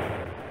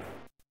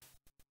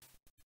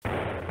 I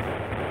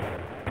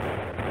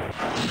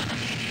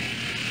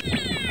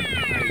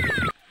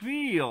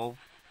feel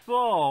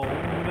so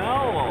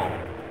mellow.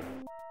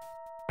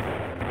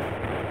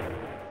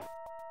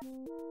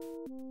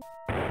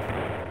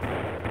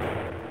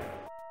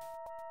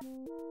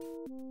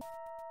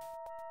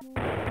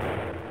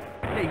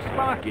 Hey,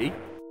 Sparky.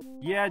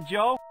 Yeah,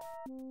 Joe?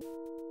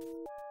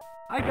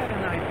 I got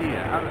an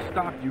idea how to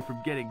stop you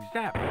from getting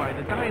zapped by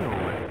the dino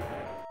ray.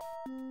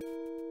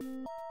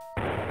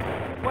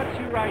 What's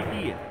your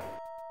idea?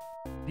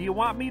 Do you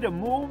want me to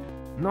move?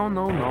 No.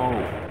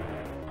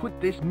 Put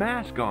this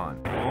mask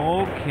on.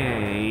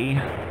 Okay.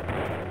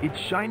 Its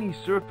shiny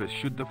surface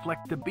should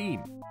deflect the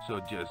beam, so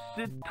just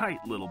sit tight,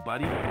 little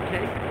buddy,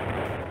 okay?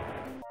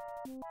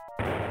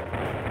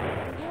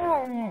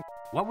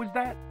 What was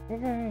that?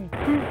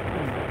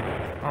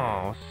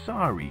 Oh,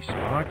 sorry,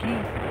 Sparky.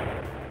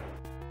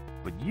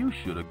 But you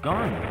should have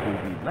gone before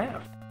we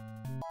left.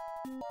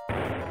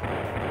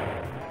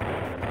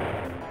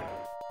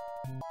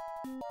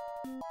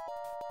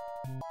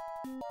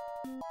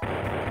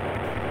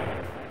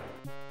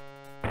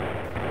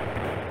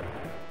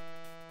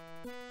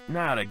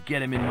 Now to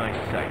get him in my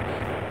sights.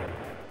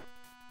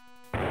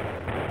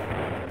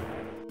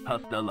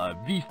 Hasta la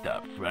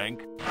vista,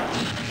 Frank.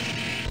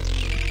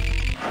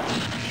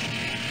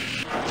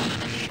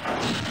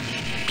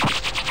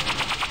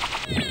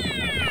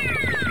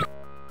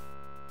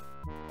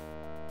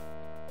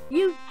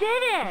 You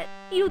did it!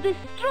 You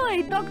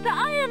destroyed Dr.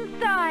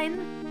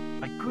 Einstein!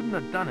 I couldn't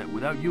have done it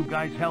without you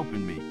guys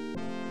helping me.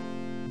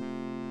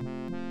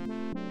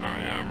 I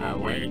am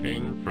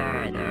awaiting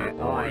further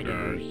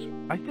orders.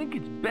 I think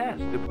it's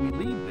best if we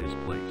leave this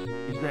place.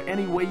 Is there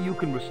any way you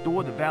can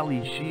restore the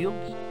valley's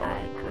shields?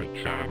 I could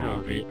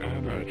channel the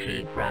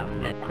energy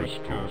from the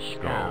crystal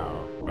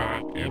skull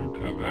back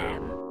into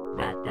them,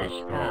 but the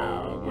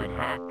skull would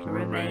have to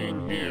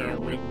remain here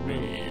with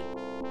me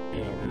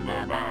in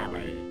the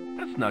valley.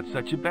 That's not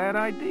such a bad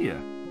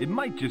idea. It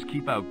might just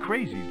keep out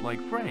crazies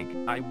like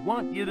Frank. I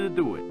want you to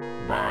do it.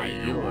 By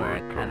your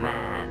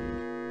command.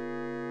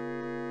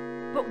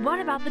 But what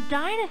about the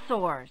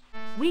dinosaurs?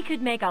 We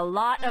could make a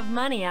lot of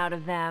money out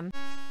of them.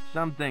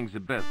 Some things are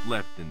best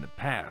left in the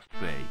past,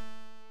 Faye.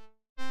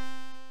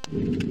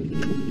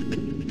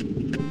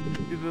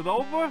 Is it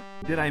over?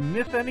 Did I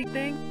miss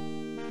anything?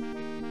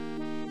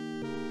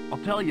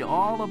 I'll tell you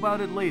all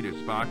about it later,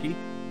 Sparky.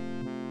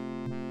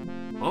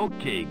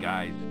 Okay,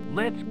 guys,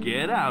 let's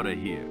get out of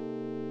here.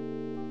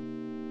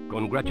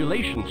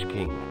 Congratulations,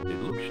 King.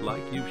 It looks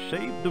like you've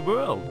saved the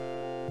world.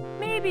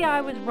 Maybe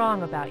I was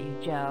wrong about you,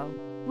 Joe.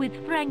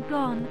 With Frank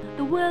gone,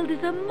 the world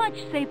is a much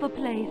safer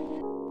place.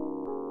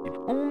 If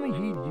only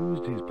he'd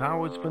used his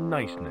powers for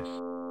niceness,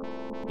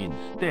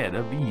 instead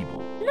of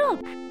evil.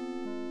 Look!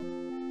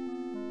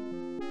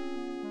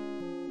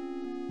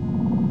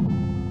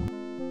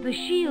 The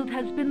shield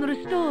has been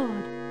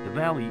restored. The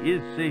valley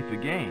is safe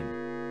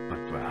again, but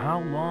for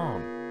how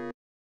long?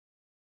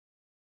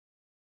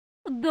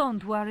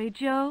 Don't worry,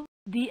 Joe.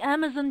 The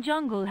Amazon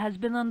jungle has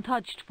been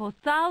untouched for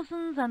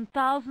thousands and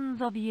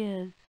thousands of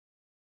years.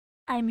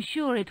 I'm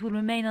sure it will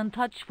remain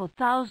untouched for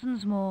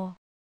thousands more.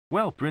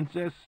 Well,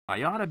 Princess,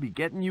 I ought to be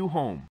getting you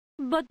home.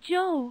 But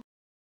Joe,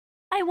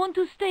 I want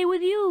to stay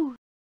with you.